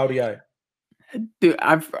cloudy eye. Dude,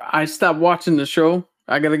 I stopped watching the show.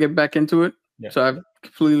 I gotta get back into it. Yeah. So I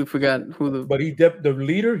completely forgot who the. But the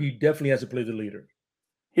leader. He definitely has to play the leader.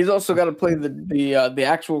 He's also got to play the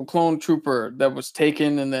actual clone trooper that was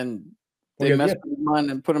taken, and then they messed with his mind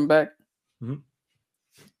and put him back. Mm-hmm.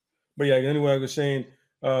 But yeah, anyway, I was saying,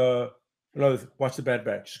 watch The Bad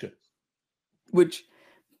Batch. It's good. Which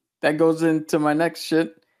that goes into my next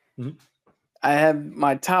shit. Mm-hmm. I have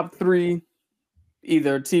my top 3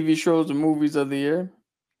 either TV shows or movies of the year,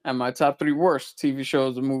 and my top 3 worst TV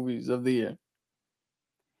shows or movies of the year.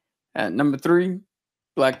 At number 3,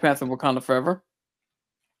 Black Panther: Wakanda Forever.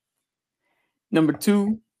 Number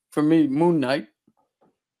 2, for me, Moon Knight.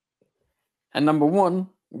 And number 1,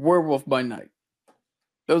 Werewolf by Night.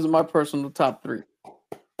 Those are my personal top 3.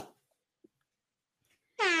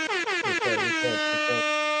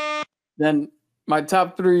 Then my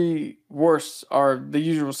top 3 worst are The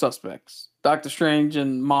Usual Suspects: Doctor Strange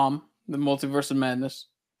and Mom, The Multiverse of Madness,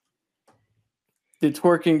 The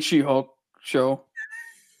Twerking She-Hulk show,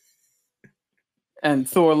 and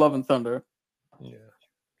Thor: Love and Thunder.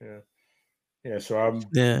 Yeah, so I'm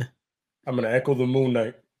gonna echo the Moon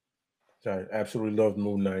Knight. I absolutely love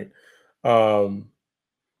Moon Knight. I'm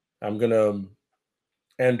gonna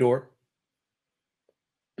Andor.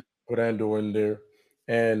 Put Andor in there.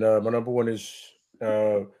 And my number 1 is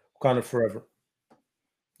Wakanda Forever.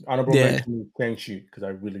 Honorable mention Shang-Chi, because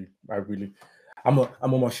I'm a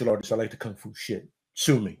martial artist. I like the kung fu shit.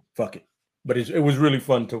 Sue me. Fuck it. But it was really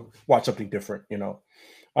fun to watch something different,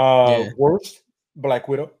 Worst, Black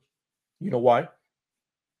Widow. You know why? I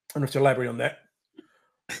don't have to elaborate on that.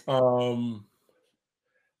 Thor: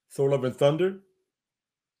 Love and Thunder.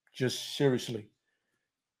 Just seriously.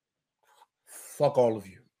 Fuck all of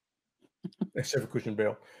you. Except for Christian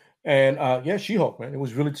Bale. And She-Hulk, man. It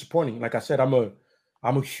was really disappointing. Like I said, I'm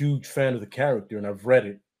a huge fan of the character, and I've read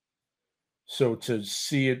it. So to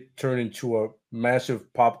see it turn into a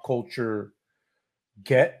massive pop culture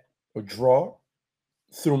draw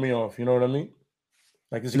threw me off. You know what I mean?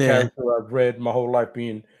 Like, this is a character I've read my whole life,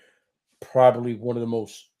 being probably one of the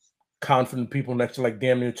most confident people next to, like,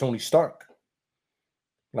 damn near Tony Stark.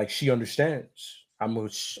 Like, she understands. I'm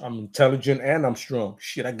intelligent and I'm strong.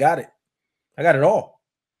 Shit, I got it. I got it all.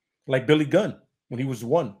 Like Billy Gunn when he was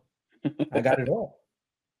one. I got it all.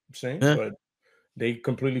 I'm saying, Yeah. but they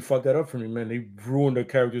completely fucked that up for me, man. They ruined a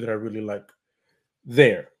character that I really like.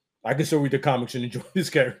 There, I can still read the comics and enjoy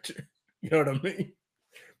this character. You know what I mean?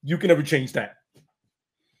 You can never change that.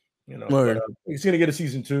 You know, Word. but he's gonna get a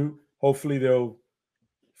season 2. Hopefully, they'll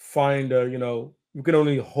find. You know, you can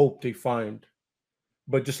only hope they find.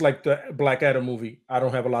 But just like the Black Adam movie, I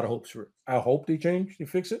don't have a lot of hopes for it. I hope they change, they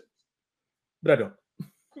fix it, but I don't.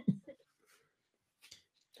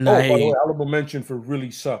 No, By the way, honorable mention for really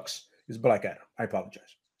sucks is Black Adam. I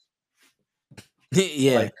apologize.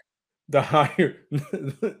 yeah. Like the higher,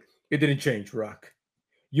 it didn't change. Rock,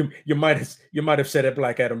 you might have said that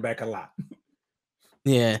Black Adam back a lot.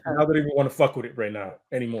 Yeah. I don't even want to fuck with it right now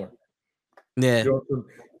anymore. Yeah.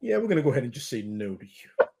 Yeah, we're gonna go ahead and just say no to you.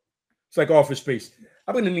 It's like Office Space.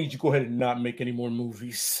 I'm gonna need you to go ahead and not make any more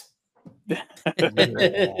movies.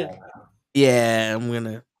 Yeah, I'm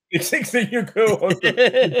gonna. It's 6 that you go.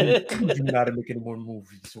 Do not make any more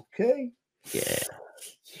movies, okay? Yeah.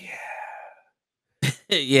 Yeah.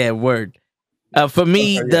 Yeah, word. For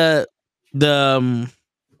me, the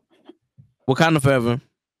Wakanda Forever,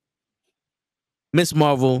 Miss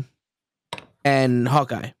Marvel, and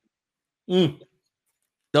Hawkeye.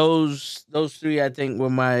 Those 3, I think, were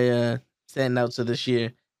my standouts of this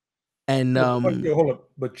year. And hold up,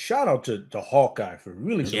 but shout out to Hawkeye for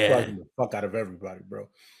really surprising the fuck out of everybody, bro.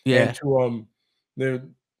 Yeah. And to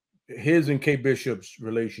his and Kate Bishop's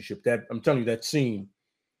relationship. That I'm telling you, that scene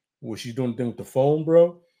where she's doing the thing with the phone,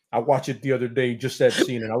 bro. I watched it the other day, just that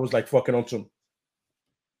scene, and I was like fucking on some.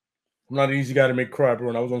 I'm not an easy guy to make cry, bro.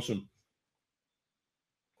 And I was on some.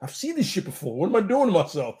 I've seen this shit before. What am I doing to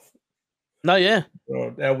myself? No, yeah.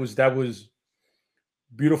 That was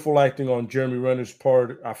beautiful acting on Jeremy Renner's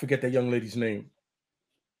part. I forget that young lady's name.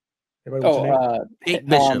 Kate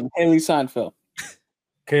Bishop. Haley Seinfeld.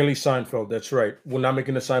 Kaylee Seinfeld, that's right. We're not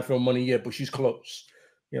making the Seinfeld money yet, but she's close.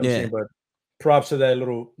 You know what I'm saying? But props to that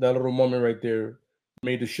little moment right there.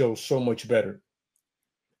 Made the show so much better.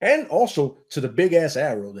 And also to the big ass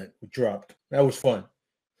arrow that we dropped. That was fun.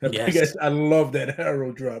 I love that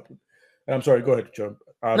arrow drop. I'm sorry, go ahead, John.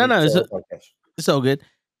 No, it's all good.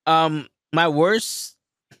 My worst,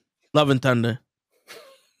 Love and Thunder.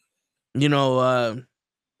 You know,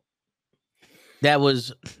 that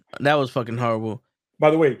was fucking horrible. By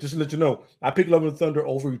the way, just to let you know, I picked Love and Thunder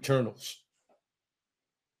over Eternals.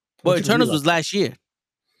 Well, Eternals was last year.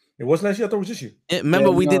 It was last year? I thought it was this year.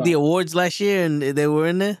 Remember we did the awards last year and they were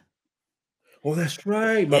in there? Oh, that's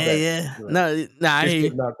right. My bad. Yeah. Right. No, I hear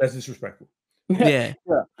you. No, that's disrespectful. Yeah.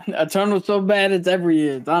 Eternal's so bad, it's every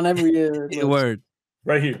year. It's on every year. Word.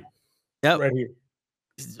 Right here. Yep. Right here.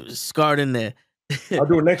 Scarred in there. I'll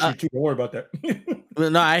do it next year too. Don't worry about that.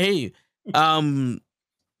 No, I hear you.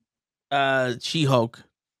 She-Hulk.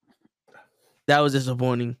 That was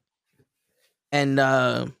disappointing. And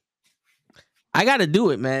I gotta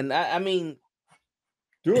do it, man. I mean,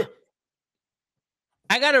 do it.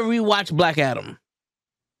 I gotta rewatch Black Adam.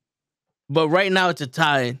 But right now it's a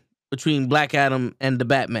tie between Black Adam and the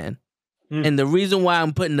Batman. And the reason why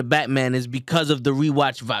I'm putting the Batman is because of the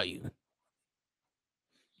rewatch value.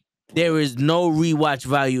 There is no rewatch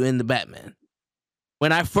value in the Batman.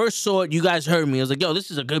 When I first saw it, you guys heard me. I was like, yo,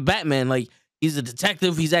 this is a good Batman. Like, he's a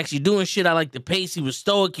detective. He's actually doing shit. I like the pace. He was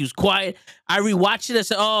stoic. He was quiet. I rewatched it. I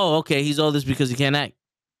said, oh, okay. He's all this because he can't act.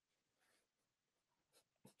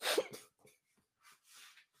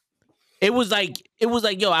 It was like,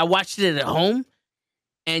 yo, I watched it at home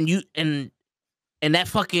and that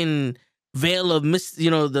fucking veil of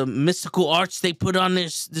the mystical arts they put on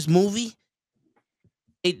this movie.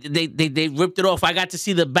 They ripped it off. I got to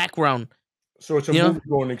see the background. So it's a movie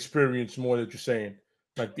going experience more that you're saying.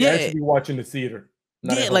 Like you actually watching the theater.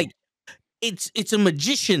 Yeah, like it's a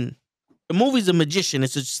magician. The movie's a magician.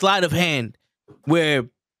 It's a sleight of hand where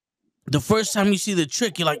the first time you see the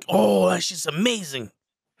trick, you're like, oh, that's just amazing.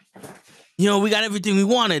 You know, we got everything we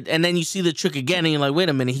wanted. And then you see the trick again and you're like, wait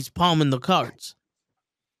a minute, he's palming the cards.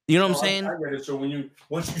 You know what I'm saying? I get it. So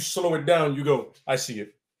once you slow it down, you go, I see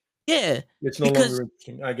it. Yeah. It's no longer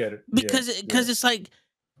interesting. I get it. Because it's like,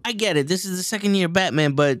 I get it. This is the second year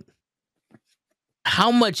Batman, but how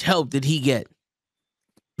much help did he get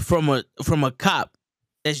from a cop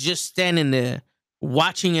that's just standing there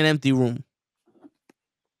watching an empty room?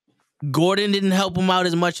 Gordon didn't help him out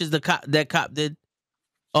as much as that cop did.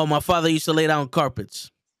 Oh, my father used to lay down carpets.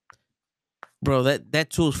 Bro, that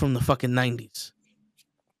tool's from the fucking 90s.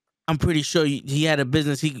 I'm pretty sure he had a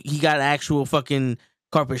business. He got an actual fucking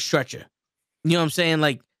carpet stretcher. You know what I'm saying?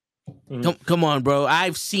 Like, Come on, bro.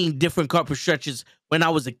 I've seen different carpet stretchers when I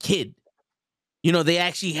was a kid. You know, they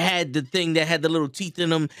actually had the thing that had the little teeth in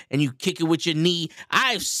them and you kick it with your knee.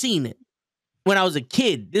 I've seen it when I was a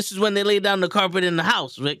kid. This is when they laid down the carpet in the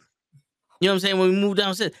house, Rick. You know what I'm saying? When we moved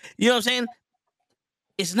downstairs. You know what I'm saying?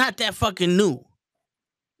 It's not that fucking new.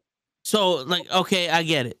 So, like, okay, I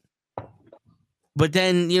get it. But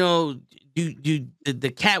then, you know, the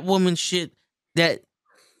Catwoman shit, that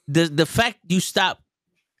the fact you stop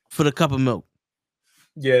for the cup of milk.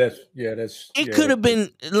 That's it could have been,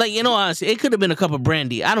 like, you know, honestly, it could have been a cup of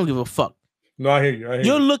brandy. I don't give a fuck. No, I hear you.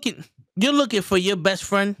 You're looking for your best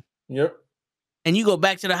friend. Yep. And you go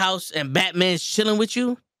back to the house and Batman's chilling with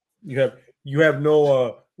you. You have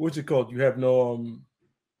no what's it called? You have no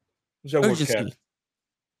what's that urgency. word?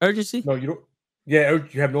 Urgency? No, you don't. Yeah,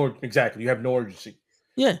 you have no exactly. You have no urgency.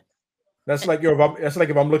 Yeah. That's like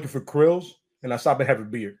if I'm looking for krills and I stop and have a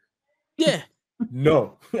beer. Yeah.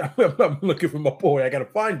 No, I'm looking for my boy. I gotta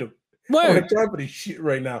find him. Word. I don't have time for this shit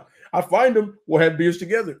right now. I find him. We'll have beers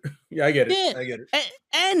together. Yeah, I get it. Yeah. I get it.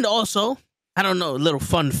 And also, I don't know, a little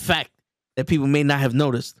fun fact that people may not have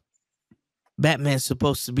noticed. Batman's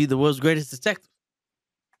supposed to be the world's greatest detective.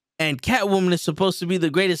 And Catwoman is supposed to be the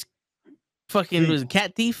greatest fucking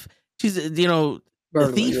cat thief. She's, you know, a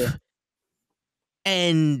thief. Yeah.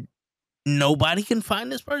 And nobody can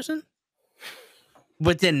find this person.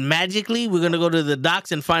 But then magically, we're going to go to the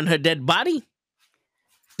docks and find her dead body.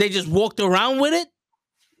 They just walked around with it.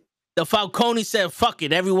 The Falcone said, fuck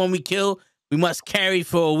it. Everyone we kill, we must carry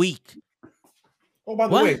for a week. Oh, by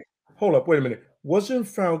the way, hold up. Wait a minute. Wasn't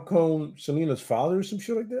Falcone Selena's father or some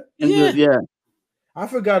shit like that? Yeah. I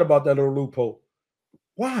forgot about that little loophole.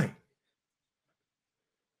 Why?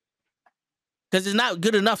 Because it's not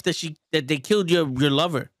good enough that they killed your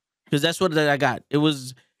lover. Because that's what I got. It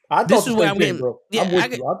was... I thought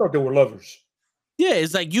they were lovers. Yeah,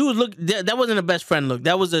 it's like you look. That wasn't a best friend look.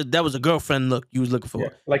 That was a girlfriend look you was looking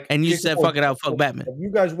for. Yeah, and you said, "Fuck it, I'll fuck Batman." Have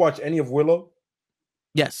you guys watched any of Willow?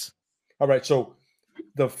 Yes. All right. So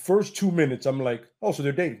the first 2 minutes, I'm like, oh, so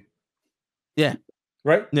they're dating. Yeah.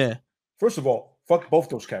 Right. Yeah. First of all, fuck both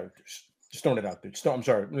those characters. Just throwing it out there. I'm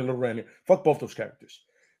sorry, a little rant here. Fuck both those characters.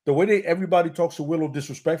 The way everybody talks to Willow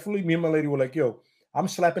disrespectfully, me and my lady were like, yo, I'm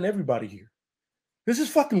slapping everybody here. This is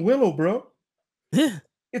fucking Willow, bro. Yeah.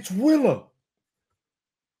 It's Willow.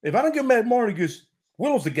 If I don't get Matt Mardigas,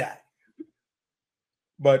 Willow's the guy.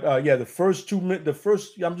 But the first 2 minutes,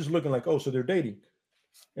 I'm just looking like, oh, so they're dating.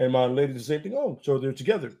 And my lady, the same thing. Oh, so they're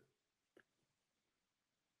together.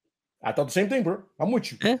 I thought the same thing, bro. I'm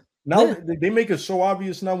with you. Yeah. Now they make it so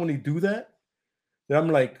obvious now when they do that I'm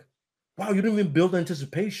like, wow, you didn't even build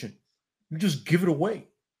anticipation. You just give it away.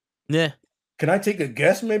 Yeah. Can I take a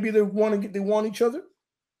guess? Maybe they want each other.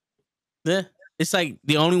 Yeah, it's like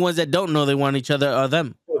the only ones that don't know they want each other are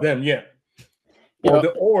them. Or them, yeah.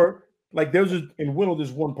 Or like in Willow,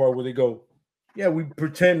 there's one part where they go, yeah, we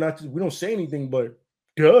pretend not to. We don't say anything, but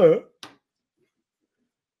duh.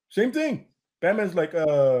 Same thing. Batman's like,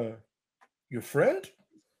 your friend?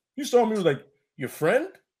 You saw me, was like, your friend?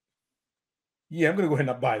 Yeah, I'm gonna go ahead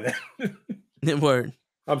and not buy that. Word.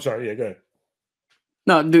 I'm sorry. Yeah, go ahead.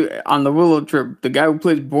 No, dude, on the Willow trip, the guy who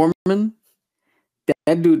plays Borman,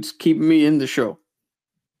 that dude's keeping me in the show.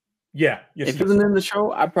 Yeah. Yes, if he wasn't in the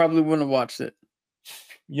show, I probably wouldn't have watched it.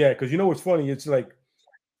 Yeah, because you know what's funny? It's like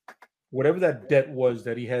whatever that debt was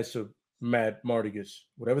that he has to Matt Mardigas,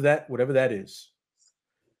 whatever that is.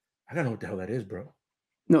 I don't know what the hell that is, bro.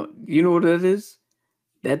 No, you know what that is?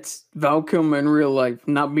 That's Val Kilmer in real life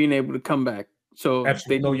not being able to come back. So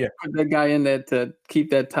absolutely. Put that guy in there to keep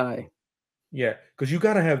that tie. Yeah, because you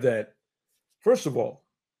got to have that. First of all,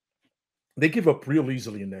 they give up real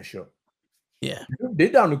easily in that show. Yeah, they're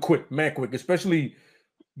down to quick, especially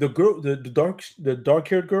the girl, the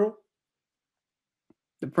dark-haired girl,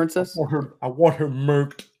 the princess. I want her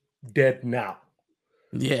murked dead now.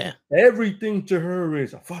 Yeah, everything to her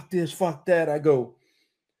is fuck this, fuck that. I go,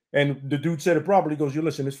 and the dude said it properly. He goes, you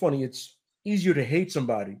listen, it's funny. It's easier to hate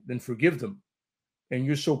somebody than forgive them, and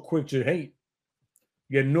you're so quick to hate.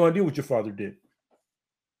 You had no idea what your father did.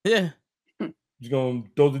 Yeah. He's going to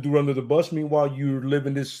throw the dude under the bus. Meanwhile, you're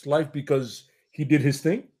living this life because he did his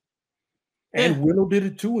thing. And Willow did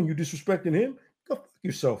it too, and you disrespecting him. Go fuck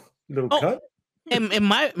yourself, little cunt. And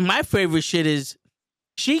my favorite shit is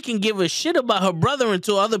she can give a shit about her brother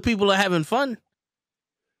until other people are having fun.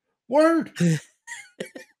 Word.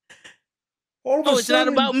 It's not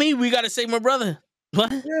about me. We got to save my brother.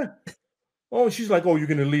 What? Yeah. Oh, she's like, oh, you're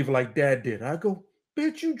going to leave like dad did. I go,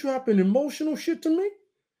 bitch, you dropping emotional shit to me?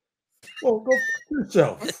 Oh, go fuck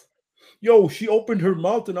yourself. Yo, she opened her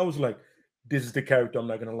mouth and I was like, this is the character I'm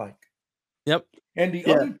not going to like. Yep. And the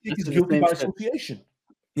Yeah, other chick this is is the guilty same by sketch. association.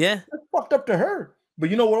 Yeah. That's fucked up to her. But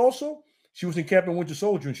you know what? Also, she was in Captain Winter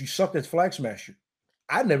Soldier and she sucked as Flag Smasher.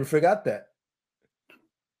 I never forgot that.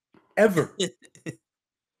 Ever.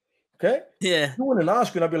 Okay? Yeah. You win an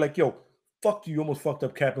Oscar, and I'd be like, yo, fuck you. You almost fucked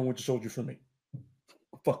up Captain Winter Soldier for me.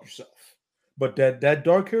 Fuck yourself. But that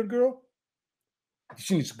dark-haired girl,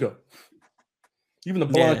 she needs to go. Even the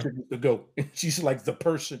blonde chick needs to go. She's like the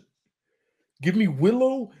person. Give me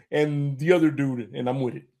Willow and the other dude, and I'm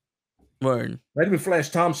with it. Word. Not even Flash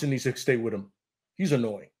Thompson needs to stay with him. He's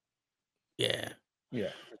annoying. Yeah.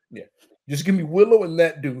 Yeah. Just give me Willow and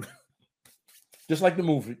that dude. Just like the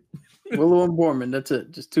movie. Willow and Borman. That's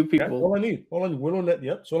it. Just two That's people. all I need. Willow and that.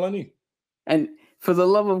 Yep. That's all I need. And for the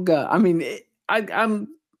love of God, I mean, I'm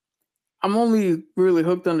only really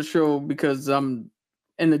hooked on the show because I'm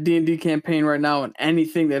in the D&D campaign right now, and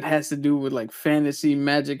anything that has to do with like fantasy,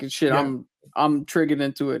 magic, and shit, Yeah. I'm triggered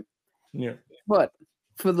into it. Yeah. But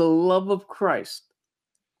for the love of Christ,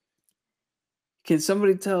 can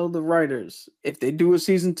somebody tell the writers if they do a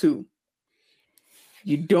season 2,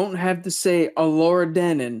 you don't have to say Laura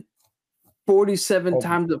Dannon 47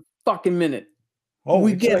 times a fucking minute.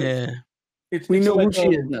 We get it. We know who she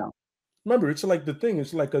is now. Remember, it's like the thing.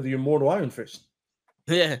 It's like the Immortal Iron Fist.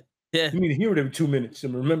 Yeah. You need to hear it every 2 minutes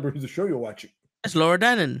and remember the show you're watching. That's Laura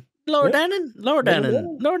Dannon. Laura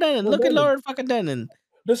Dannon. Look at Laura fucking Dannon.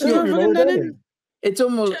 Laura Dannon. It's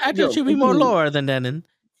almost. I think she'd be more Laura than Dannon.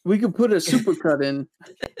 We could put a supercut in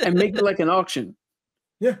and make it like an auction.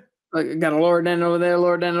 Yeah. Like, I got a Laura Dannon over there,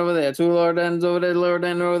 Laura Dannon over there, 2 Laura Dannons over there, Laura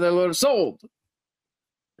Dannon over there, Laura sold.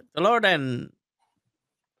 The Laura Dannon.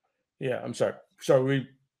 Yeah, I'm sorry. We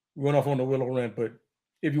went off on the Willow rant, but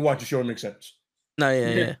if you watch the show, it makes sense. No,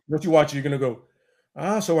 yeah. Once you watch it, you're gonna go,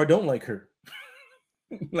 so I don't like her.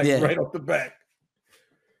 Right off the bat.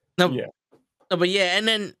 No, yeah. No, but yeah, and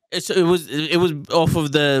then it was off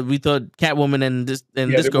of we thought Catwoman and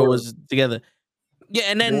this girl was together. Yeah,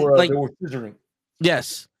 and then they were scissoring.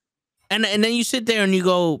 Yes. And then you sit there and you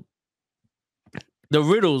go, the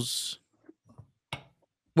riddles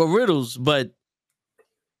were riddles, but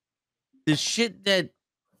the shit that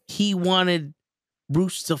he wanted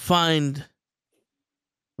Bruce to find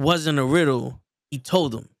wasn't a riddle. He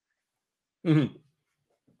told him. Mm-hmm.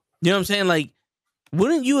 You know what I'm saying? Like,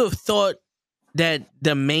 wouldn't you have thought that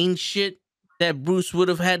the main shit that Bruce would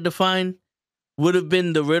have had to find would have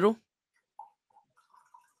been the riddle?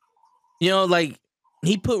 You know, like,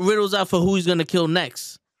 he put riddles out for who he's gonna kill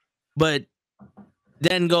next, but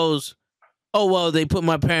then goes, "Oh well, they put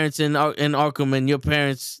my parents in Arkham, and your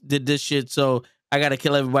parents did this shit, so I gotta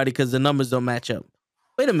kill everybody because the numbers don't match up."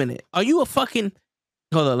 Wait a minute, are you a fucking?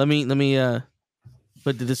 Hold on, let me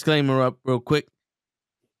put the disclaimer up real quick.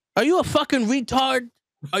 Are you a fucking retard?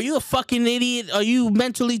 Are you a fucking idiot? Are you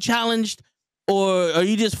mentally challenged? Or are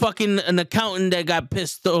you just fucking an accountant that got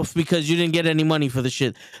pissed off because you didn't get any money for the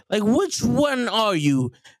shit? Like, which one are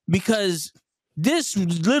you? Because this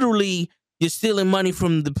literally, you're stealing money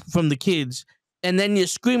from the kids, and then you're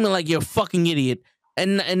screaming like you're a fucking idiot,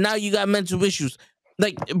 and now you got mental issues.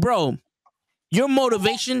 Like, bro, your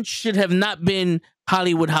motivation should have not been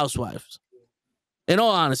Hollywood Housewives. In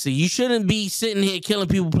all honesty, you shouldn't be sitting here killing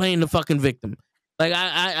people playing the fucking victim. Like,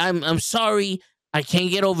 I'm sorry, I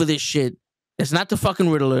can't get over this shit. It's not the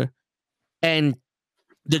fucking Riddler. And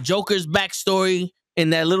the Joker's backstory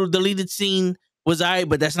in that little deleted scene was all right,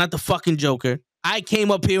 but that's not the fucking Joker. I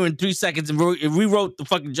came up here in 3 seconds and rewrote the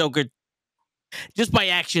fucking Joker just by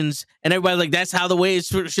actions. And everybody's like, that's how the way it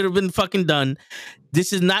should have been fucking done.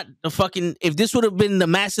 This is not the fucking... If this would have been the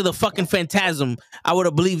Mask of the fucking Phantasm, I would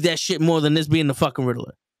have believed that shit more than this being the fucking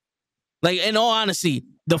Riddler. Like, in all honesty,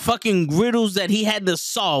 the fucking riddles that he had to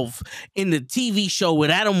solve in the TV show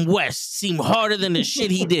with Adam West seem harder than the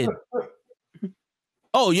shit he did.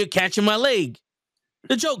 Oh, you're catching my leg.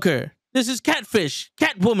 The Joker. This is Catfish.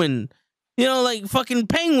 Catwoman. You know, like fucking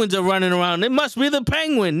penguins are running around. It must be the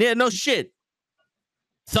Penguin. Yeah, no shit.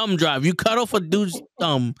 Thumb drive. You cut off a dude's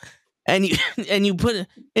thumb and you put it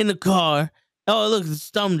in the car. Oh, look, it's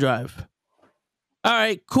thumb drive. All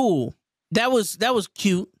right, cool. That was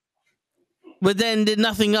cute. But then did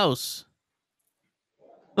nothing else.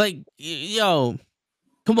 Like, yo,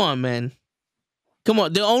 come on, man. Come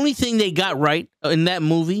on. The only thing they got right in that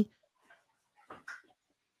movie.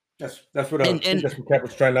 That's what Cap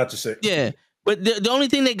was trying not to say. Yeah, but the only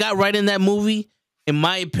thing they got right in that movie, in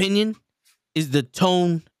my opinion, is the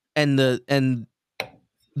tone and the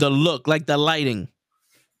look, like the lighting.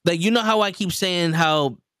 Like, you know how I keep saying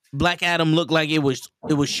how Black Adam looked like it was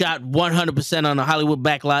shot 100% on a Hollywood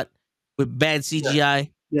backlot with bad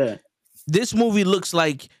CGI. Yeah. This movie looks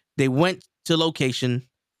like they went to location,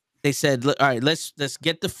 they said, all right, let's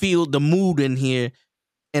get the mood in here,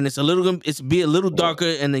 and it's be a little darker,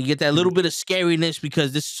 and then you get that little bit of scariness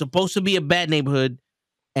because this is supposed to be a bad neighborhood,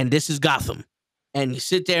 and this is Gotham, and you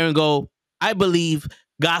sit there and go, I believe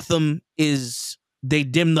Gotham is they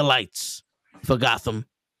dim the lights for Gotham,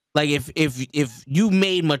 like if you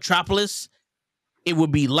made Metropolis, it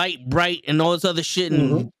would be light, bright, and all this other shit,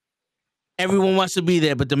 and everyone wants to be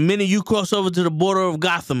there. But the minute you cross over to the border of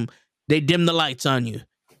Gotham, they dim the lights on you.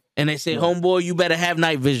 And they say, homeboy, you better have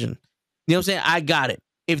night vision. You know what I'm saying? I got it.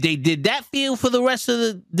 If they did that feel for the rest of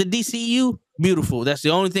the DCU, beautiful. That's the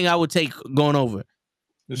only thing I would take going over.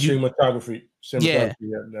 The cinematography.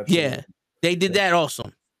 Yeah. They did that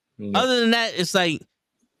awesome. Yeah. Other than that, it's like,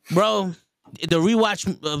 bro, the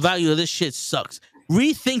rewatch value of this shit sucks.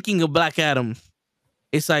 Rethinking of Black Adam,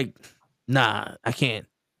 it's like, nah, I can't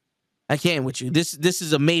with you. This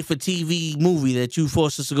is a made-for-TV movie that you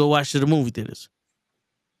forced us to go watch to the movie theaters.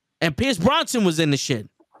 And Pierce Bronson was in the shit.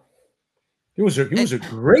 He was a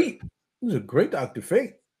great Dr.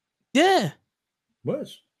 Fate. Yeah. He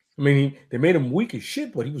was. I mean, they made him weak as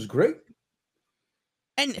shit, but he was great.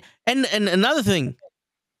 And another thing,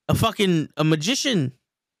 a magician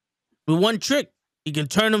with one trick, he can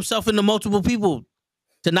turn himself into multiple people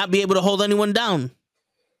to not be able to hold anyone down.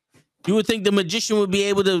 You would think the magician would be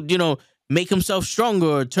able to, make himself stronger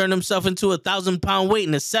or turn himself into a 1,000-pound weight,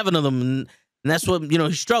 and there's 7 of them, and that's what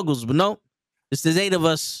he struggles. But no, it's there's 8 of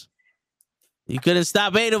us. You couldn't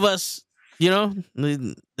stop 8 of us.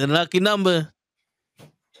 The lucky number.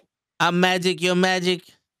 I'm magic. You're magic.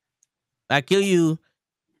 I kill you.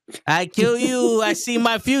 I kill you. I see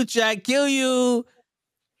my future. I kill you.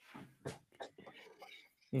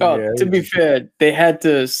 Oh, yeah, to be fair, they had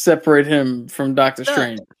to separate him from Doctor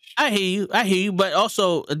Strange. I hear you, but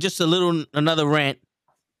also just another rant.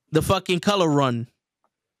 The fucking Color Run.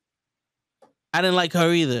 I didn't like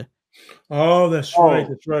her either. Oh, that's right.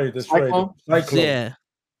 Cyclone?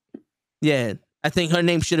 Yeah. I think her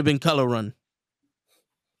name should have been Color Run.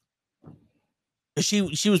 She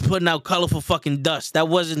was putting out colorful fucking dust. That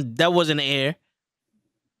wasn't air.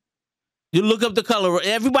 You look up the color.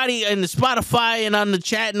 Everybody in the Spotify and on the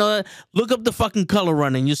chat and all that, look up the fucking Color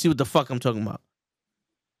Run and you'll see what the fuck I'm talking about.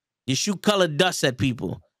 You shoot colored dust at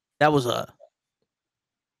people. That was her.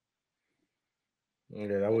 Yeah,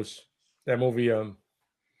 that movie.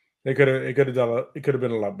 It could have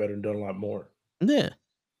been a lot better and done a lot more. Yeah.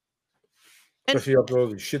 Especially after all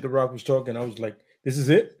the shit The Rock was talking, I was like, "This is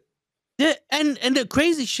it." Yeah, and the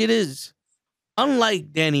crazy shit is,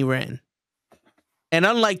 unlike Danny Rand, and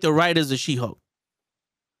unlike the writers of She-Hulk.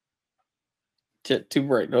 Too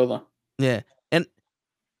bright. Hold on. Yeah, and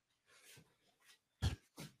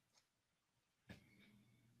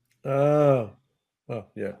yeah.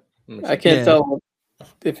 I can't tell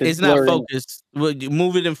if it's not focused. Well, you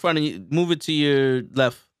move it in front of you. Move it to your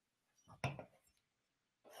left.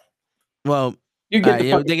 Well, you get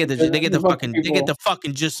they get the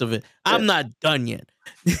fucking gist of it. Yeah. I'm not done yet.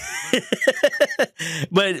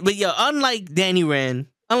 but yeah, unlike Danny Rand,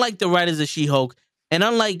 unlike the writers of She-Hulk, and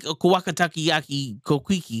unlike Kawakataki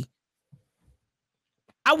Kokiki,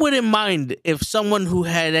 I wouldn't mind if someone who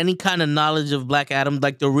had any kind of knowledge of Black Adam,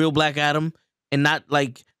 like the real Black Adam, and not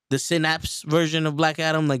like the Synapse version of Black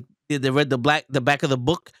Adam, like they read the back of the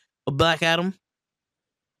book of Black Adam.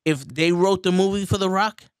 If they wrote the movie for The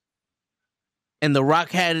Rock, and The Rock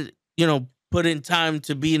had, put in time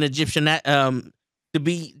to be an Egyptian, to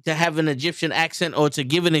have an Egyptian accent, or to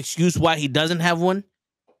give an excuse why he doesn't have one,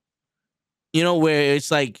 where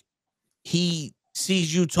it's like he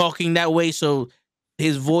sees you talking that way, so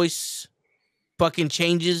his voice fucking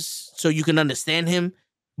changes so you can understand him.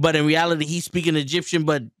 But in reality, he's speaking Egyptian,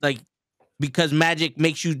 but like because magic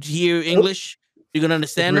makes you hear English, you can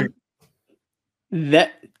understand him.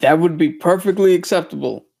 That would be perfectly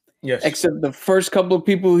acceptable. Yes. Except the first couple of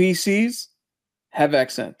people he sees have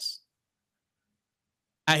accents.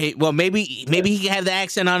 Maybe he can have the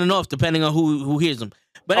accent on and off depending on who hears him.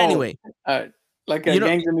 But anyway, like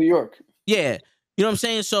Gangs in New York. Yeah, you know what I'm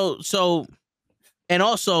saying. So, and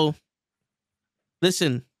also,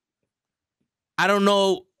 listen, I don't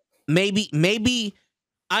know. Maybe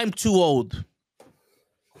I'm too old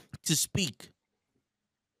to speak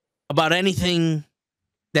about anything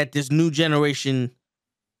that this new generation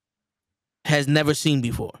has never seen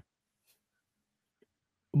before.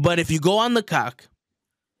 But if you go on the cock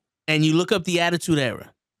and you look up the Attitude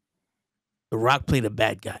Era, The Rock played a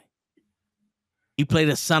bad guy. He played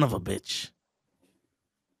a son of a bitch.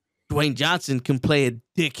 Dwayne Johnson can play a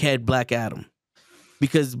dickhead Black Adam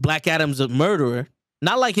because Black Adam's a murderer.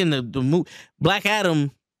 Not like in the movie. Black Adam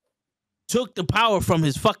took the power from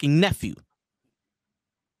his fucking nephew.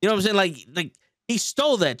 You know what I'm saying? Like he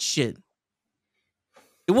stole that shit.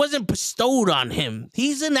 It wasn't bestowed on him.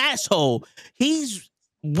 He's an asshole. He's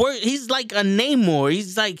like a Namor.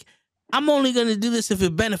 He's like, I'm only gonna do this if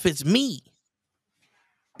it benefits me.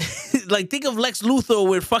 Like, think of Lex Luthor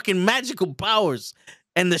with fucking magical powers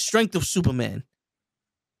and the strength of Superman.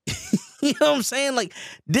 You know what I'm saying? Like,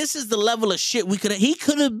 this is the level of shit he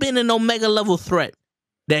could have been an Omega level threat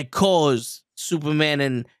that caused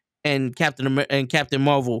Superman and Captain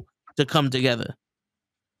Marvel to come together.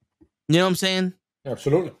 You know what I'm saying?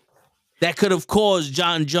 Absolutely. That could have caused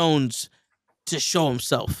John Jones to show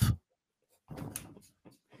himself.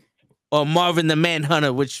 Or Marvin the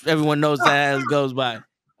Manhunter, which everyone knows that as goes by.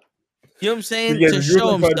 You know what I'm saying? Yeah, to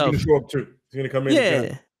show himself. He's gonna show up too. He's gonna come in.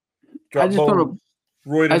 Yeah. I just want to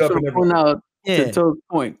point out to Toad's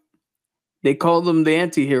point. They called him the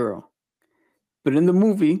anti-hero. But in the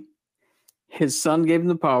movie, his son gave him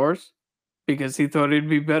the powers because he thought it'd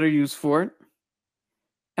be better use for it.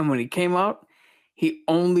 And when he came out, he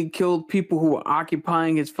only killed people who were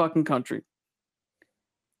occupying his fucking country.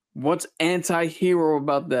 What's anti-hero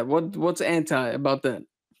about that? What's anti about that?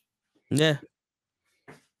 Yeah.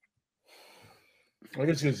 I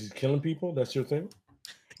guess because he's killing people. That's your thing.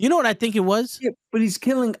 You know what I think it was? Yeah, but he's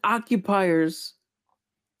killing occupiers,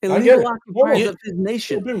 illegal occupiers of his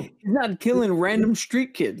nation. He's not killing random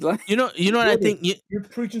street kids. Like, you know what I think? You're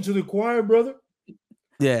preaching to the choir, brother.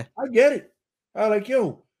 Yeah, I get it. I like,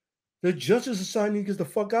 yo, the Justice Society gets the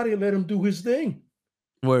fuck out of here. Let him do his thing.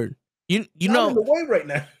 Word. You I'm know in the way right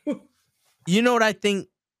now. You know what I think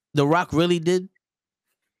The Rock really did?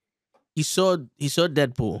 He saw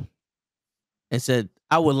Deadpool and said,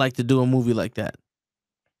 I would like to do a movie like that.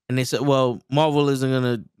 And they said, well, Marvel isn't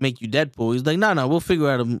gonna make you Deadpool. He's like, no, we'll figure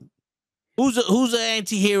out who's an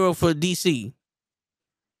anti-hero for DC.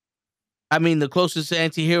 I mean, the closest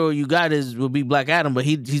anti-hero you got will be Black Adam, but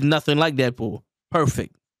he's nothing like Deadpool.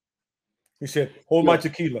 Perfect. He said, hold my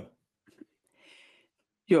tequila.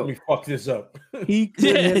 Yo, let me fuck this up. He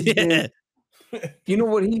could have been, you know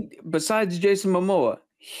what? Besides Jason Momoa,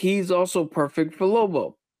 he's also perfect for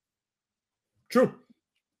Lobo. True.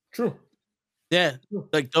 Yeah,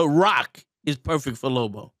 like The Rock is perfect for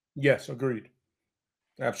Lobo. Yes, agreed.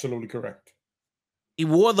 Absolutely correct. He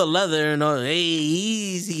wore the leather and hey,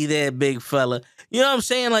 easy there, big fella. You know what I'm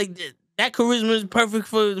saying? Like, that charisma is perfect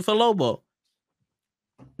for Lobo.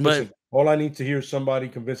 Listen, all I need to hear is somebody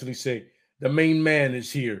convincingly say, the main man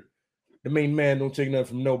is here. The main man don't take nothing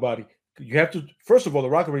from nobody. You have to, first of all, The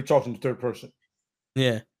Rock already talks in the third person.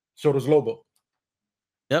 Yeah. So does Lobo.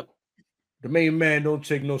 Yep. The main man don't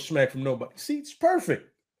take no smack from nobody. See, it's perfect.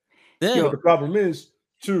 Yeah. You know, the problem is,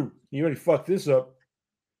 too, you already fucked this up,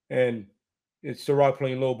 and it's The Rock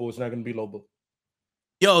playing Lobo. It's not going to be Lobo.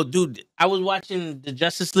 Yo, dude, I was watching the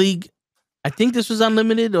Justice League. I think this was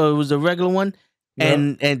Unlimited or it was a regular one.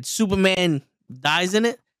 Yeah. And Superman dies in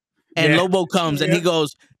it. And Lobo comes and he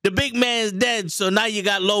goes, the big man's dead, so now you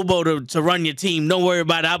got Lobo to run your team. Don't worry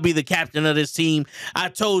about it. I'll be the captain of this team. I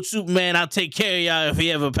told Superman I'll take care of y'all if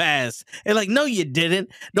he ever passed. And like, no, you didn't.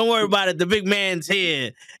 Don't worry about it. The big man's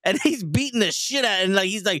here. And he's beating the shit out. And like,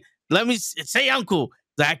 he's like, let me say, uncle.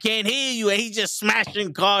 I can't hear you. And he's just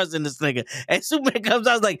smashing cars in this nigga. And Superman comes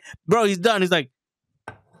out, I was like, bro, he's done. He's like,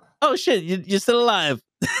 oh shit, you're still alive.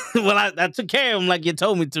 Well, I took care of him like you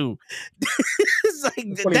told me to. It's like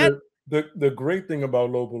it's funny, the great thing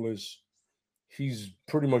about Lobo is he's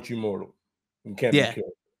pretty much immortal and can't be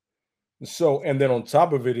killed. So, and then on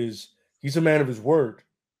top of it is he's a man of his word.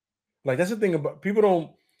 Like, that's the thing about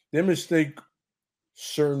people they mistake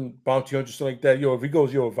certain bounty hunters like that. Yo, if he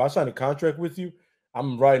goes, if I sign a contract with you,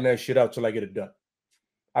 I'm riding that shit out till I get it done.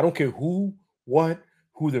 I don't care who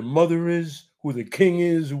their mother is, who the king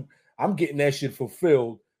is. I'm getting that shit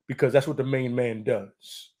fulfilled because that's what the main man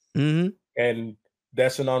does. Mm-hmm. And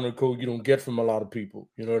that's an honor code you don't get from a lot of people.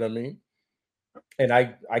 You know what I mean? And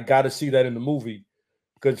I got to see that in the movie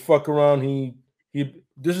because fuck around.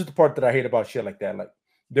 This is the part that I hate about shit like that. Like,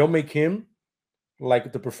 they'll make him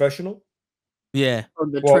like the professional. Yeah. All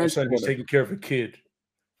of a sudden he's taking care of a kid.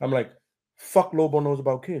 I'm like, fuck Lobo knows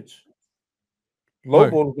about kids.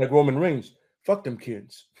 Lobo is like Roman Reigns. Fuck them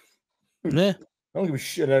kids. Yeah. I don't give a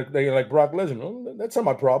shit. They like Brock Lesnar. Oh, that's not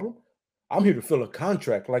my problem. I'm here to fill a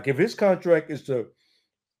contract. Like, if his contract is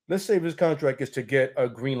let's say his contract is to get a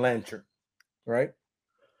Green Lantern, right?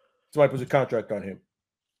 Somebody puts a contract on him.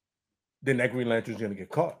 Then that Green Lantern is going to get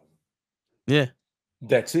caught. Yeah.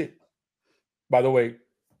 That's it. By the way,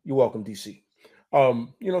 you're welcome, DC.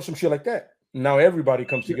 Some shit like that. Now everybody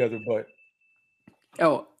comes together, but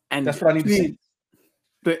and that's what I need to see.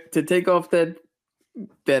 But to take off that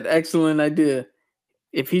excellent idea,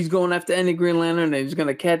 if he's going after any Green Lantern and he's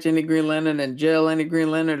gonna catch any Green Lantern and jail any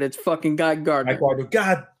Green Lantern, it's fucking Guy Gardner. Guy Gardner.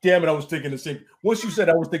 God damn it, I was thinking the same. Once you said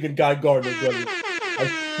I was thinking Guy Gardner, brother.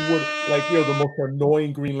 I would like the most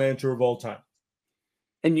annoying Green Lantern of all time.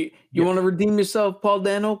 And you want to redeem yourself, Paul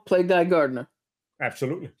Dano? Play Guy Gardner.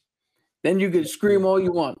 Absolutely. Then you can scream all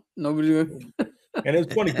you want. Nobody's gonna. And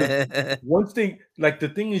it's funny because one thing, like the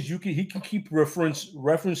thing is, he can keep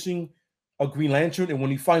referencing a Green Lantern, and when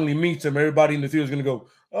he finally meets him, everybody in the theater is gonna go,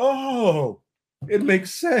 "Oh, it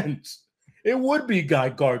makes sense. It would be Guy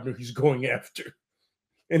Gardner he's going after."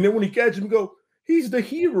 And then when he catches him, go, "He's the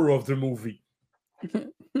hero of the movie."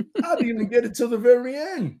 I didn't even get it till the very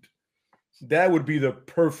end. That would be the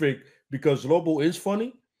perfect, because Lobo is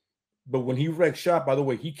funny, but when he wrecks shop, by the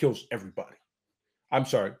way, he kills everybody. I'm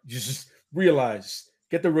sorry, just realize,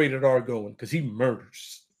 get the rated R going, because he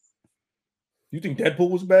murders. You think Deadpool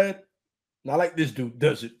was bad? Not like this dude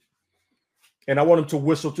does it. And I want him to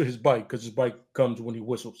whistle to his bike, because his bike comes when he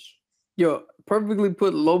whistles. Yo, perfectly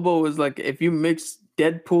put, Lobo is like if you mix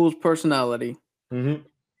Deadpool's personality with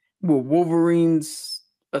Wolverine's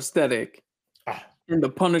aesthetic and the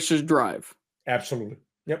Punisher's drive. Absolutely.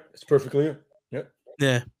 Yep, it's perfectly it. Yep.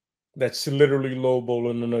 Yeah. That's literally Lobo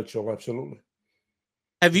in a nutshell. Absolutely.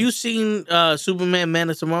 Have you seen Superman Man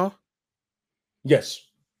of Tomorrow? Yes.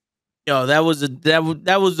 Yo, that was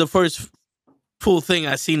the first full thing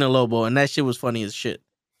I seen of Lobo, and that shit was funny as shit.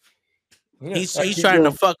 Yeah, he's trying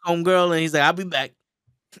to fuck homegirl, and he's like, "I'll be back."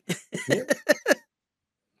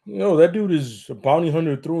 Yeah. That dude is a bounty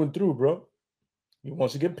hunter through and through, bro. He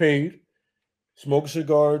wants to get paid, smoke a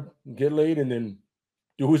cigar, get laid, and then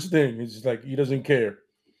do his thing. It's like he doesn't care.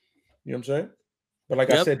 You know what I'm saying? But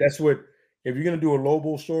like I said, that's what, if you're gonna do a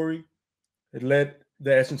Lobo story, let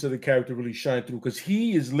the essence of the character really shine through, because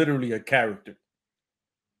he is literally a character.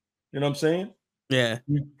 You know what I'm saying? Yeah.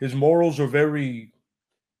 His morals are very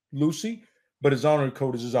loosey, but his honor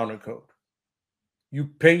code is his honor code. You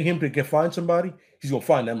pay him to find somebody, he's gonna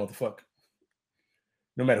find that motherfucker,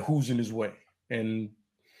 no matter who's in his way. And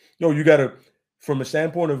you gotta, from a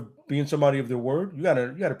standpoint of being somebody of their word, you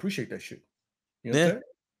gotta appreciate that shit. You know what I'm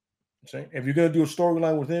saying? If you're gonna do a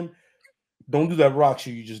storyline with him, don't do that rock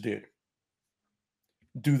shit you just did.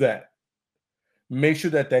 Do that. Make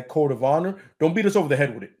sure that code of honor, don't beat us over the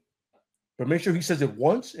head with it, but make sure he says it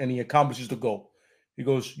once and he accomplishes the goal. He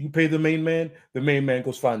goes, you pay the main man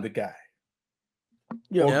goes find the guy.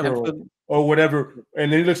 Or girl, or whatever.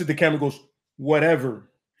 And then he looks at the camera and goes, whatever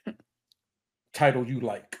title you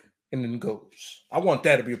like. And then goes. I want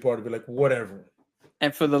that to be a part of it, like whatever.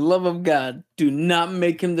 And for the love of God, do not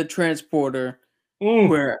make him the transporter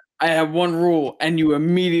where I have one rule and you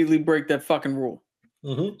immediately break that fucking rule.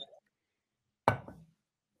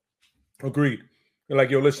 Agreed. You're like,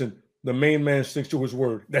 yo, listen, the main man sticks to his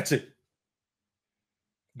word. That's it.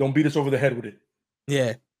 Don't beat us over the head with it.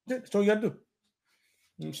 Yeah. That's all you gotta do. You know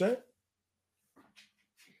what I'm saying?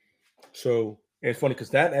 So it's funny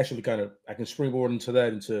because that actually kind of, I can springboard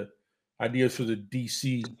into ideas for the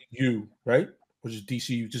DCU, right? Which is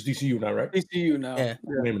DCU, just DCU now, right? DCU now. Yeah.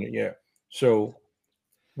 Yeah. So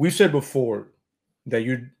we've said before that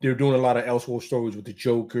they're doing a lot of Elseworld stories with the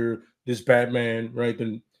Joker, this Batman, right?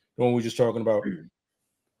 The one we were just talking about.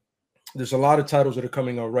 There's a lot of titles that are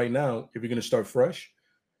coming out right now. If you're going to start fresh,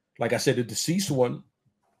 like I said, the Deceased one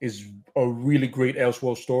is a really great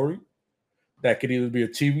Elseworld story that could either be a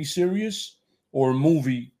TV series or a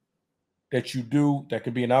movie that you do that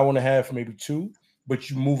could be an hour and a half, maybe 2, but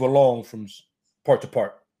you move along from part to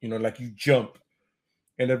part. Like you jump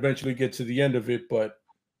and eventually get to the end of it, but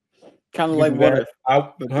kind of like What If,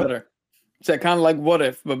 but better. It's kind of like What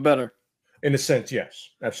If, but better. In a sense, yes,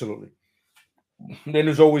 absolutely. Then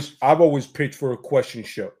I've always pitched for a question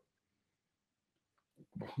show.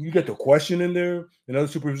 You get the question in there, and other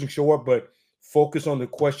superheroes can show up, but focus on the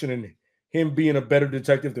question and him being a better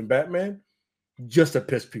detective than Batman, just to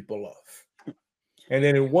piss people off. And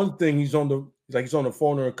then in one thing, he's on the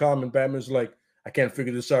phone or a call, and Batman's like, I can't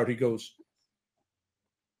figure this out. He goes,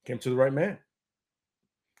 came to the right man.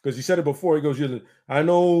 Because he said it before. He goes, I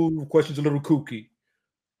know the question's a little kooky,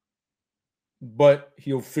 but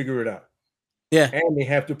he'll figure it out. Yeah. And they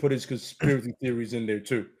have to put his conspiracy theories in there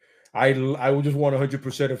too. I would just want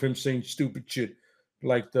 100% of him saying stupid shit.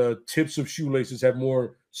 Like the tips of shoelaces have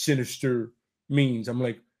more sinister means. I'm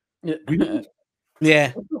like, really?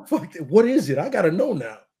 Yeah. What the fuck? What is it? I gotta know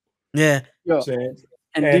now. Yeah.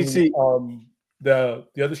 And DC. The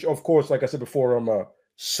other show, of course, like I said before,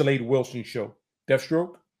 Slade Wilson show,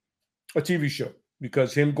 Deathstroke, a TV show,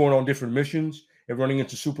 because him going on different missions and running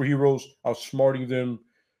into superheroes, outsmarting them,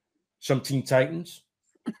 some Teen Titans.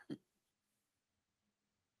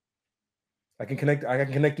 I can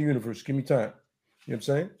connect the universe. Give me time. You know what I'm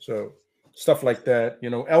saying? So stuff like that,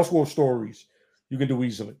 Elseworld stories you can do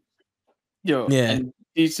easily. Yo, Yeah. and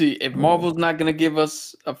DC, if Marvel's not gonna give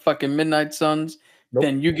us a fucking Midnight Suns,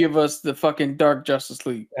 then you give us the fucking Dark Justice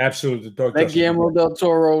League. Absolutely, the Dark Let Justice League. Guillermo del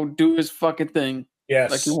Toro do his fucking thing.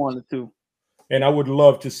 Yes, like he wanted to. And I would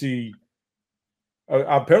love to see.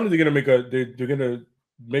 Apparently, they're gonna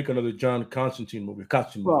make another John Constantine movie.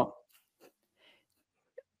 Well,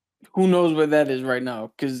 who knows where that is right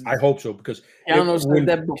now? Because I hope so. Because Keanu said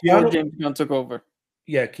that before James Gunn took over.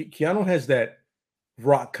 Yeah, Keanu has that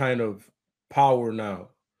Rock kind of power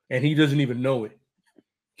now, and he doesn't even know it.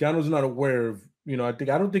 Keanu's not aware of. I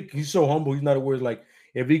don't think he's so humble. He's not aware. Like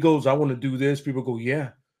if he goes, I want to do this. People go,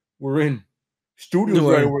 yeah, we're in. Studios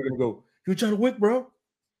right. We're gonna go. You're John Wick, bro.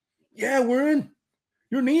 Yeah, we're in.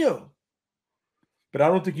 You're Neo. But I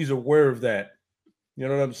don't think he's aware of that. You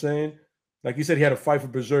know what I'm saying? Like he said, he had a fight for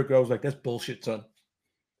Berserker. I was like, that's bullshit, son.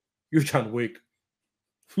 You're John Wick.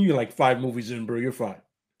 You're like 5 movies in, bro. You're fine.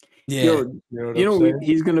 Yeah.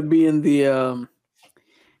 He's gonna be in the.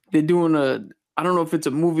 They're doing I don't know if it's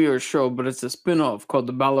a movie or a show, but it's a spinoff called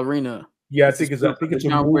The Ballerina. Yeah, I think it's a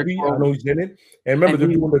movie. I know he's in it. And remember, they're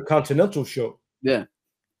doing the Continental show. Yeah.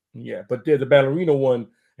 Yeah, but they're the Ballerina one,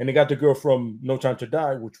 and they got the girl from No Time to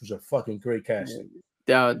Die, which was a fucking great casting.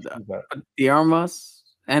 De Armas?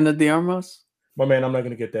 Ana de Armas? My man, I'm not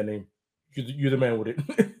going to get that name. You're the man with it.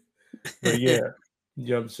 But yeah, you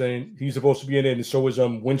know what I'm saying? He's supposed to be in it, and so is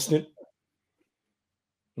Winston.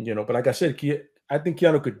 But like I said, I think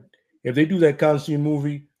Keanu could, if they do that Constantine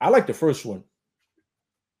movie, I like the first one.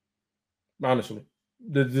 Honestly.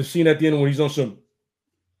 The scene at the end when he's on some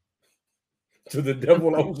to the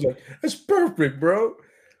devil, I was like, that's perfect, bro.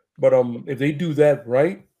 But if they do that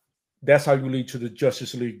right, that's how you lead to the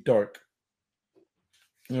Justice League Dark.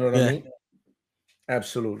 You know what I mean?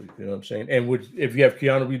 Absolutely. You know what I'm saying? And if you have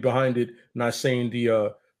Keanu Reeves behind it, not saying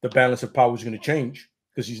the balance of power is going to change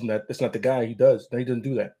because that's not the guy he does. He doesn't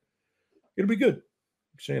do that. It'll be good.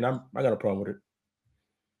 I'm saying I got a problem with it.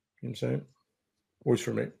 You know what I'm saying? Works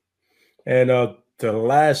for me. And the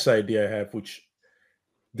last idea I have, which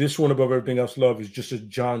this one above everything else love, is just a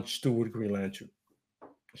John Stewart Green Lantern.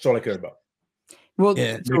 That's all I care about. Well,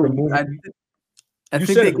 I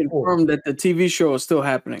think they confirmed that the TV show is still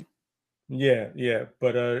happening. Yeah.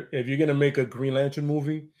 But if you're gonna make a Green Lantern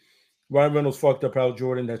movie, Ryan Reynolds fucked up Hal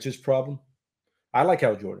Jordan. That's his problem. I like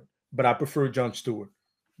Hal Jordan, but I prefer John Stewart.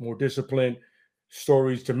 More disciplined.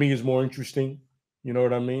 Stories to me is more interesting. You know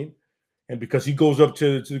what I mean? And because he goes up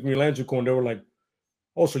to the Green Lantern Corps, they were like,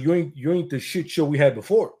 "Oh, so you ain't the shit show we had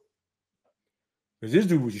before." Because this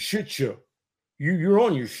dude was a shit show. You're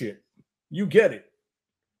on your shit. You get it.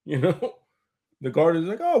 The guard is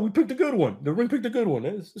like, "Oh, we picked a good one. The Ring picked a good one.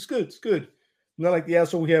 It's good. It's good." Not like the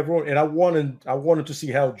asshole we have wrong. And I wanted to see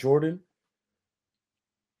Hal Jordan,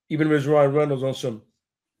 even if it's Ryan Reynolds on some.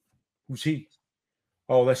 Who's he?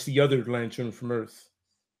 Oh, that's the other Lantern from Earth.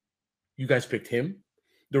 You guys picked him.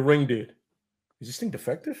 The Ring did. Is this thing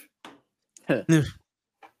defective?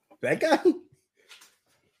 That guy?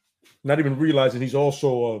 Not even realizing he's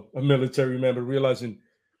also a military man, but realizing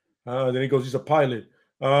then he goes, he's a pilot.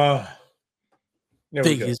 There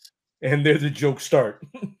we go. And there the jokes start.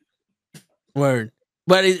 Word.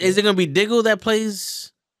 But is it going to be Diggle that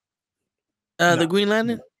plays the Green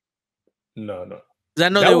Lantern? No. Because I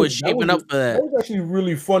know they were shaping up for that. That was actually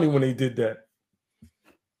really funny when they did that.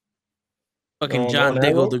 Fucking John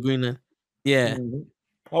Diggle, the Green Lantern. Yeah.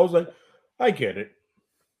 Mm-hmm. I was like, I get it.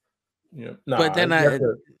 Yeah. Nah, but then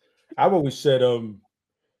I've always said,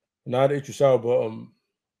 not Idris Elba,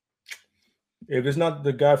 if it's not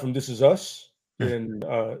the guy from This Is Us, then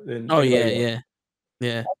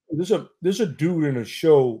yeah. There's a dude in a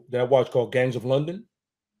show that I watch called Gangs of London.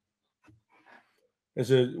 His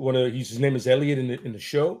name is Elliot in the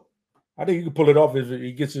show. I think you can pull it off if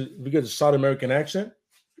he gets a South American accent.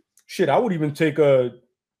 Shit, I would even take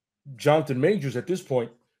Jonathan Majors at this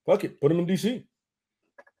point. Fuck it, put him in DC.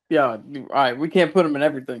 Yeah, all right. We can't put him in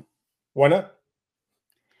everything. Why not?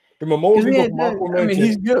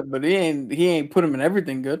 He's good, but he ain't put him in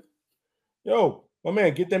everything good. Yo, my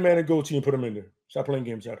man, get that man a goatee and put him in there. Stop playing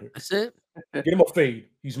games out here. That's it. Get him a fade.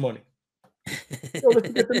 He's money.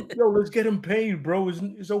 Let's get him paid, bro.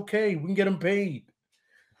 It's okay. We can get him paid.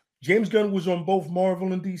 James Gunn was on both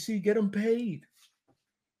Marvel and DC. Get him paid.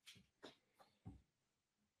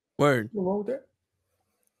 Word. What's wrong with that?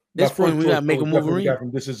 This point, we gotta make a Wolverine.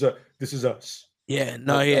 From This Is Us. Yeah,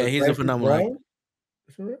 he's a phenomenal.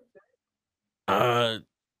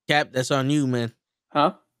 Cap, that's on you, man.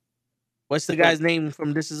 Huh? What's the guy's name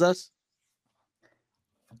from This Is Us?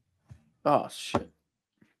 Oh shit!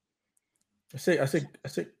 I say,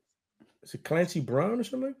 is it Clancy Brown or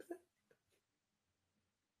something like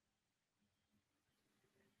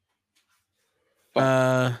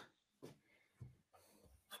that?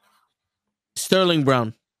 Sterling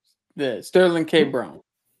Brown. Yeah, Sterling K. Brown.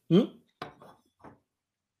 Hmm?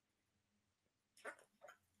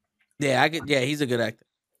 Yeah, he's a good actor.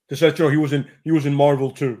 Just let you know, he was in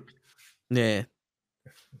Marvel too. Yeah.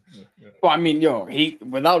 Well, I mean,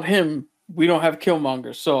 without him, we don't have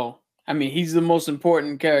Killmonger. So, I mean, he's the most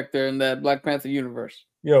important character in that Black Panther universe.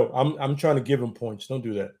 Yo, I'm trying to give him points. Don't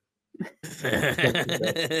do that. Don't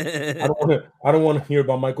do that. I don't want to hear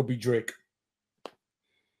about Michael B. Drake.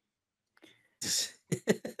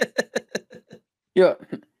 Yeah.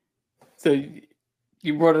 So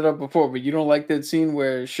you brought it up before, but you don't like that scene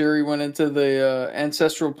where Shuri went into the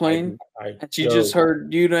ancestral plane and she just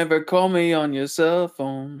heard, "You never call me on your cell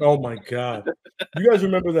phone." Oh my god! You guys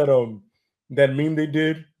remember that meme they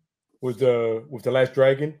did with the Last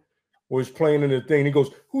Dragon, where he's playing in the thing. And he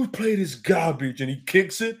goes, "Who played this garbage?" And he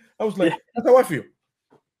kicks it. I was like, "That's how I feel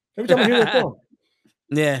every time I hear that song."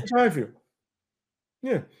 Yeah, that's how I feel.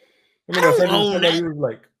 Yeah, I mean, I said somebody was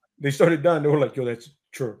like, they started down. They were like, "Yo, that's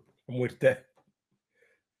true. I'm with that."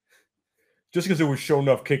 Just because it was shown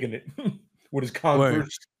off kicking it with his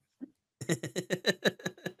Converse.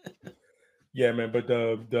 Yeah, man. But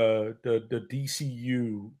the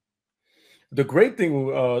DCU, the great thing,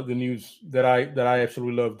 the news that I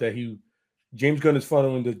absolutely love that James Gunn is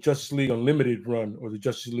following the Justice League Unlimited run, or the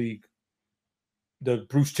Justice League, the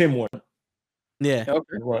Bruce Timm one. Yeah.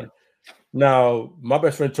 Okay. Run. Now, my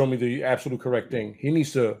best friend told me the absolute correct thing. He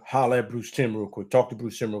needs to holler at Bruce Timm real quick, talk to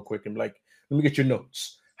Bruce Timm real quick, and be like, "Let me get your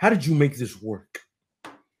notes. How did you make this work?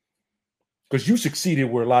 Because you succeeded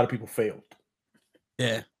where a lot of people failed.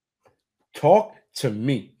 Yeah. Talk to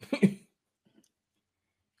me."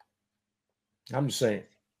 I'm just saying.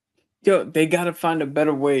 Yo, they got to find a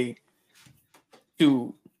better way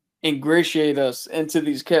to ingratiate us into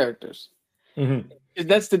these characters. Mm-hmm.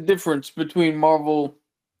 That's the difference between Marvel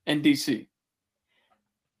and DC.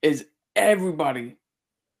 Is everybody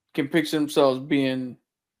can picture themselves being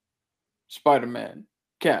Spider-Man,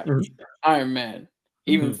 Cap, Iron Man,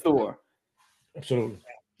 even Thor. Absolutely.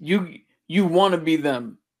 You want to be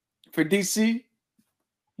them. For DC,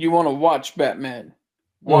 you want to watch Batman,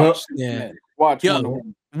 watch Superman, watch Wonder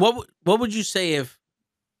Woman. What would you say if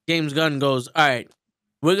James Gunn goes, "All right,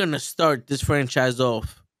 we're gonna start this franchise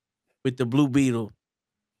off with the Blue Beetle,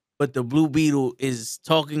 but the Blue Beetle is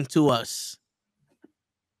talking to us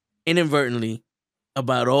inadvertently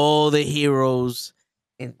about all the heroes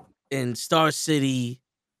in Star City,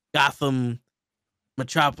 Gotham,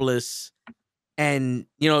 Metropolis, and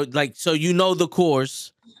so the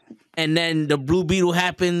course, and then the Blue Beetle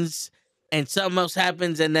happens and something else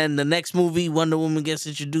happens, and then the next movie Wonder Woman gets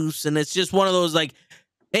introduced, and it's just one of those like,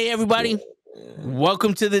 hey everybody,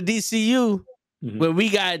 welcome to the DCU, where we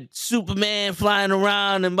got Superman flying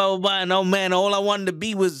around and blah blah blah, and oh man, all I wanted to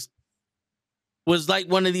be was like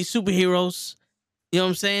one of these superheroes. You know what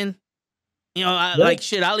I'm saying? Like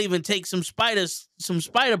shit, I'll even take some spider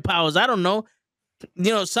powers. I don't know.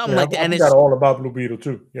 Something like that. And it's all about Blue Beetle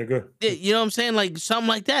too. Yeah, good. You know what I'm saying? Like something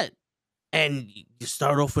like that. And you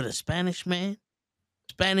start off with a Spanish kid,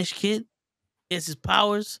 gets his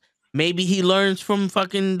powers. Maybe he learns from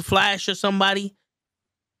fucking Flash or somebody.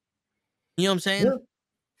 You know what I'm saying?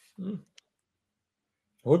 Yeah.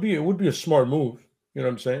 It would be a smart move. You know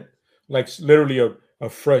what I'm saying? Like literally a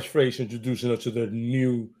fresh face introducing us to the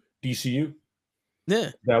new DCU.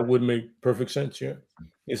 Yeah. That would make perfect sense. Yeah.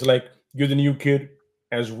 It's like you're the new kid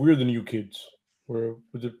as we're the new kids. We're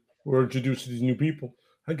introduced to these new people.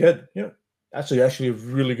 I get it. Yeah. That's actually a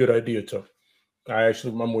really good idea, too.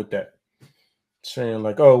 I'm with that. Saying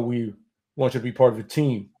like, oh, we want you to be part of a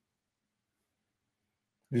team.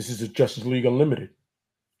 This is the Justice League Unlimited.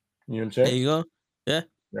 You know what I'm saying? There you go. Yeah.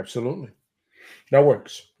 Absolutely. That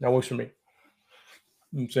works. That works for me. You know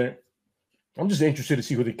what I'm saying? I'm just interested to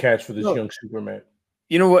see who they catch for this young Superman.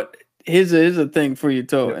 You know what? Here's a thing for you,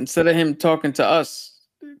 Toe. Yeah. Instead of him talking to us,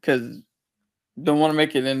 because don't want to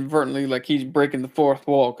make it inadvertently like he's breaking the fourth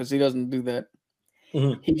wall, because he doesn't do that.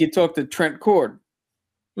 He could talk to Trent Cord.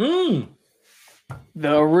 The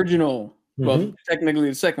original, well, technically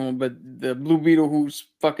the second one, but the Blue Beetle who's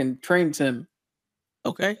fucking trains him.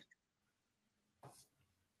 Okay.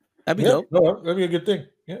 That'd be dope. No, that'd be a good thing.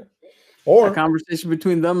 Yeah. Or a conversation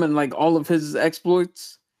between them and like all of his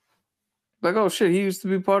exploits. Like, oh shit, he used to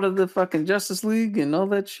be part of the fucking Justice League and all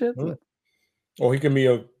that shit. Or he can be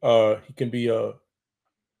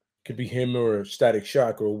could be him or Static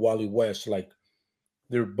Shock or Wally West. Like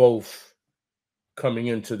they're both coming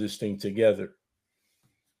into this thing together.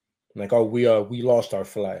 Like, oh, we lost our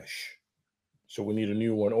Flash, so we need a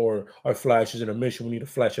new one, or our Flash is in a mission, we need a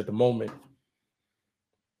Flash at the moment.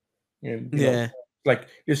 And like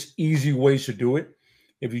there's easy ways to do it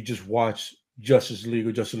if you just watch Justice League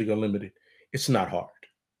or Justice League Unlimited. It's not hard.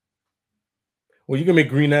 Well, you can make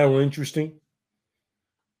Green Arrow interesting.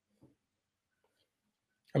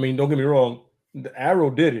 I mean, don't get me wrong, the Arrow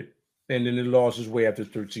did it, and then it lost its way after the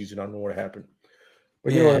third season. I don't know what happened.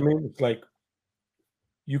 But you know what I mean? It's like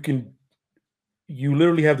you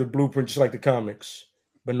literally have the blueprint just like the comics,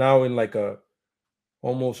 but now in like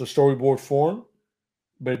almost a storyboard form,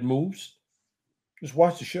 but it moves. Just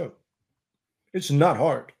watch the show. It's not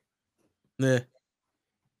hard. Yeah.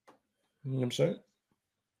 You know what I'm saying?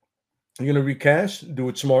 You're gonna recast, do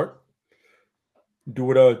it smart,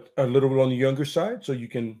 do it a little bit on the younger side so you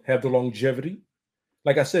can have the longevity.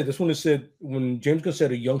 Like I said, this one is said when James Gunn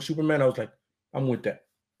said a young Superman, I was like, I'm with that.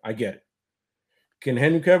 I get it. Can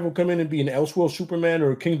Henry Cavill come in and be an Elseworld Superman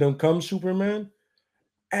or a Kingdom Come Superman?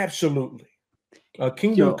 Absolutely. A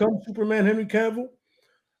Kingdom Come Superman, Henry Cavill?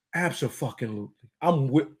 Absolutely. I'm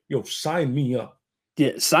with sign me up.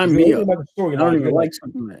 Yeah, sign me up. I don't even like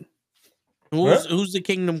Superman. Who's the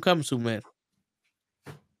Kingdom Come Superman?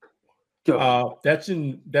 That's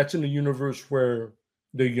in the universe where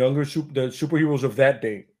the younger the superheroes of that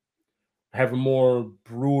day have a more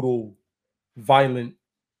brutal, violent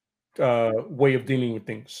way of dealing with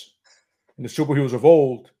things, and the superheroes of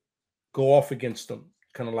old go off against them,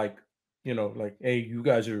 kind of like like, hey, you're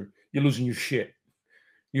losing your shit.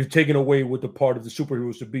 You're taking away what the part of the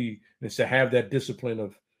superheroes to be, and it's to have that discipline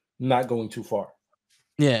of not going too far.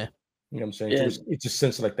 Yeah, you know what I'm saying. Yeah. So it's a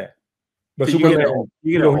sense like that. But so Superman,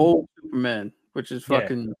 you get an old Superman, which is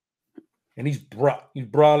fucking. And he's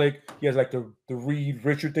brolic. He has like the Reed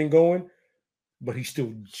Richard thing going, but he's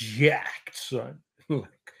still jacked, son.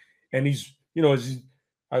 And he's,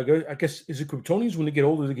 I guess, is it Kryptonians when they get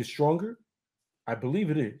older, they get stronger? I believe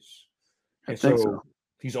it is. And I think so.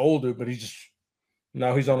 He's older, but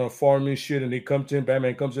now he's on a farm and shit, and they come to him,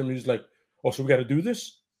 Batman comes to him, and he's like, oh, so we got to do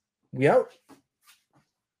this? We out?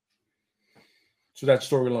 So that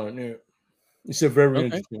storyline, yeah. It's a very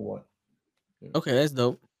interesting one. Okay, that's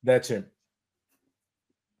dope. That's him.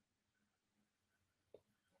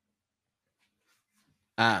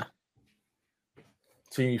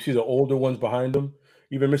 See, you see the older ones behind him.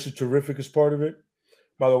 Even Mr. Terrific is part of it.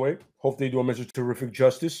 By the way, hope they do a Mr. Terrific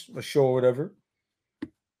Justice, a show or whatever.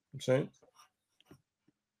 I'm saying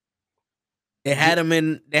they had him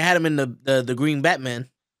in the Green Batman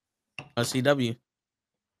on CW.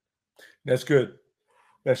 That's good.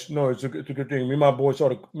 It's a good thing. Me and my boy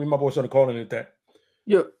started calling it that.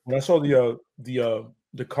 Yeah. When I saw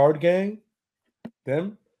the Card Gang,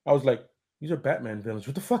 them, I was like, these are Batman villains.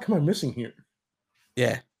 What the fuck am I missing here?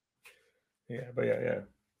 Yeah. Yeah, but yeah.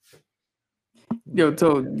 Yo,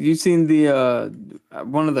 so you seen the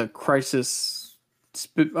one of the Crisis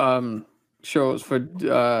shows for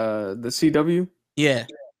the CW? Yeah.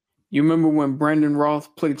 You remember when Brandon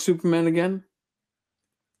Routh played Superman again?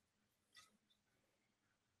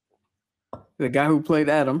 The guy who played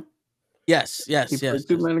Adam. Yes. He played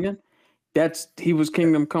Superman again. He was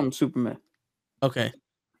Kingdom Come Superman. Okay.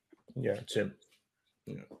 Yeah, it's him.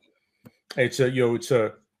 Yeah. It's a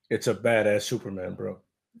badass Superman, bro.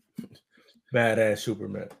 Badass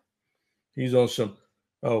Superman. He's on some.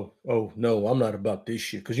 Oh no, I'm not about this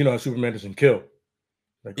shit. Because you know how Superman doesn't kill.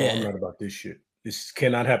 Like, oh, I'm not about this shit. This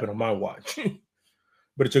cannot happen on my watch.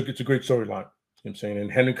 But it's a great storyline. You know what I'm saying?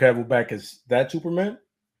 And Henry Cavill back as that Superman.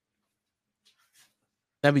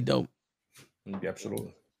 That'd be dope.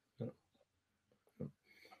 Absolutely.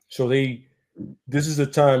 So this is a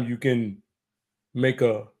time you can make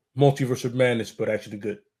a multiverse of madness, but actually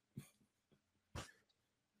good.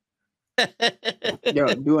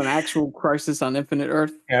 Yo, do an actual Crisis on Infinite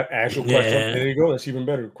Earth. Crisis. There you go. That's even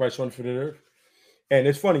better. Crisis on Infinite Earth. And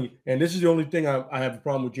it's funny. And this is the only thing I have a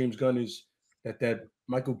problem with James Gunn is that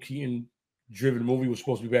Michael Keaton driven movie was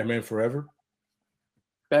supposed to be Batman Forever.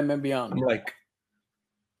 Batman Beyond. I'm like,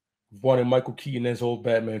 wanted Michael Keaton as old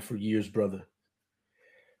Batman for years, brother.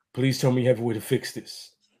 Please tell me you have a way to fix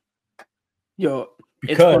this. Yo,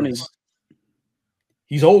 because it's funny.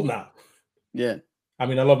 He's old now. Yeah. I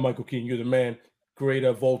mean, I love Michael Keaton. You're the man. Great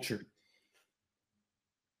Vulture.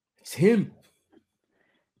 It's him.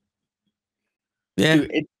 Yeah.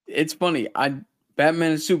 Dude, it's funny.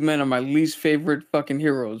 Batman and Superman are my least favorite fucking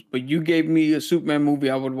heroes, but you gave me a Superman movie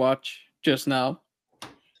I would watch just now.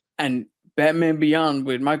 And Batman Beyond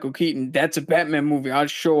with Michael Keaton, that's a Batman movie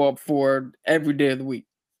I'd show up for every day of the week.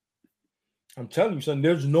 I'm telling you, son,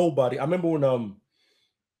 there's nobody. I remember when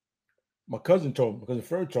my cousin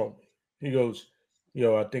Fred told me, he goes,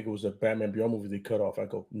 yo, I think it was a Batman Beyond movie they cut off. I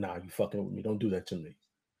go, nah, you fucking with me. Don't do that to me.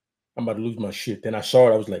 I'm about to lose my shit. Then I saw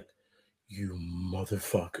it. I was like, you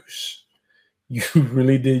motherfuckers. You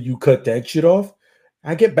really did? You cut that shit off?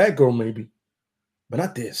 I get Batgirl maybe, but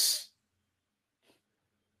not this.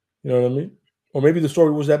 You know what I mean? Or maybe the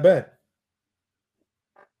story was that bad.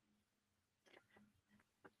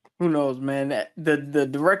 Who knows, man? The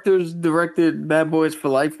directors directed Bad Boys for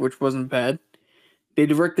Life, which wasn't bad. They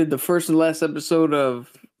directed the first and last episode of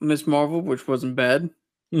Miss Marvel, which wasn't bad.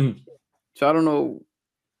 Mhm. So I don't know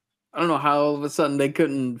how all of a sudden they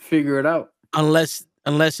couldn't figure it out. Unless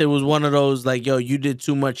it was one of those like, yo, you did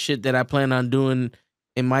too much shit that I plan on doing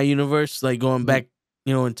in my universe, like going back,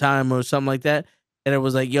 in time or something like that. And it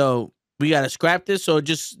was like, yo, we gotta scrap this, or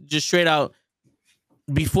just straight out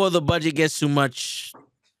before the budget gets too much.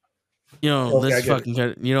 Okay, let's fucking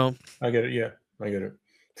cut it. I get it. Yeah, I get it.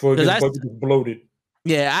 For Because the budget is bloated.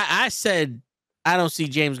 Yeah, I said I don't see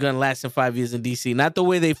James Gunn lasting 5 years in DC. Not the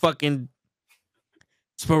way they fucking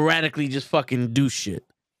sporadically just fucking do shit.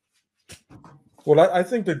 Well, I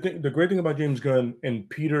think the great thing about James Gunn and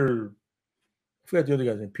Peter, I forgot the other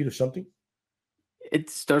guy's name, Peter something. It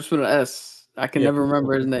starts with an S. I can never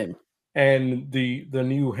remember his name. And the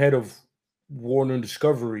new head of Warner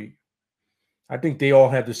Discovery, I think they all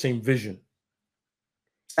have the same vision.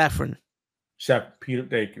 Safran. Peter,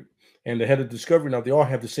 thank you. And the head of Discovery now, they all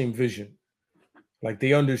have the same vision. Like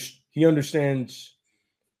he understands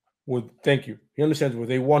thank you. He understands where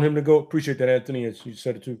they want him to go. Appreciate that, Anthony, as you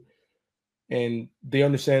said it too. And they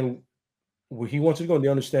understand where he wants to go, and they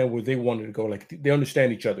understand where they wanted to go. Like they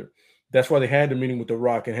understand each other. That's why they had the meeting with The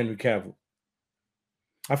Rock and Henry Cavill.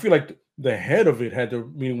 I feel like the head of it had the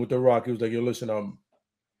meeting with The Rock. He was like, yo, listen,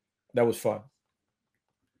 that was fun.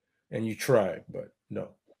 And you tried, but no.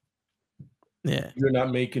 Yeah. You're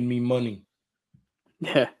not making me money.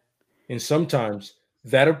 Yeah. And sometimes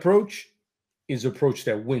that approach is approach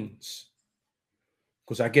that wins.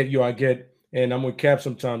 Because I get, and I'm with Cap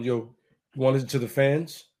sometimes, yo, you want to listen to the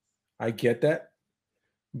fans? I get that.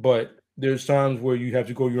 But there's times where you have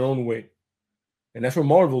to go your own way. And that's what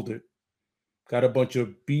Marvel did. Got a bunch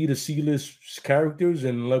of B to C list characters,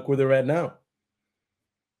 and look where they're at now.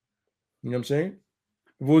 You know what I'm saying?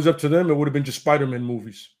 If it was up to them, it would have been just Spider-Man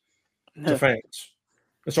movies to fans.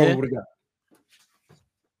 That's all we would have got. You know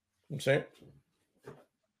what I'm saying?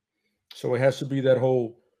 So it has to be that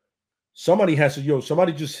whole somebody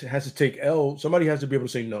just has to take L. Somebody has to be able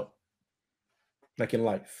to say no. Like in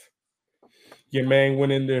life. Your man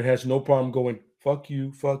went in there, has no problem going, fuck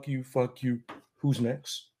you, fuck you, fuck you. Who's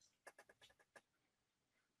next?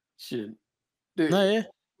 Shit. Dude, No, yeah.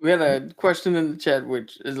 we had a question in the chat,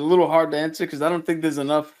 which is a little hard to answer because I don't think there's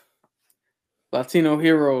enough Latino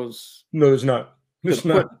heroes. No, there's not. There's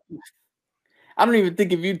not. I don't even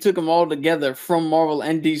think if you took them all together from Marvel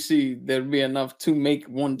and DC, there'd be enough to make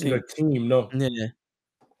one team. A team, no. Yeah.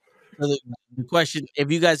 So the question: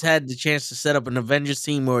 if you guys had the chance to set up an Avengers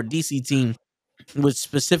team or a DC team with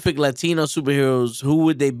specific Latino superheroes, who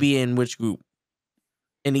would they be in which group?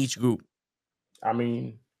 In each group? I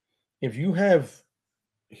mean, if you have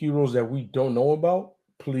heroes that we don't know about,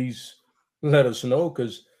 please let us know,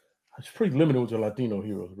 because it's pretty limited with the Latino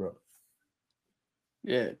heroes, bro.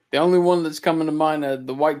 Yeah, the only one that's coming to mind are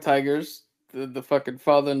the White Tigers, the fucking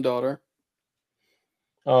father and daughter.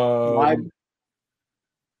 For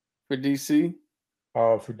DC?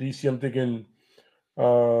 For DC, I'm thinking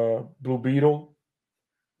Blue Beetle,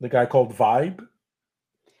 the guy called Vibe.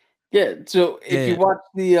 Yeah, so if you watch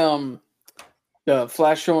the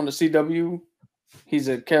Flash show on the CW, he's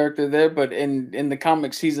a character there, but in the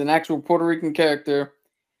comics, he's an actual Puerto Rican character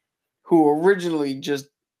who originally just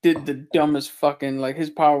did the dumbest fucking, like, his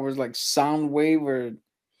power was like sound wave, or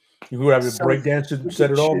you would have a breakdance to set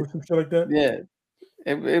it off or some shit like that. Yeah,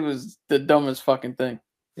 it was the dumbest fucking thing.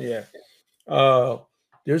 Yeah,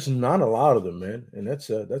 there's not a lot of them, man, and that's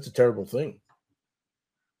a terrible thing.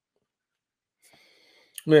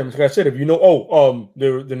 Man, like I said, if you know,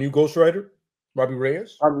 the new Ghost Rider, Robbie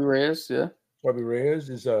Reyes. Robbie Reyes, yeah. Robbie Reyes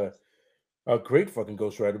is a great fucking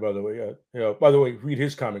Ghost Rider, by the way. By the way, read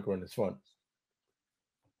his comic run; it's fun.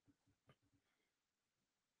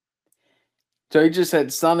 So he just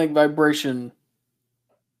had sonic vibration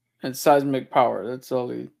and seismic power. That's all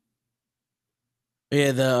he.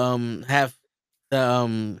 Yeah, the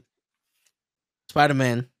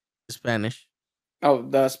Spider-Man Spanish. Oh,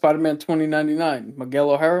 the Spider-Man 2099,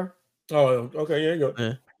 Miguel O'Hara. Oh, okay, yeah, you go.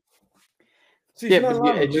 Yeah. See,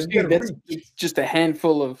 it's just a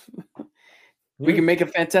handful of. We can make a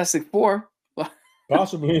Fantastic Four.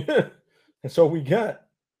 Possibly, that's all we got.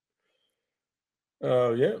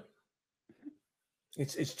 Yeah.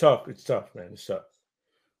 It's tough. It's tough, man. It's tough.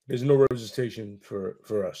 There's no representation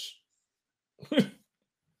for us.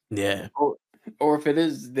 Yeah. Or if it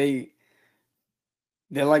is, they're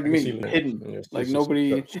like can see me, that. hidden. Yes, Like this is nobody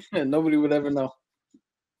gross. nobody would ever know.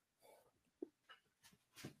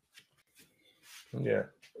 Yeah.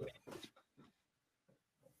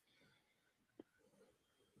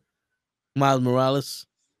 Miles Morales.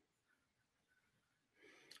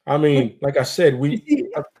 I mean, like I said, Here's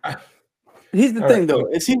the all thing, right, though.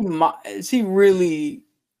 look. Is he really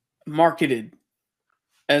marketed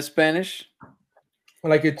as Spanish?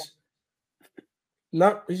 Like it's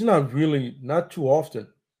not. He's not really. Not too often.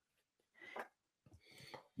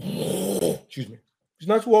 Excuse me. He's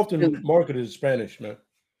not too often marketed as Spanish, man.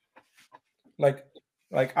 Like,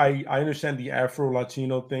 I understand the Afro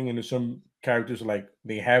Latino thing, and there's some characters like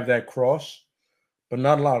they have that cross, but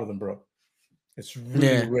not a lot of them, bro. It's really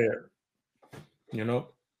Yeah. rare. You know,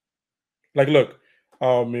 like look,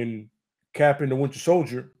 in Cap and the Winter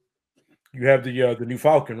Soldier, you have the new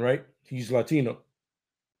Falcon, right? He's Latino,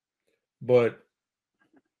 but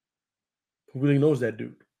who really knows that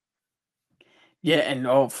dude? Yeah, and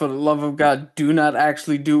oh, for the love of God, do not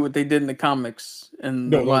actually do what they did in the comics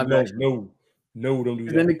and the No, live action. no, don't do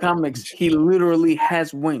Because in the that. comics, he literally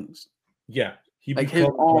has wings. Yeah, he Like his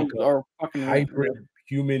becomes arms like are a fucking hybrid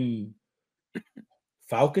human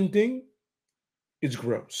Falcon thing. It's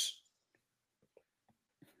gross.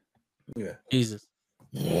 Yeah, Jesus.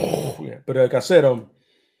 yeah. But like I said,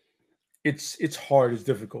 it's hard. It's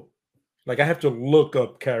difficult. Like I have to look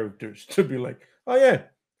up characters to be like, oh yeah,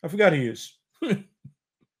 I forgot he is.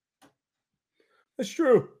 That's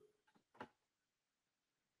true.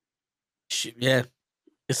 Yeah.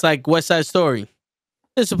 It's like West Side Story.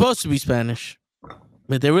 They're supposed to be Spanish,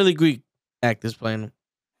 but they're really Greek actors playing them.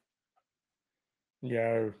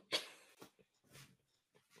 Yeah.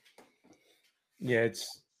 Yeah,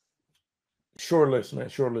 it's short list, man.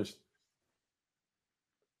 Short list.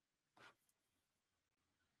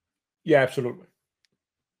 Yeah, absolutely.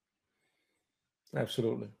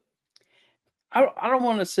 Absolutely. I don't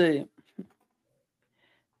want to say.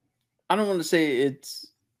 I don't want to say it's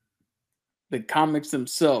the comics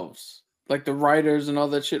themselves, like the writers and all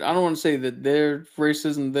that shit. I don't want to say that their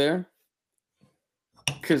racism there,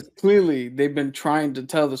 because clearly they've been trying to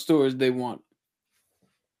tell the stories they want.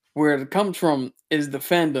 Where it comes from is the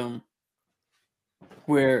fandom,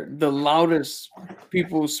 where the loudest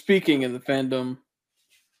people speaking in the fandom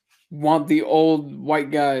want the old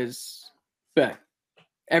white guys back.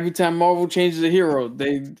 Every time Marvel changes a hero,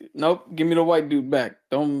 they nope, give me the white dude back.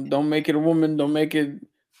 Don't make it a woman. Don't make it,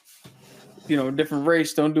 a different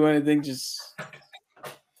race. Don't do anything. Just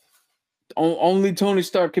only Tony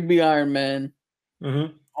Stark could be Iron Man.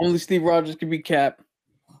 Mm-hmm. Only Steve Rogers could be Cap.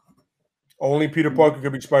 Only Peter Parker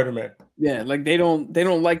could be Spider-Man. Yeah, like they don't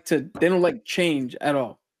like change at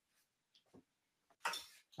all.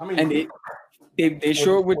 I mean, And they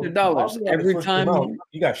show it with the dollars every time.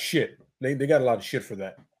 You got shit. They got a lot of shit for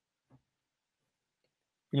that.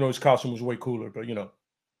 His costume was way cooler, but Yeah.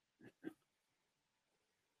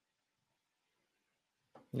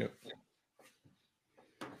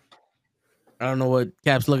 I don't know what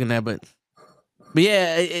Cap's looking at, but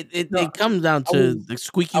yeah, it comes down to the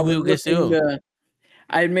squeaky wheel gets the oil.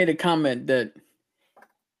 I had made a comment that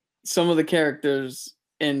some of the characters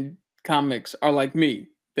in comics are like me.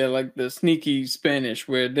 They're like the sneaky Spanish,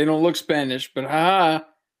 where they don't look Spanish, but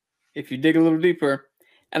if you dig a little deeper.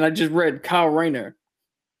 And I just read Kyle Rayner,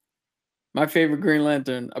 my favorite Green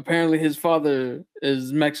Lantern. Apparently, his father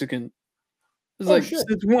is Mexican. It's like, shit.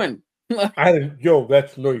 Since when?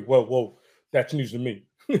 That's no. Whoa, that's news to me.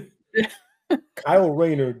 Kyle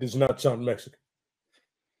Rayner does not sound Mexican.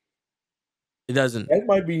 It doesn't. That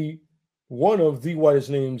might be one of the whitest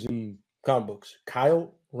names in comic books.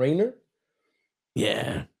 Kyle Rayner.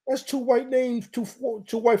 Yeah, that's two white names, two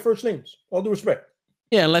white first names. All due respect.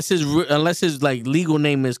 Yeah, unless his like legal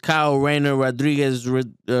name is Kyle Rayner Rodriguez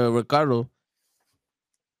Ricardo.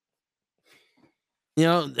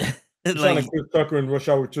 It's like Chris Tucker in Rush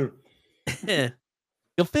Hour 2. Yeah,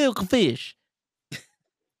 you feel fish.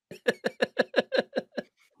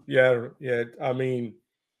 Yeah. I mean,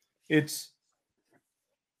 I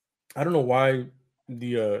don't know why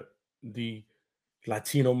the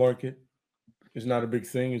Latino market is not a big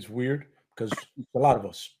thing. It's weird because a lot of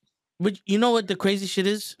us. But you know what the crazy shit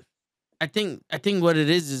is? I think what it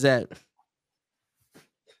is that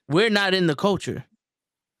we're not in the culture.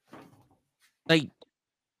 Like,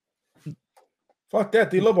 fuck that.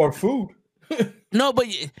 They love our food. No, but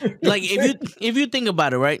like if you think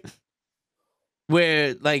about it, right?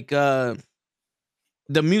 Where like the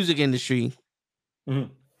music industry,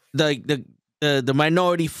 mm-hmm. the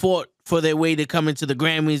minority fought for their way to come into the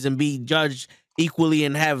Grammys and be judged equally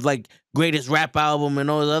and have like greatest rap album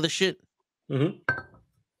and all this other shit. Mm-hmm.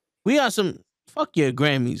 We are some fuck your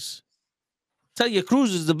Grammys. Celia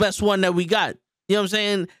Cruz is the best one that we got. You know what I'm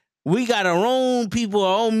saying? We got our own people,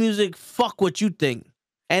 our own music. Fuck what you think.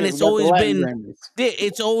 And Yeah, it's we got the always Latin been, Grammys.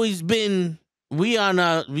 it's always been, we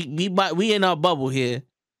in our bubble here.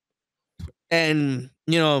 And,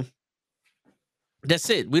 you know, that's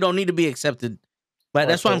it. We don't need to be accepted. But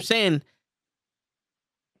that's what I'm saying.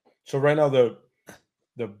 So right now, the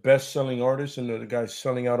best-selling artist and the guy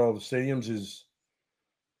selling out all the stadiums is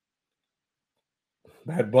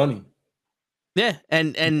Bad Bunny. Yeah,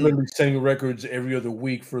 and literally setting records every other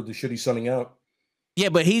week for the shit he's selling out. Yeah,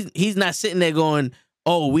 but he's not sitting there going,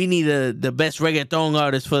 "Oh, we need the best reggaeton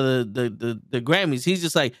artist for the Grammys." He's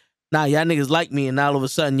just like, "Nah, y'all niggas like me, and all of a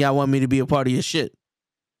sudden y'all want me to be a part of your shit."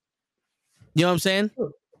 You know what I'm saying?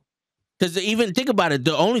 Because even think about it,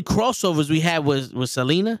 the only crossovers we had was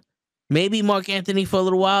Selena, maybe Mark Anthony for a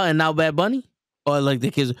little while, and now Bad Bunny, or like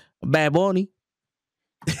the kids, Bad Bunny.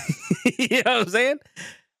 You know what I'm saying?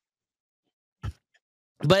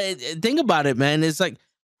 But think about it, man. It's like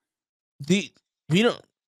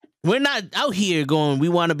we're not out here going, we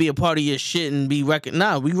want to be a part of your shit and be recognized.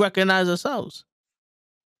 Nah, we recognize ourselves.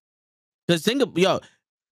 Because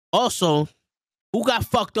also, who got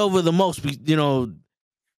fucked over the most, you know,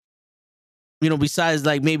 besides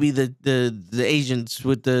like maybe the Asians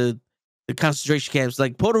with the concentration camps.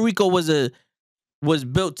 Like Puerto Rico was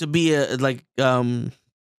built to be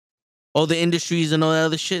all the industries and all that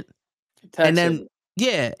other shit. And then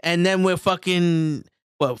and then we're fucking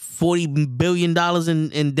 $40 billion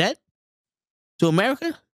in debt to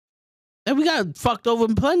America? And we got fucked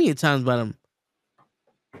over plenty of times by them.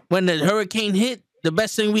 When the hurricane hit, the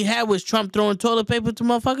best thing we had was Trump throwing toilet paper to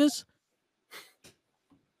motherfuckers.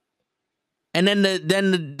 And then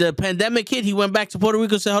the pandemic hit, he went back to Puerto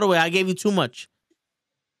Rico and said, "Hold on, wait, I gave you too much.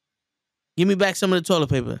 Give me back some of the toilet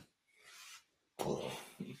paper."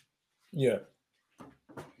 Yeah.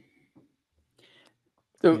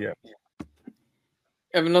 So, I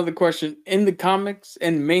have another question. In the comics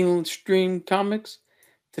and mainstream comics,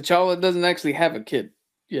 T'Challa doesn't actually have a kid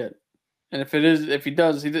yet. And if he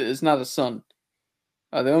does, it's not a son.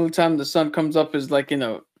 The only time the son comes up is like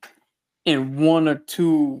in one or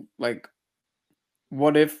two like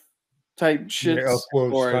what if type shits,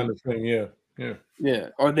 or kind of thing. Yeah.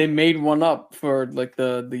 Or they made one up for like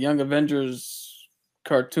the Young Avengers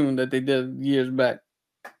cartoon that they did years back.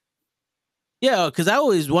 Yeah, because I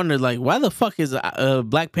always wondered, like, why the fuck is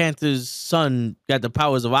Black Panther's son got the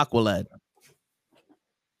powers of Aqualad?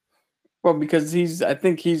 Well, because I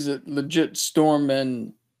think he's a legit Storm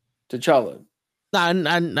and T'Challa. Nah,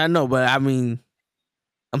 I know, but I mean,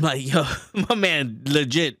 I'm like, yo, my man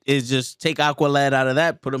legit is just take Aqualad out of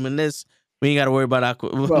that, put him in this. We ain't got to worry about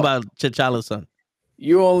about T'Challa's son.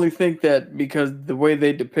 You only think that because the way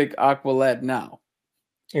they depict Aqualad now.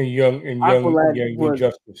 And young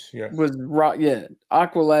Justice,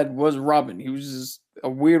 Aqualad was Robin. He was just a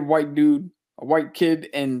weird white dude, a white kid,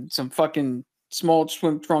 and some fucking small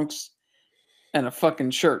swim trunks and a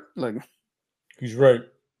fucking shirt. Like, he's right.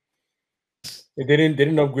 They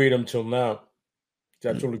didn't upgrade him till now. It's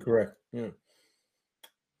absolutely correct. Yeah.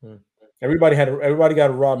 Everybody got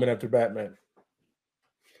a Robin after Batman.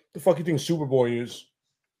 The fuck you think Superboy is?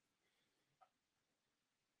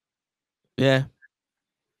 Yeah.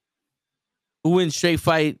 Who wins straight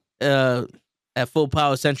fight at full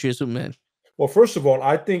power, Century or Superman? Well, first of all,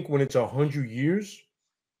 I think when it's 100 years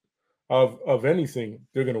of anything,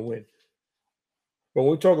 they're gonna win. But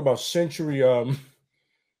when we talk about Century, the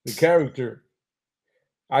character,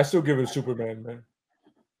 I still give it to Superman, man.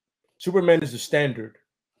 Superman is the standard.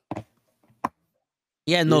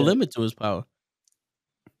 He had no limit to his power.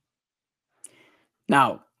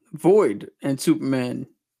 Now, Void and Superman.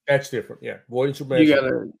 That's different. Yeah. Void and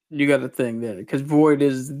Superman. You got a thing there. Because Void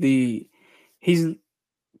is he's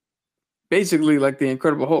basically like the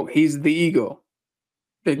Incredible Hulk. He's the ego.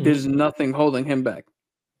 Like, there's nothing holding him back.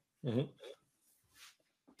 Mm-hmm.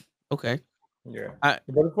 Okay. Yeah. But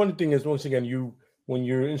the funny thing is, once again, when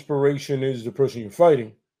your inspiration is the person you're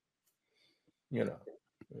fighting, you know.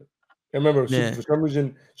 I remember, for some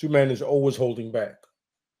reason, Superman is always holding back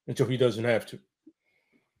until he doesn't have to.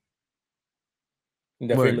 And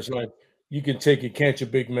that famous line, "You can take it, can't you,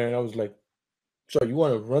 big man?" I was like, "So you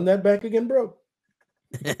want to run that back again, bro?"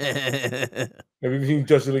 Have you seen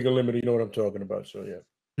Justice League Unlimited? You know what I'm talking about. So yeah.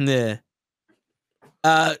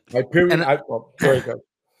 Yeah. My period. Sorry, guys.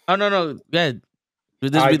 Oh no. Go ahead.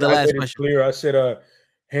 This will be the last question. Clear. I said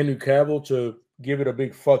Henry Cavill to give it a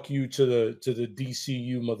big fuck you to the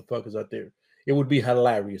DCU motherfuckers out there. it would be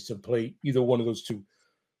hilarious to play either one of those two.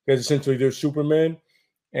 Because essentially they're Superman,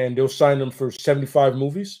 and they'll sign him for 75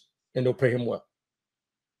 movies, and they'll pay him well.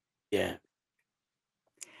 Yeah.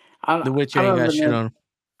 I, The Witcher I ain't don't got know, shit man.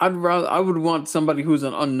 on. I would want somebody who's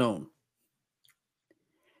an unknown.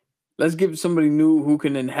 Let's give somebody new who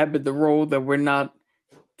can inhabit the role that we're not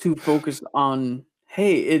too focused on.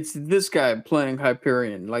 Hey, it's this guy playing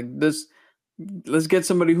Hyperion. Like this, let's get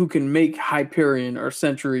somebody who can make Hyperion or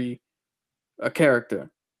Sentry a character.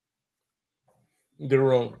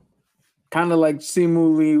 Their own. Kind of like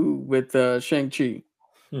Simu Liu with Shang-Chi.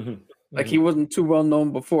 Like he wasn't too well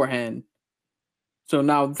known beforehand. So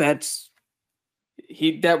now that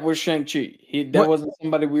was Shang-Chi. That wasn't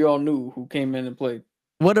somebody we all knew who came in and played.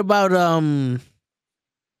 What about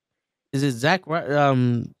is it Zach?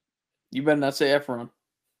 You better not say Efron.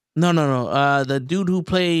 No. The dude who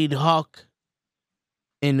played Hawk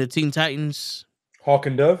in the Teen Titans. Hawk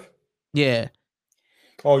and Dove? Yeah.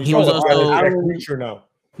 Oh, He was also Jack Reacher now.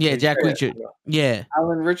 Yeah, Jack Reacher. Yeah.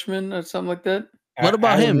 Alan Richmond or something like that. What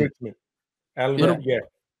about Alan him? Richmond. Alan, yeah.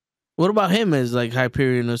 What about him as like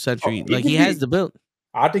Hyperion or Sentry? Oh, Like he has the build.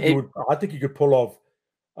 I think he could pull off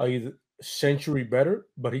either Sentry better,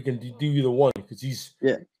 but he can do either one because he's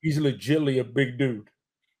legitimately a big dude.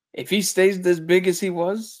 If he stays this big as he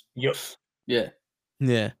was, yep, yeah.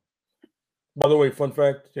 By the way, fun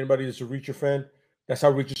fact: anybody that's a Reacher fan, that's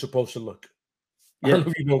how Reacher's supposed to look. I don't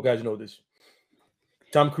know if you guys know this.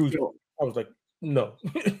 Tom Cruise. I was like, no.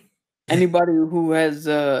 Anybody who has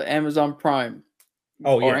Amazon Prime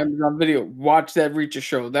or Amazon Video, watch that Reacher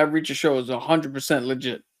show. That Reacher show is 100%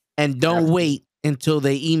 legit. And don't wait until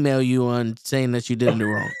they email you on saying that you didn't do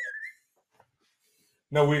wrong.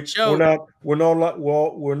 No,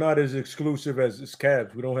 we're not as exclusive as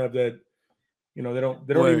Cabs. We don't have that. You know,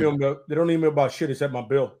 they don't email about shit except my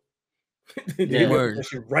bill. They email that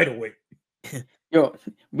shit right away. Yo,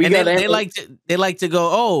 they like to go,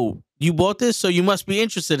 oh, you bought this, so you must be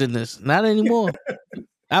interested in this. Not anymore.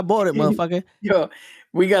 I bought it, motherfucker. Yo,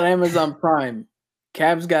 we got Amazon Prime.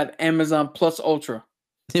 Cabs got Amazon Plus Ultra.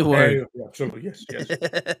 Yeah, absolutely, yes.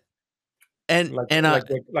 and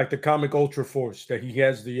like the comic Ultra Force that he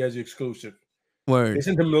has the exclusive. Word. They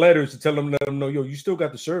sent him letters to let him know, yo, you still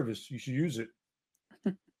got the service. You should use it.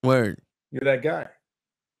 Word. You're that guy.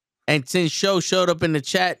 And since Show showed up in the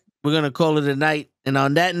chat, we're gonna call it a night. And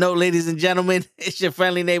on that note, ladies and gentlemen, it's your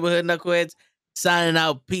friendly neighborhood knuckleheads signing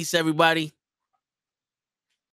out. Peace, everybody.